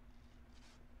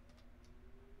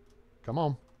 Come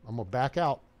on. I'm going to back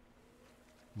out.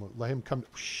 I'm going to let him come.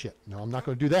 Shit. No, I'm not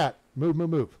going to do that. Move, move,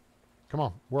 move. Come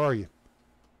on. Where are you?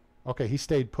 Okay, he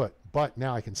stayed put, but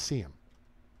now I can see him.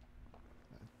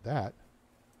 That.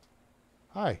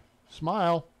 Hi.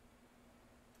 Smile.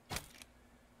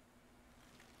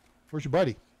 Where's your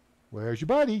buddy? Where's your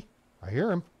buddy? I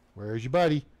hear him. Where's your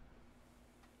buddy?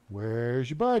 Where's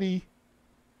your buddy?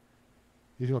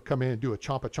 He's going to come in and do a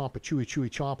chompa, chewy, chewy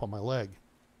chomp on my leg.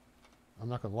 I'm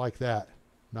not going to like that.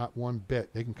 Not one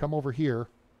bit. They can come over here.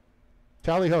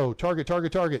 Tally-ho. Target,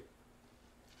 target, target.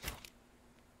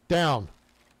 Down.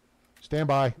 Stand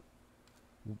by.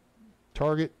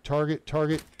 Target, target,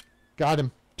 target. Got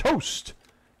him. Toast.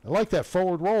 I like that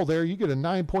forward roll there. You get a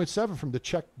 9.7 from the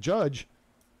check judge.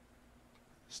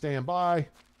 Stand by.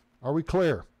 Are we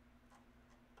clear?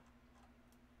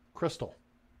 Crystal.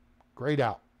 Grayed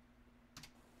out.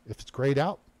 If it's grayed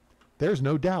out, there's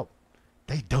no doubt.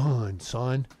 They done,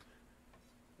 son.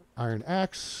 Iron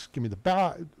axe. Give me the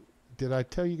bow. Did I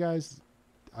tell you guys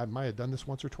I might have done this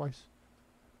once or twice?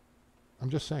 I'm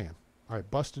just saying. All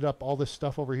right, busted up all this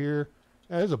stuff over here.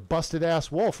 There's a busted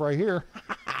ass wolf right here.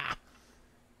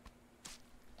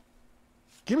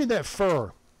 Give me that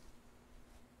fur.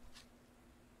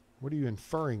 What are you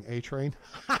inferring, A-Train?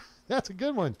 That's a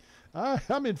good one.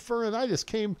 I'm inferring I just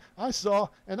came, I saw,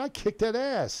 and I kicked that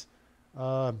ass.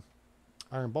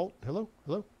 Iron Bolt. Hello?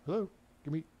 Hello? Hello?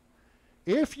 Give me.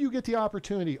 If you get the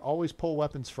opportunity, always pull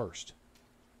weapons first.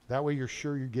 That way you're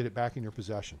sure you get it back in your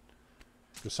possession.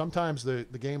 Because sometimes the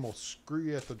game will screw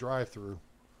you at the drive-thru,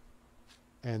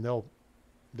 and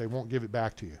they won't give it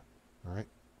back to you. All right?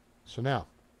 So now,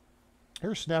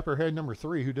 here's Snapper Head number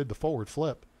 3 who did the forward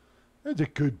flip. That's a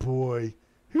good boy.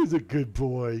 He's a good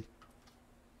boy.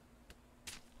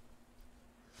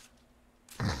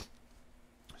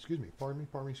 Excuse me. Pardon me.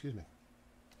 Pardon me. Excuse me.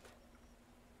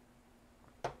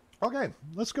 Okay.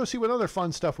 Let's go see what other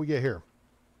fun stuff we get here.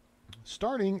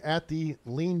 Starting at the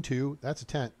lean-to. That's a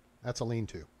tent. That's a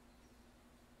lean-to.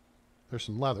 There's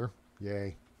some leather.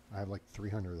 Yay. I have like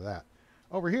 300 of that.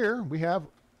 Over here, we have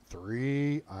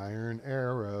 3 iron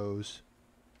arrows.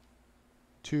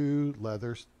 2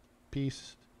 leather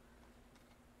pieces.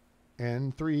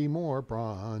 And 3 more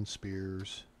bronze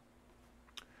spears.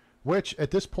 Which, at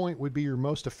this point, would be your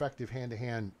most effective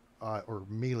hand-to-hand or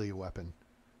melee weapon.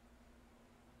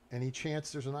 Any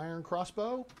chance there's an iron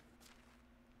crossbow?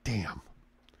 Damn.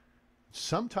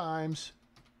 Sometimes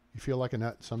you feel like a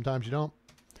nut. Sometimes you don't.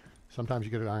 Sometimes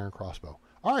you get an iron crossbow.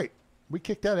 All right. We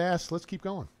kicked that ass. Let's keep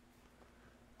going.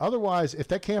 Otherwise, if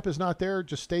that camp is not there,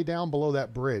 just stay down below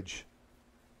that bridge.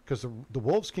 Because the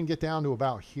wolves can get down to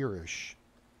about here-ish.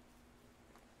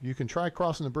 You can try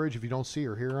crossing the bridge if you don't see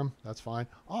or hear them. That's fine.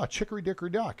 Oh, chicory dickory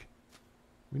duck.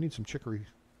 We need some chicory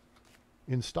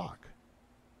in stock.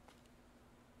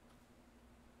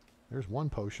 There's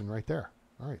one potion right there.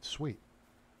 All right, sweet.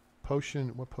 Potion.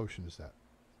 What potion is that?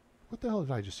 What the hell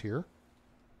did I just hear?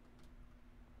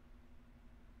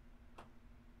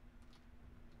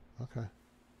 Okay.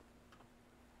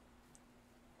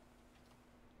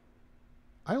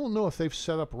 I don't know if they've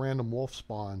set up random wolf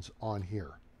spawns on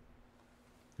here.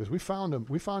 Because we found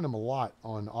them a lot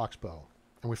on Oxbow.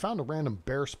 And we found a random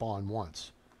bear spawn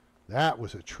once. That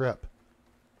was a trip.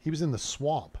 He was in the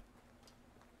swamp.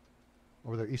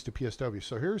 Over there east of PSW.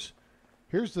 So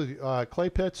here's the clay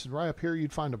pits. And right up here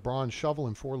you'd find a bronze shovel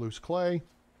and 4 loose clay.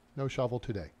 No shovel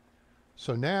today.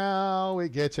 So now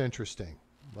it gets interesting.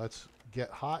 Let's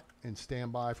get hot and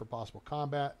stand by for possible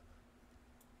combat.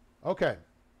 Okay.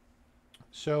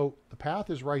 So the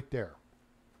path is right there.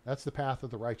 That's the path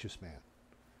of the righteous man.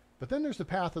 But then there's the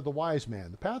path of the wise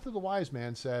man. The path of the wise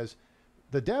man says,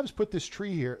 the devs put this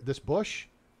tree here, this bush,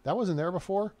 that wasn't there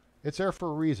before. It's there for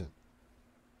a reason.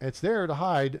 It's there to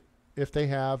hide if they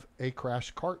have a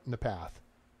crashed cart in the path.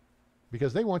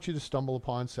 Because they want you to stumble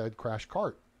upon said crashed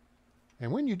cart.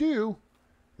 And when you do,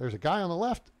 There's a guy on the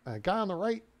left, and a guy on the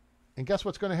right, and guess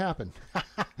what's going to happen?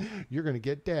 You're going to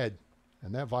get dead.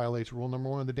 And that violates rule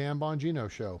number 1 of the Dan Bongino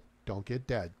show. Don't get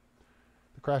dead.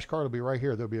 The crash cart will be right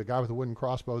here. There'll be a guy with a wooden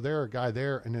crossbow there, a guy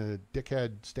there, and then a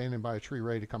dickhead standing by a tree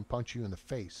ready to come punch you in the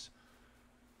face.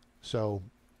 So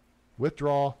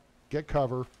withdraw, get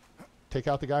cover, take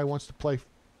out the guy who wants to play.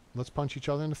 Let's punch each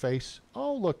other in the face.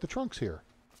 Oh, look, the trunk's here.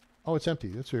 Oh, it's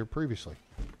empty. It's here previously.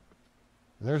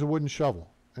 And there's a wooden shovel.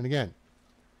 And again,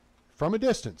 from a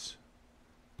distance,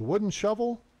 the wooden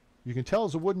shovel, you can tell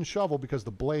it's a wooden shovel because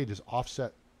the blade is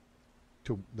offset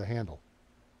to the handle.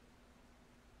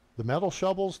 The metal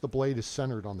shovels, the blade is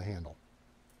centered on the handle.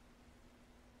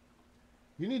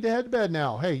 You need to head to bed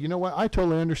now. Hey, you know what? I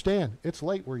totally understand. It's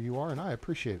late where you are, and I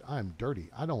appreciate it. I'm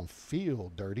dirty. I don't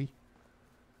feel dirty.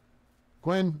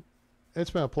 Gwen,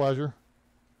 it's been a pleasure.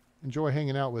 Enjoy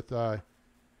hanging out with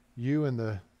you and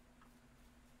the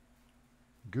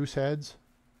goose heads.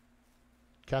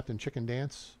 Captain Chicken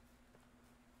Dance.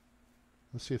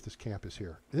 Let's see if this camp is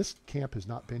here. This camp has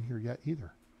not been here yet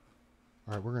either.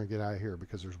 All right, we're going to get out of here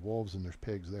because there's wolves and there's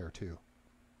pigs there too.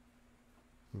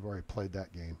 We've already played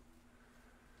that game.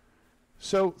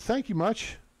 So thank you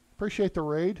much. Appreciate the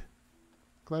raid.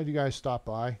 Glad you guys stopped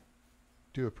by.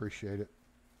 Do appreciate it.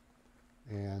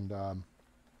 And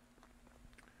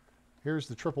here's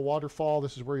the triple waterfall.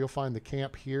 This is where you'll find the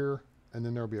camp here. And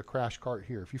then there'll be a crash cart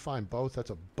here. If you find both,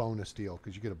 that's a bonus deal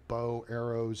because you get a bow,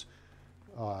 arrows,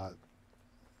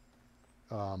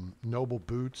 noble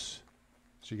boots.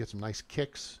 So you get some nice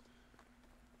kicks,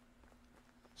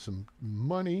 some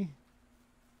money,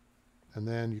 and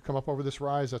then you come up over this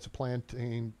rise. That's a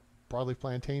broadleaf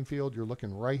plantain field. You're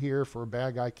looking right here for a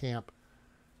bad guy camp,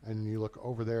 and you look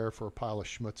over there for a pile of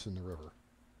schmutz in the river.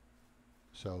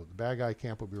 So the bad guy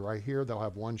camp will be right here. They'll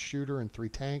have 1 shooter and 3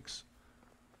 tanks.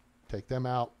 Take them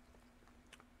out.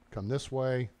 Come this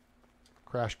way.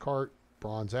 Crash cart,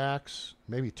 bronze axe,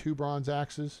 maybe 2 bronze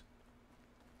axes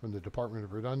from the Department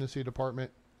of Redundancy Department.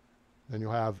 Then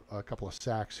you'll have a couple of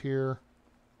sacks here.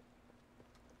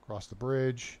 Cross the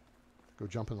bridge. Go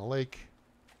jump in the lake.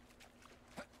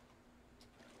 Did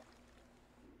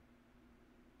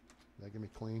that get me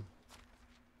clean?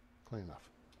 Clean enough.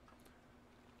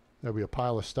 There'll be a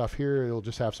pile of stuff here. It'll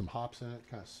just have some hops in it.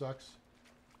 Kind of sucks.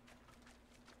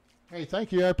 Hey,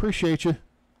 thank you. I appreciate you.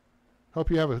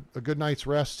 Hope you have a good night's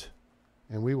rest.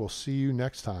 And we will see you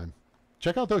next time.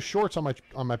 Check out those shorts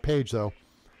on my page, though.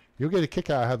 You'll get a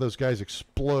kick out of how those guys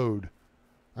explode.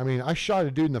 I mean, I shot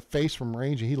a dude in the face from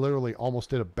range, and he literally almost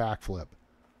did a backflip.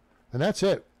 And that's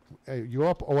it. You go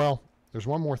up. Oh, well, there's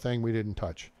one more thing we didn't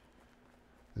touch.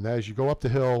 And that is you go up the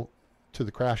hill to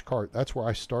the crash cart. That's where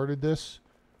I started this.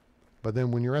 But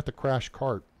then when you're at the crash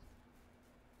cart,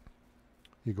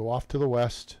 you go off to the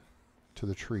west to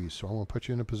the trees. So I want to put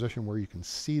you in a position where you can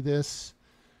see this.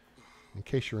 In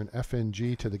case you're an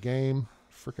FNG to the game,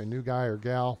 freaking new guy or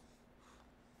gal.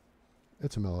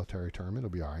 It's a military term. It'll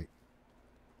be all right.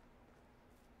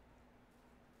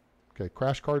 Okay,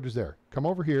 crash cart is there. Come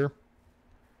over here,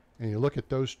 and you look at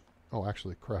those. Oh,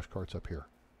 actually, crash cart's up here.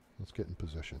 Let's get in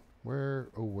position. Where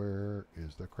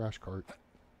is the crash cart?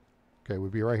 Okay, we'll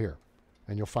be right here.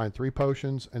 And you'll find 3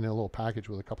 potions and then a little package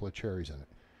with a couple of cherries in it.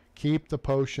 Keep the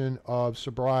potion of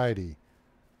sobriety.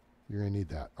 You're going to need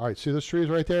that. All right, see those trees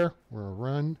right there? We're going to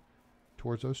run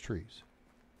towards those trees.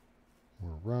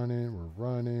 We're running, we're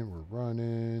running, we're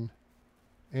running.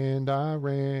 And I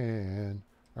ran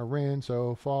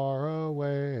so far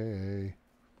away.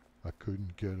 I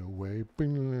couldn't get away.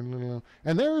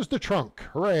 And there's the trunk.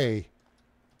 Hooray.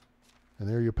 And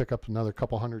there you pick up another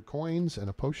couple hundred coins and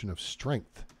a potion of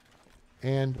strength.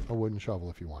 And a wooden shovel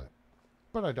if you want it.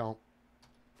 But I don't.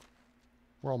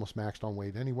 We're almost maxed on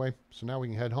weight anyway. So now we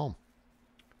can head home.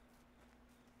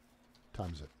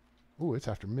 Time is it? Ooh, it's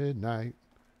after midnight.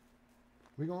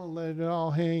 We're going to let it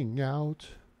all hang out.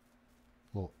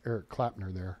 Little Eric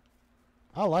Clapner there.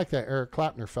 I like that Eric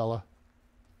Clapner fella.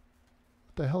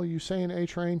 What the hell are you saying,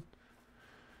 A-Train?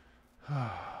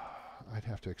 I'd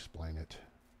have to explain it.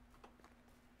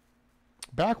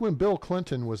 Back when Bill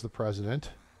Clinton was the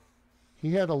president,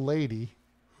 he had a lady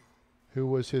who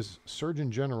was his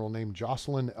Surgeon General named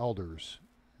Jocelyn Elders.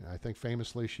 And I think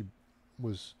famously she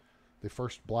was the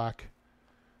first black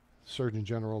Surgeon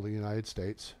General of the United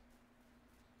States.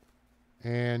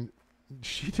 And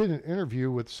she did an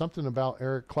interview with something about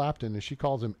Eric Clapton, and she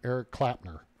calls him Eric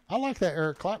Clapner. I like that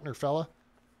Eric Clapner fella.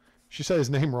 She said his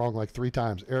name wrong like 3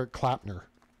 times. Eric Clapner.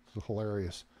 It's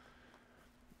hilarious.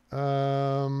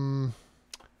 Do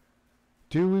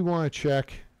we want to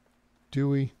check? Do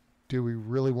we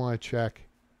really want to check?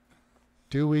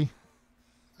 Do we?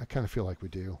 I kind of feel like we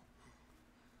do.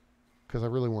 because I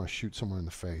really want to shoot someone in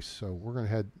the face. So we're going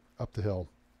to head up the hill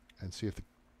and see if the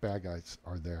bad guys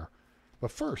are there.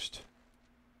 But first,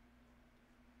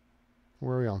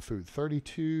 where are we on food?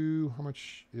 32. How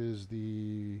much is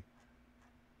the...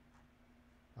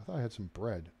 I thought I had some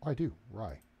bread. Oh, I do.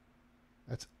 Rye.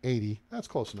 That's 80. That's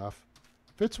close enough.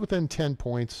 If it's within 10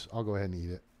 points, I'll go ahead and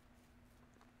eat it.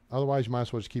 Otherwise, you might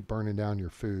as well just keep burning down your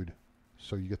food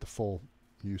so you get the full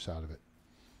use out of it.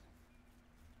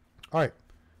 All right.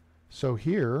 So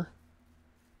here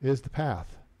is the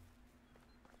path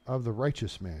of the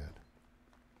righteous man.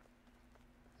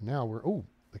 Now we're... Oh,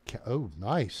 oh,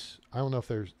 nice. I don't know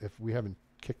if we haven't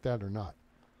kicked that or not.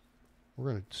 We're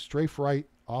going to strafe right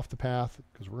off the path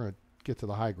because we're going to get to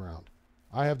the high ground.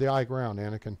 I have the high ground,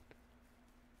 Anakin.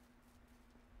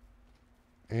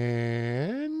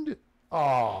 And...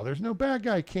 Oh, there's no bad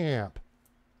guy camp.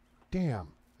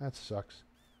 Damn, that sucks.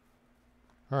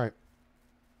 All right.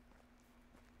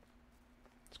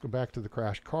 Let's go back to the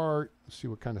crash cart. See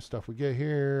what kind of stuff we get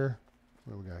here.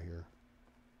 What do we got here?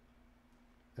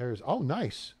 There's, oh,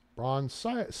 nice. Bronze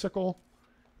sickle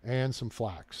and some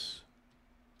flax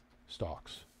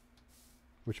stalks,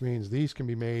 which means these can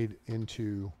be made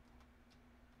into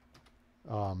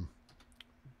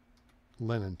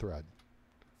linen thread.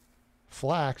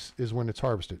 Flax is when it's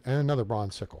harvested, and another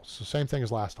bronze sickle. So same thing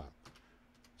as last time.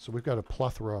 So we've got a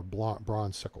plethora of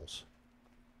bronze sickles.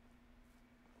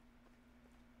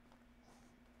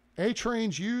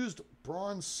 A-Train's used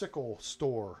bronze sickle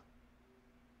store.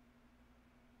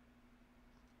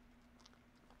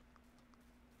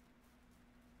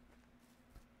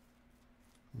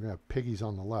 We're going to have piggies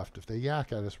on the left. If they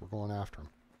yak at us, we're going after them.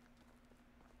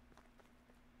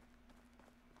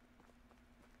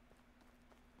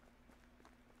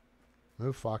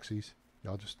 Move, foxies.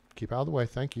 Y'all just keep out of the way.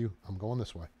 Thank you. I'm going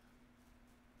this way.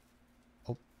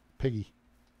 Oh, piggy.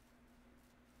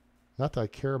 Not that I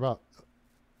care about...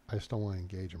 I just don't want to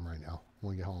engage them right now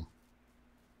when we get home.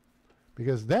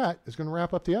 Because that is going to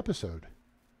wrap up the episode.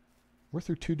 We're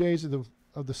through 2 days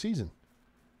of the season.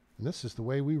 And this is the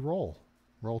way we roll.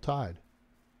 Roll Tide.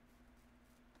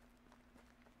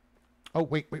 Oh,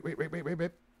 wait.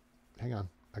 Hang on.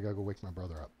 I got to go wake my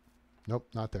brother up. Nope,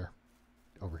 not there.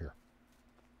 Over here.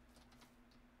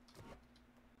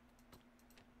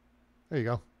 There you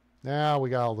go. Now we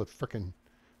got all the frickin'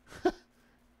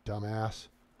 dumbass.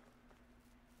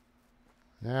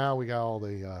 Now we got all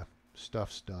the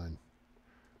stuffs done.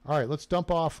 All right, let's dump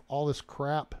off all this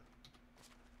crap.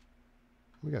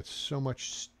 We got so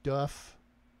much stuff.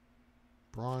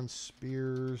 Bronze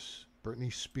spears,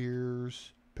 Britney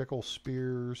spears, pickle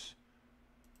spears,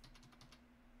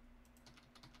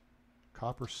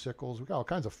 copper sickles. We got all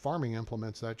kinds of farming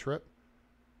implements that trip.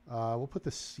 We'll put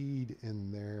the seed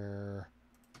in there.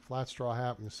 Flat straw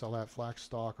hat, we can sell that. Flax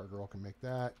stalk, our girl can make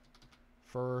that.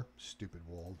 Fur, stupid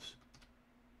wolves.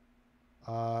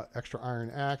 Extra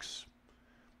iron axe,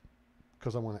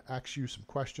 because I want to ask you some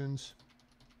questions.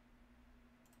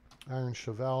 Iron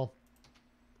chevel.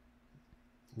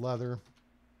 Leather.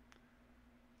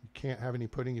 You can't have any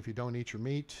pudding if you don't eat your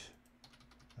meat.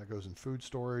 That goes in food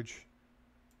storage.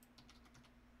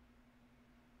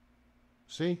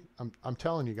 See, I'm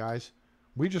telling you guys,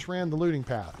 we just ran the looting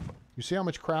path. You see how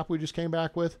much crap we just came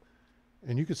back with?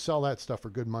 And you could sell that stuff for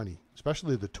good money,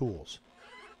 especially the tools.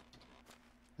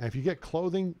 And if you get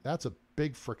clothing, that's a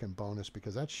big frickin' bonus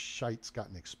because that shite's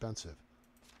gotten expensive.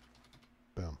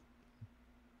 Boom.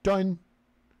 Done.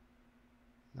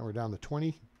 Now we're down to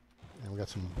 20. And we got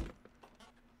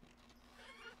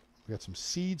some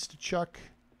seeds to chuck.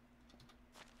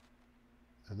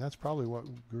 And that's probably what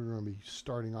we're going to be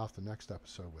starting off the next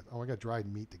episode with. Oh, I got dried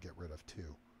meat to get rid of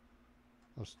too.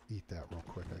 Let's eat that real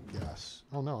quick, I guess.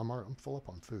 Oh no, I'm full up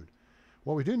on food.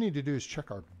 What we do need to do is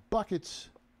check our buckets.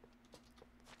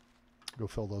 Go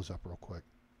fill those up real quick.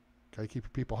 Gotta keep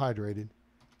your people hydrated,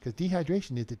 because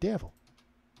dehydration is the devil.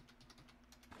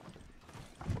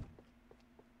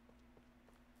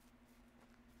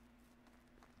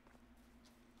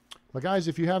 But guys,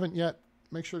 if you haven't yet,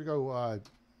 make sure to go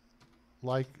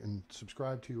like and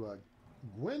subscribe to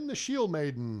Gwen the Shield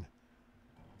Maiden.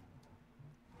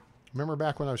 Remember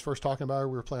back when I was first talking about her,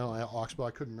 we were playing on Oxbow.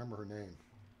 I couldn't remember her name.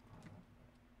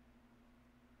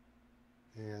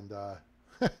 And I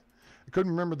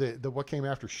couldn't remember the what came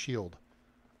after Shield.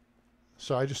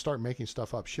 So I just started making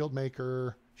stuff up. Shield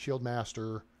Maker, Shield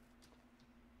Master,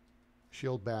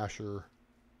 Shield Basher.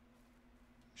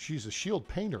 She's a shield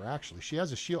painter, actually. She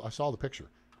has a shield. I saw the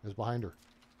picture. It was behind her.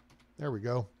 There we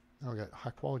go. Now we got high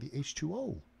quality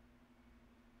H2O.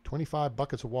 25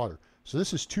 buckets of water. So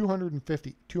this is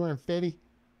 250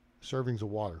 servings of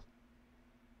water.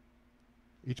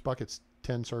 Each bucket's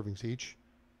 10 servings each.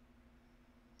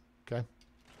 Okay.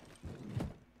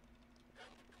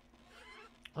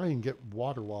 I didn't get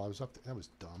water while I was up there. That was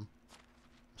dumb.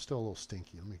 I'm still a little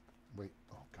stinky. Let me wait.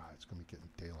 Oh, God, it's going to be getting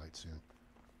daylight soon.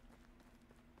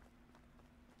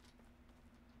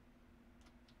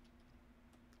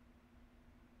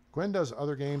 Gwen does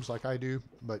other games like I do,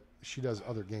 but she does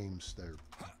other games that are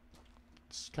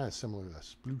it's kind of similar to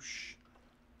this. Sploosh.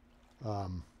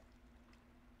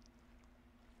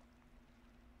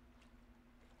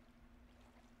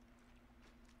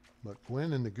 But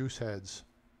Gwen and the Gooseheads,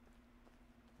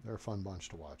 they're a fun bunch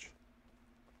to watch.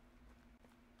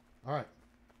 All right.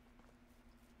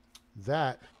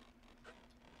 That,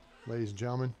 ladies and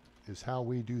gentlemen, is how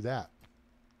we do that.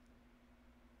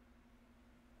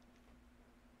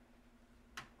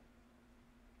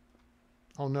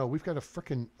 Oh no, we've got a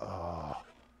frickin'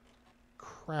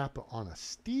 crap on a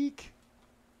steak.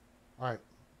 All right.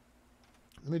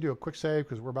 Let me do a quick save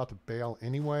because we're about to bail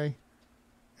anyway.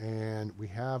 And we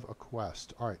have a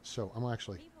quest. All right, so I'm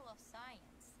actually... People of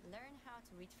science learn how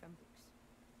to read from books.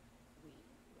 We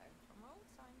learn from road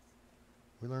signs.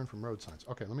 We learn from road signs.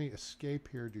 Okay, let me escape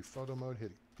here, do photo mode,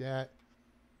 hit that.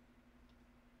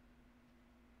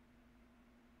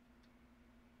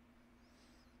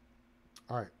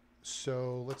 All right,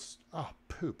 so let's... Oh,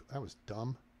 poop. That was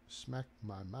dumb. Smack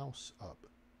my mouse up.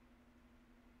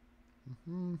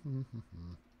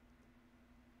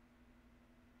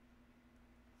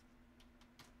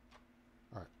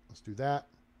 All right, let's do that.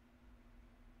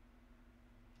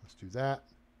 Let's do that.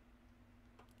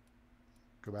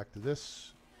 Go back to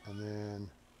this, and then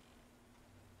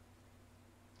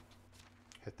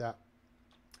hit that,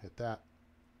 hit that,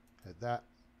 hit that,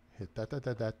 hit that,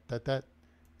 hit that, hit that,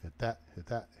 hit that, hit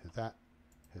that, hit that,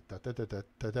 hit that, hit that,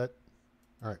 hit that.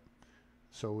 All right,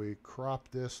 so we crop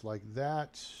this like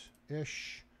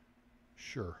that-ish.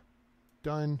 Sure,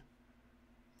 done.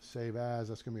 Save as.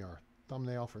 That's gonna be our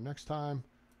thumbnail for next time.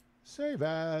 Save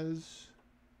as.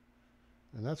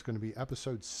 And that's going to be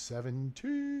episode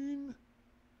 17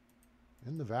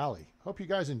 in the Valley. Hope you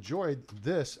guys enjoyed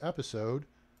this episode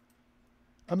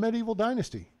of Medieval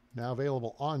Dynasty. Now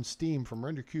available on Steam from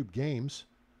RenderCube Games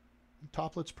and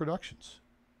Toplets Productions.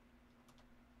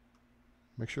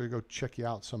 Make sure you go check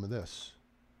out some of this,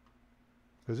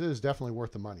 because it is definitely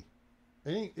worth the money.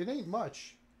 It ain't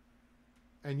much,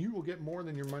 and you will get more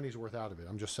than your money's worth out of it.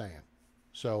 I'm just saying.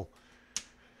 So,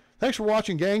 thanks for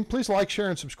watching, gang. Please like, share,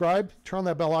 and subscribe. Turn on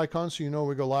that bell icon so you know when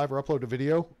we go live or upload a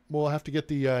video. We'll have to get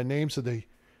the names of the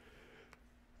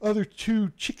other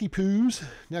two chickie poos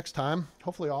next time.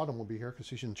 Hopefully Autumn will be here because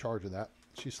she's in charge of that.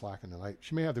 She's slacking tonight.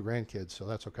 She may have the grandkids, so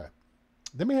that's okay.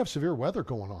 They may have severe weather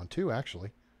going on, too,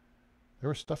 actually. There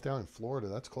was stuff down in Florida.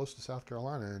 That's close to South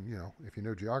Carolina, and, you know, if you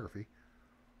know geography.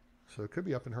 So it could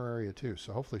be up in her area, too.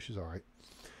 So hopefully she's all right.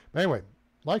 But anyway,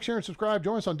 like, share, and subscribe.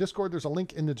 Join us on Discord. There's a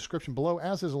link in the description below,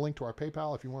 as is a link to our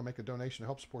PayPal if you want to make a donation to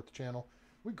help support the channel.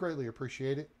 We greatly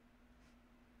appreciate it.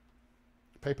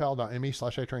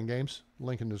 PayPal.me/itraingames.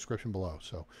 Link in the description below.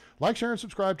 So, like, share, and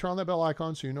subscribe. Turn on that bell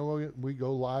icon so you know when we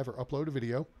go live or upload a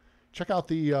video. Check out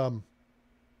the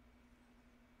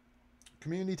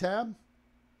community tab.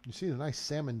 You see the nice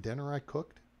salmon dinner I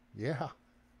cooked? Yeah,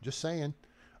 just saying.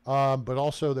 But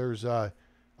also there's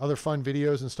other fun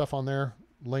videos and stuff on there.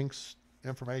 Links,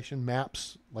 information,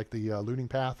 maps, like the looting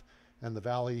path and the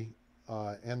valley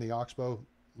and the Oxbow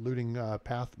looting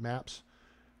path maps.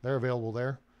 They're available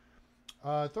there.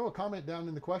 Throw a comment down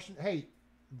in the question. Hey,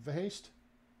 Vahaste,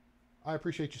 I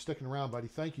appreciate you sticking around, buddy.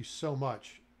 Thank you so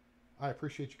much. I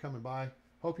appreciate you coming by.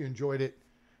 Hope you enjoyed it.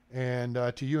 And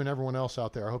to you and everyone else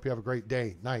out there, I hope you have a great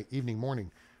day, night, evening,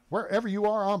 morning. Wherever you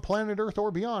are on planet Earth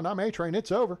or beyond, I'm A-Train. It's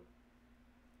over.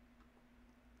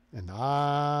 And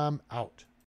I'm out.